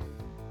soon.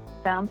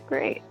 Sounds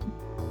great.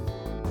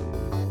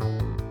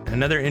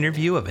 Another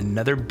interview of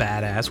another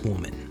badass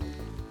woman.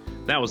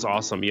 That was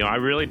awesome. I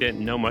really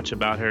didn't know much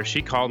about her.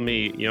 She called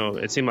me,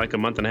 it seemed like a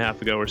month and a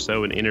half ago or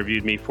so, and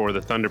interviewed me for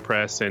the Thunder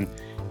Press, and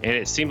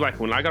it seemed like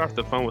when I got off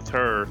the phone with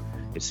her,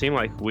 it seemed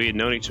like we had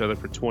known each other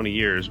for 20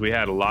 years. We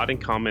had a lot in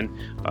common,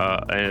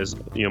 as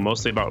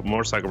mostly about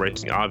motorcycle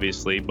racing,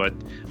 obviously. But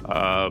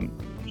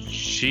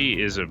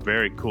she is a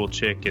very cool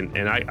chick,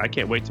 and I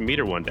can't wait to meet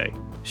her one day.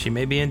 She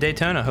may be in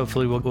Daytona.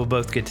 Hopefully we'll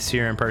both get to see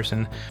her in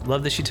person.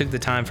 Love that she took the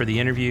time for the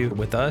interview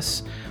with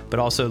us, but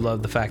also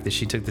love the fact that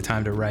she took the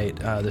time to write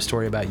the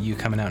story about you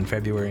coming out in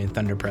February in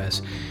Thunder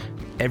Press.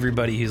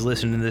 Everybody who's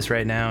listening to this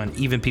right now, and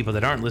even people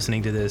that aren't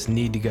listening to this,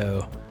 need to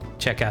go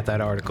check out that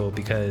article,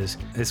 because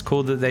it's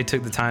cool that they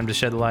took the time to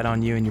shed the light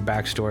on you and your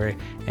backstory.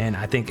 And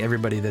I think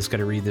everybody that's going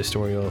to read this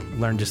story will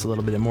learn just a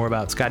little bit more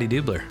about Scotty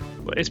Dubler.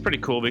 Well, it's pretty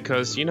cool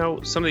because,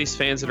 some of these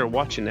fans that are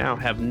watching now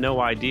have no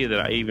idea that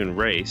I even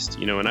raced,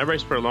 and I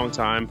raced for a long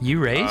time.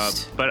 You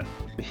raced? But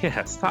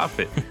yeah, stop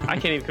it. I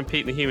can't even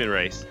compete in the human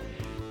race.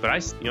 But I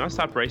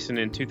stopped racing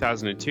in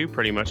 2002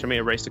 pretty much. I may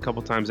have raced a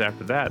couple times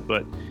after that,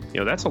 but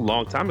that's a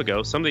long time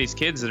ago. Some of these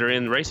kids that are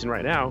in racing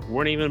right now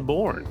weren't even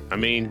born. I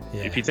mean,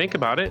 If you think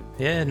about it.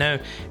 Yeah, no.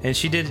 And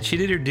she did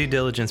her due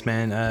diligence,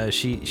 man.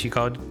 She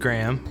called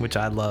Graham, which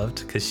I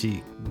loved, because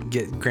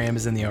Graham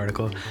is in the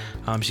article.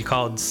 She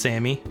called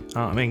Sammy.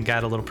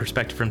 Got a little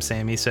perspective from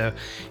Sammy. So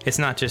it's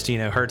not just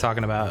her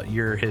talking about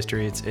your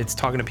history. It's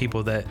talking to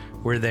people that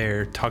were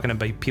there, talking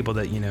about people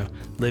that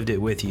lived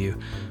it with you.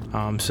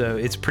 So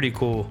it's pretty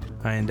cool,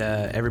 and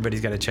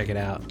everybody's got to check it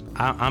out.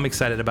 I'm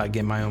excited about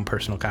getting my own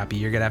personal copy.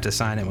 You're gonna have to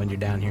sign it when you're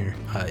down here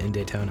in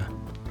Daytona.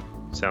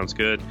 Sounds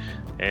good.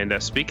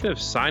 And speaking of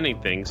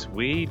signing things,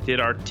 we did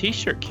our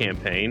T-shirt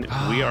campaign.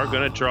 We are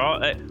going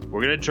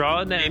to draw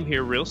a name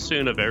here real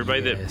soon of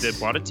everybody that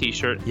bought a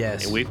T-shirt.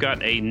 Yes. And we've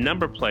got a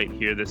number plate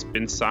here that's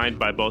been signed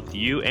by both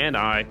you and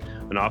I,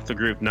 an Off the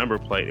Groove number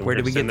plate. And where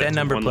did we get that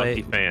number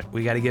plate?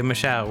 We got to give him a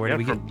shout. Where did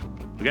we get?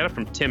 We got it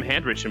from Tim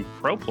Handrich and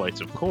Pro Plates,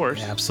 of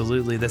course. Yeah,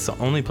 absolutely. That's the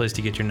only place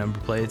to get your number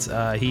plates.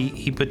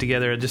 He put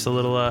together just a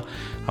little a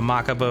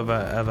mock-up of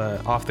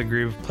a Off the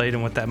Groove plate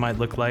and what that might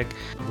look like.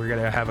 We're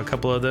going to have a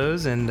couple of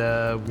those, and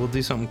we'll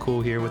do something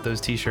cool here with those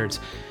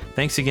T-shirts.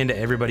 Thanks again to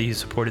everybody who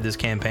supported this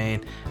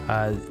campaign.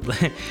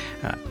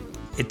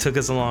 It took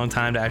us a long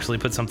time to actually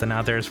put something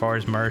out there as far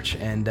as merch,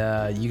 and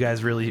you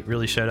guys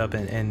really showed up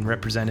and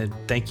represented.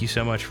 Thank you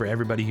so much for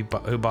everybody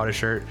who bought a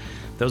shirt.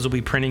 Those will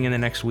be printing in the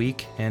next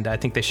week, and I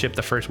think they ship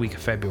the first week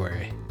of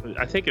February.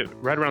 I think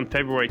right around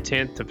February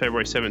 10th to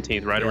February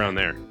 17th, around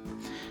there.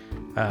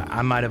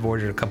 I might have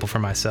ordered a couple for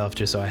myself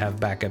just so I have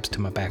backups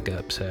to my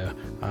backup, so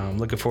I'm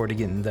looking forward to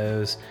getting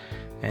those.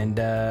 And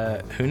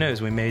who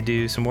knows, we may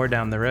do some more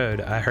down the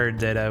road. I heard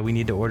that we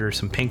need to order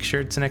some pink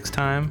shirts next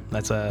time.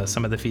 That's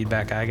some of the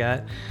feedback I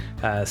got.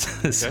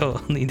 So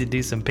I'll need to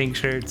do some pink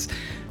shirts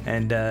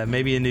and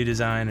maybe a new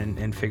design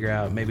and figure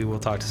out, maybe we'll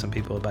talk to some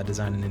people about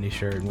designing a new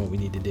shirt and what we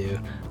need to do.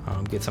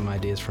 Get some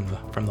ideas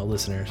from the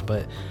listeners.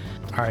 But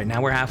all right,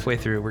 now we're halfway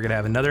through. We're going to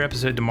have another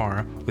episode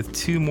tomorrow with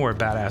 2 more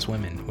badass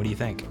women. What do you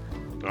think?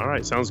 All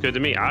right, sounds good to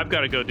me. I've got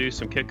to go do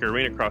some Kicker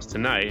Arena Cross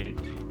tonight,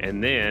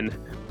 and then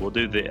we'll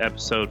do the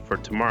episode for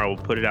tomorrow.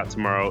 We'll put it out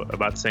tomorrow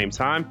about the same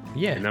time.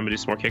 Yeah. And I'm going to do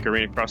some more Kicker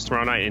Arena Cross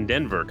tomorrow night in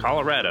Denver,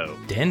 Colorado.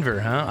 Denver,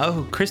 huh?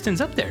 Oh,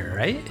 Kristen's up there,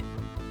 right?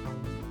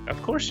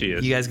 Of course she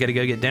is. You guys got to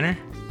go get dinner?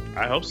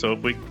 I hope so.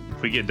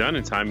 If we get done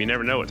in time, you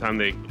never know what time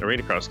the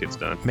Arena Cross gets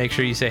done. Make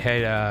sure you say hey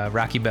to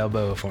Rocky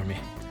Balboa for me.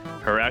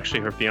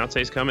 Her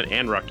fiance's coming,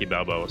 and Rocky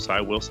Balboa, so I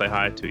will say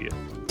hi to you.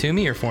 To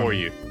me or for me? For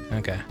you.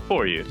 Okay.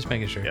 For you. Just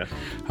making sure. Yeah.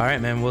 All right,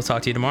 man. We'll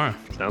talk to you tomorrow.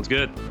 Sounds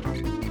good.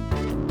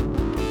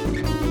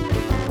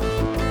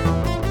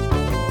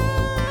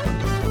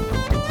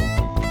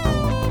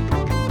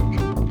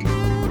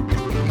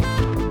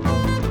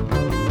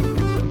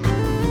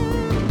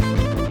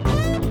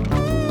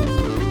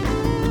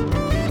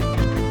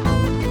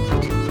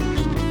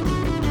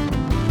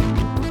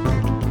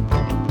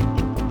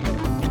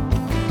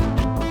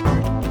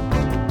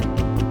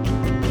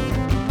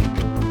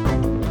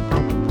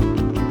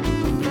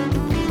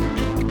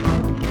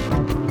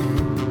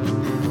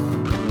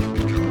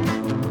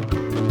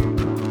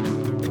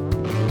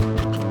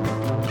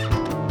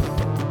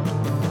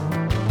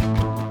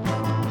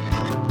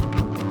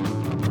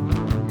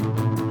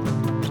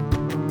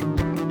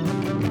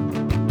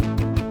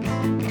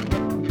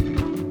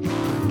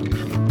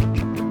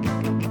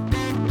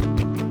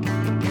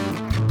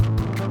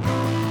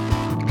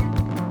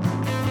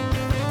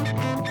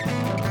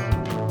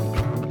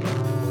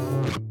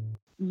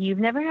 You've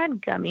never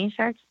had gummy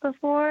sharks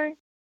before?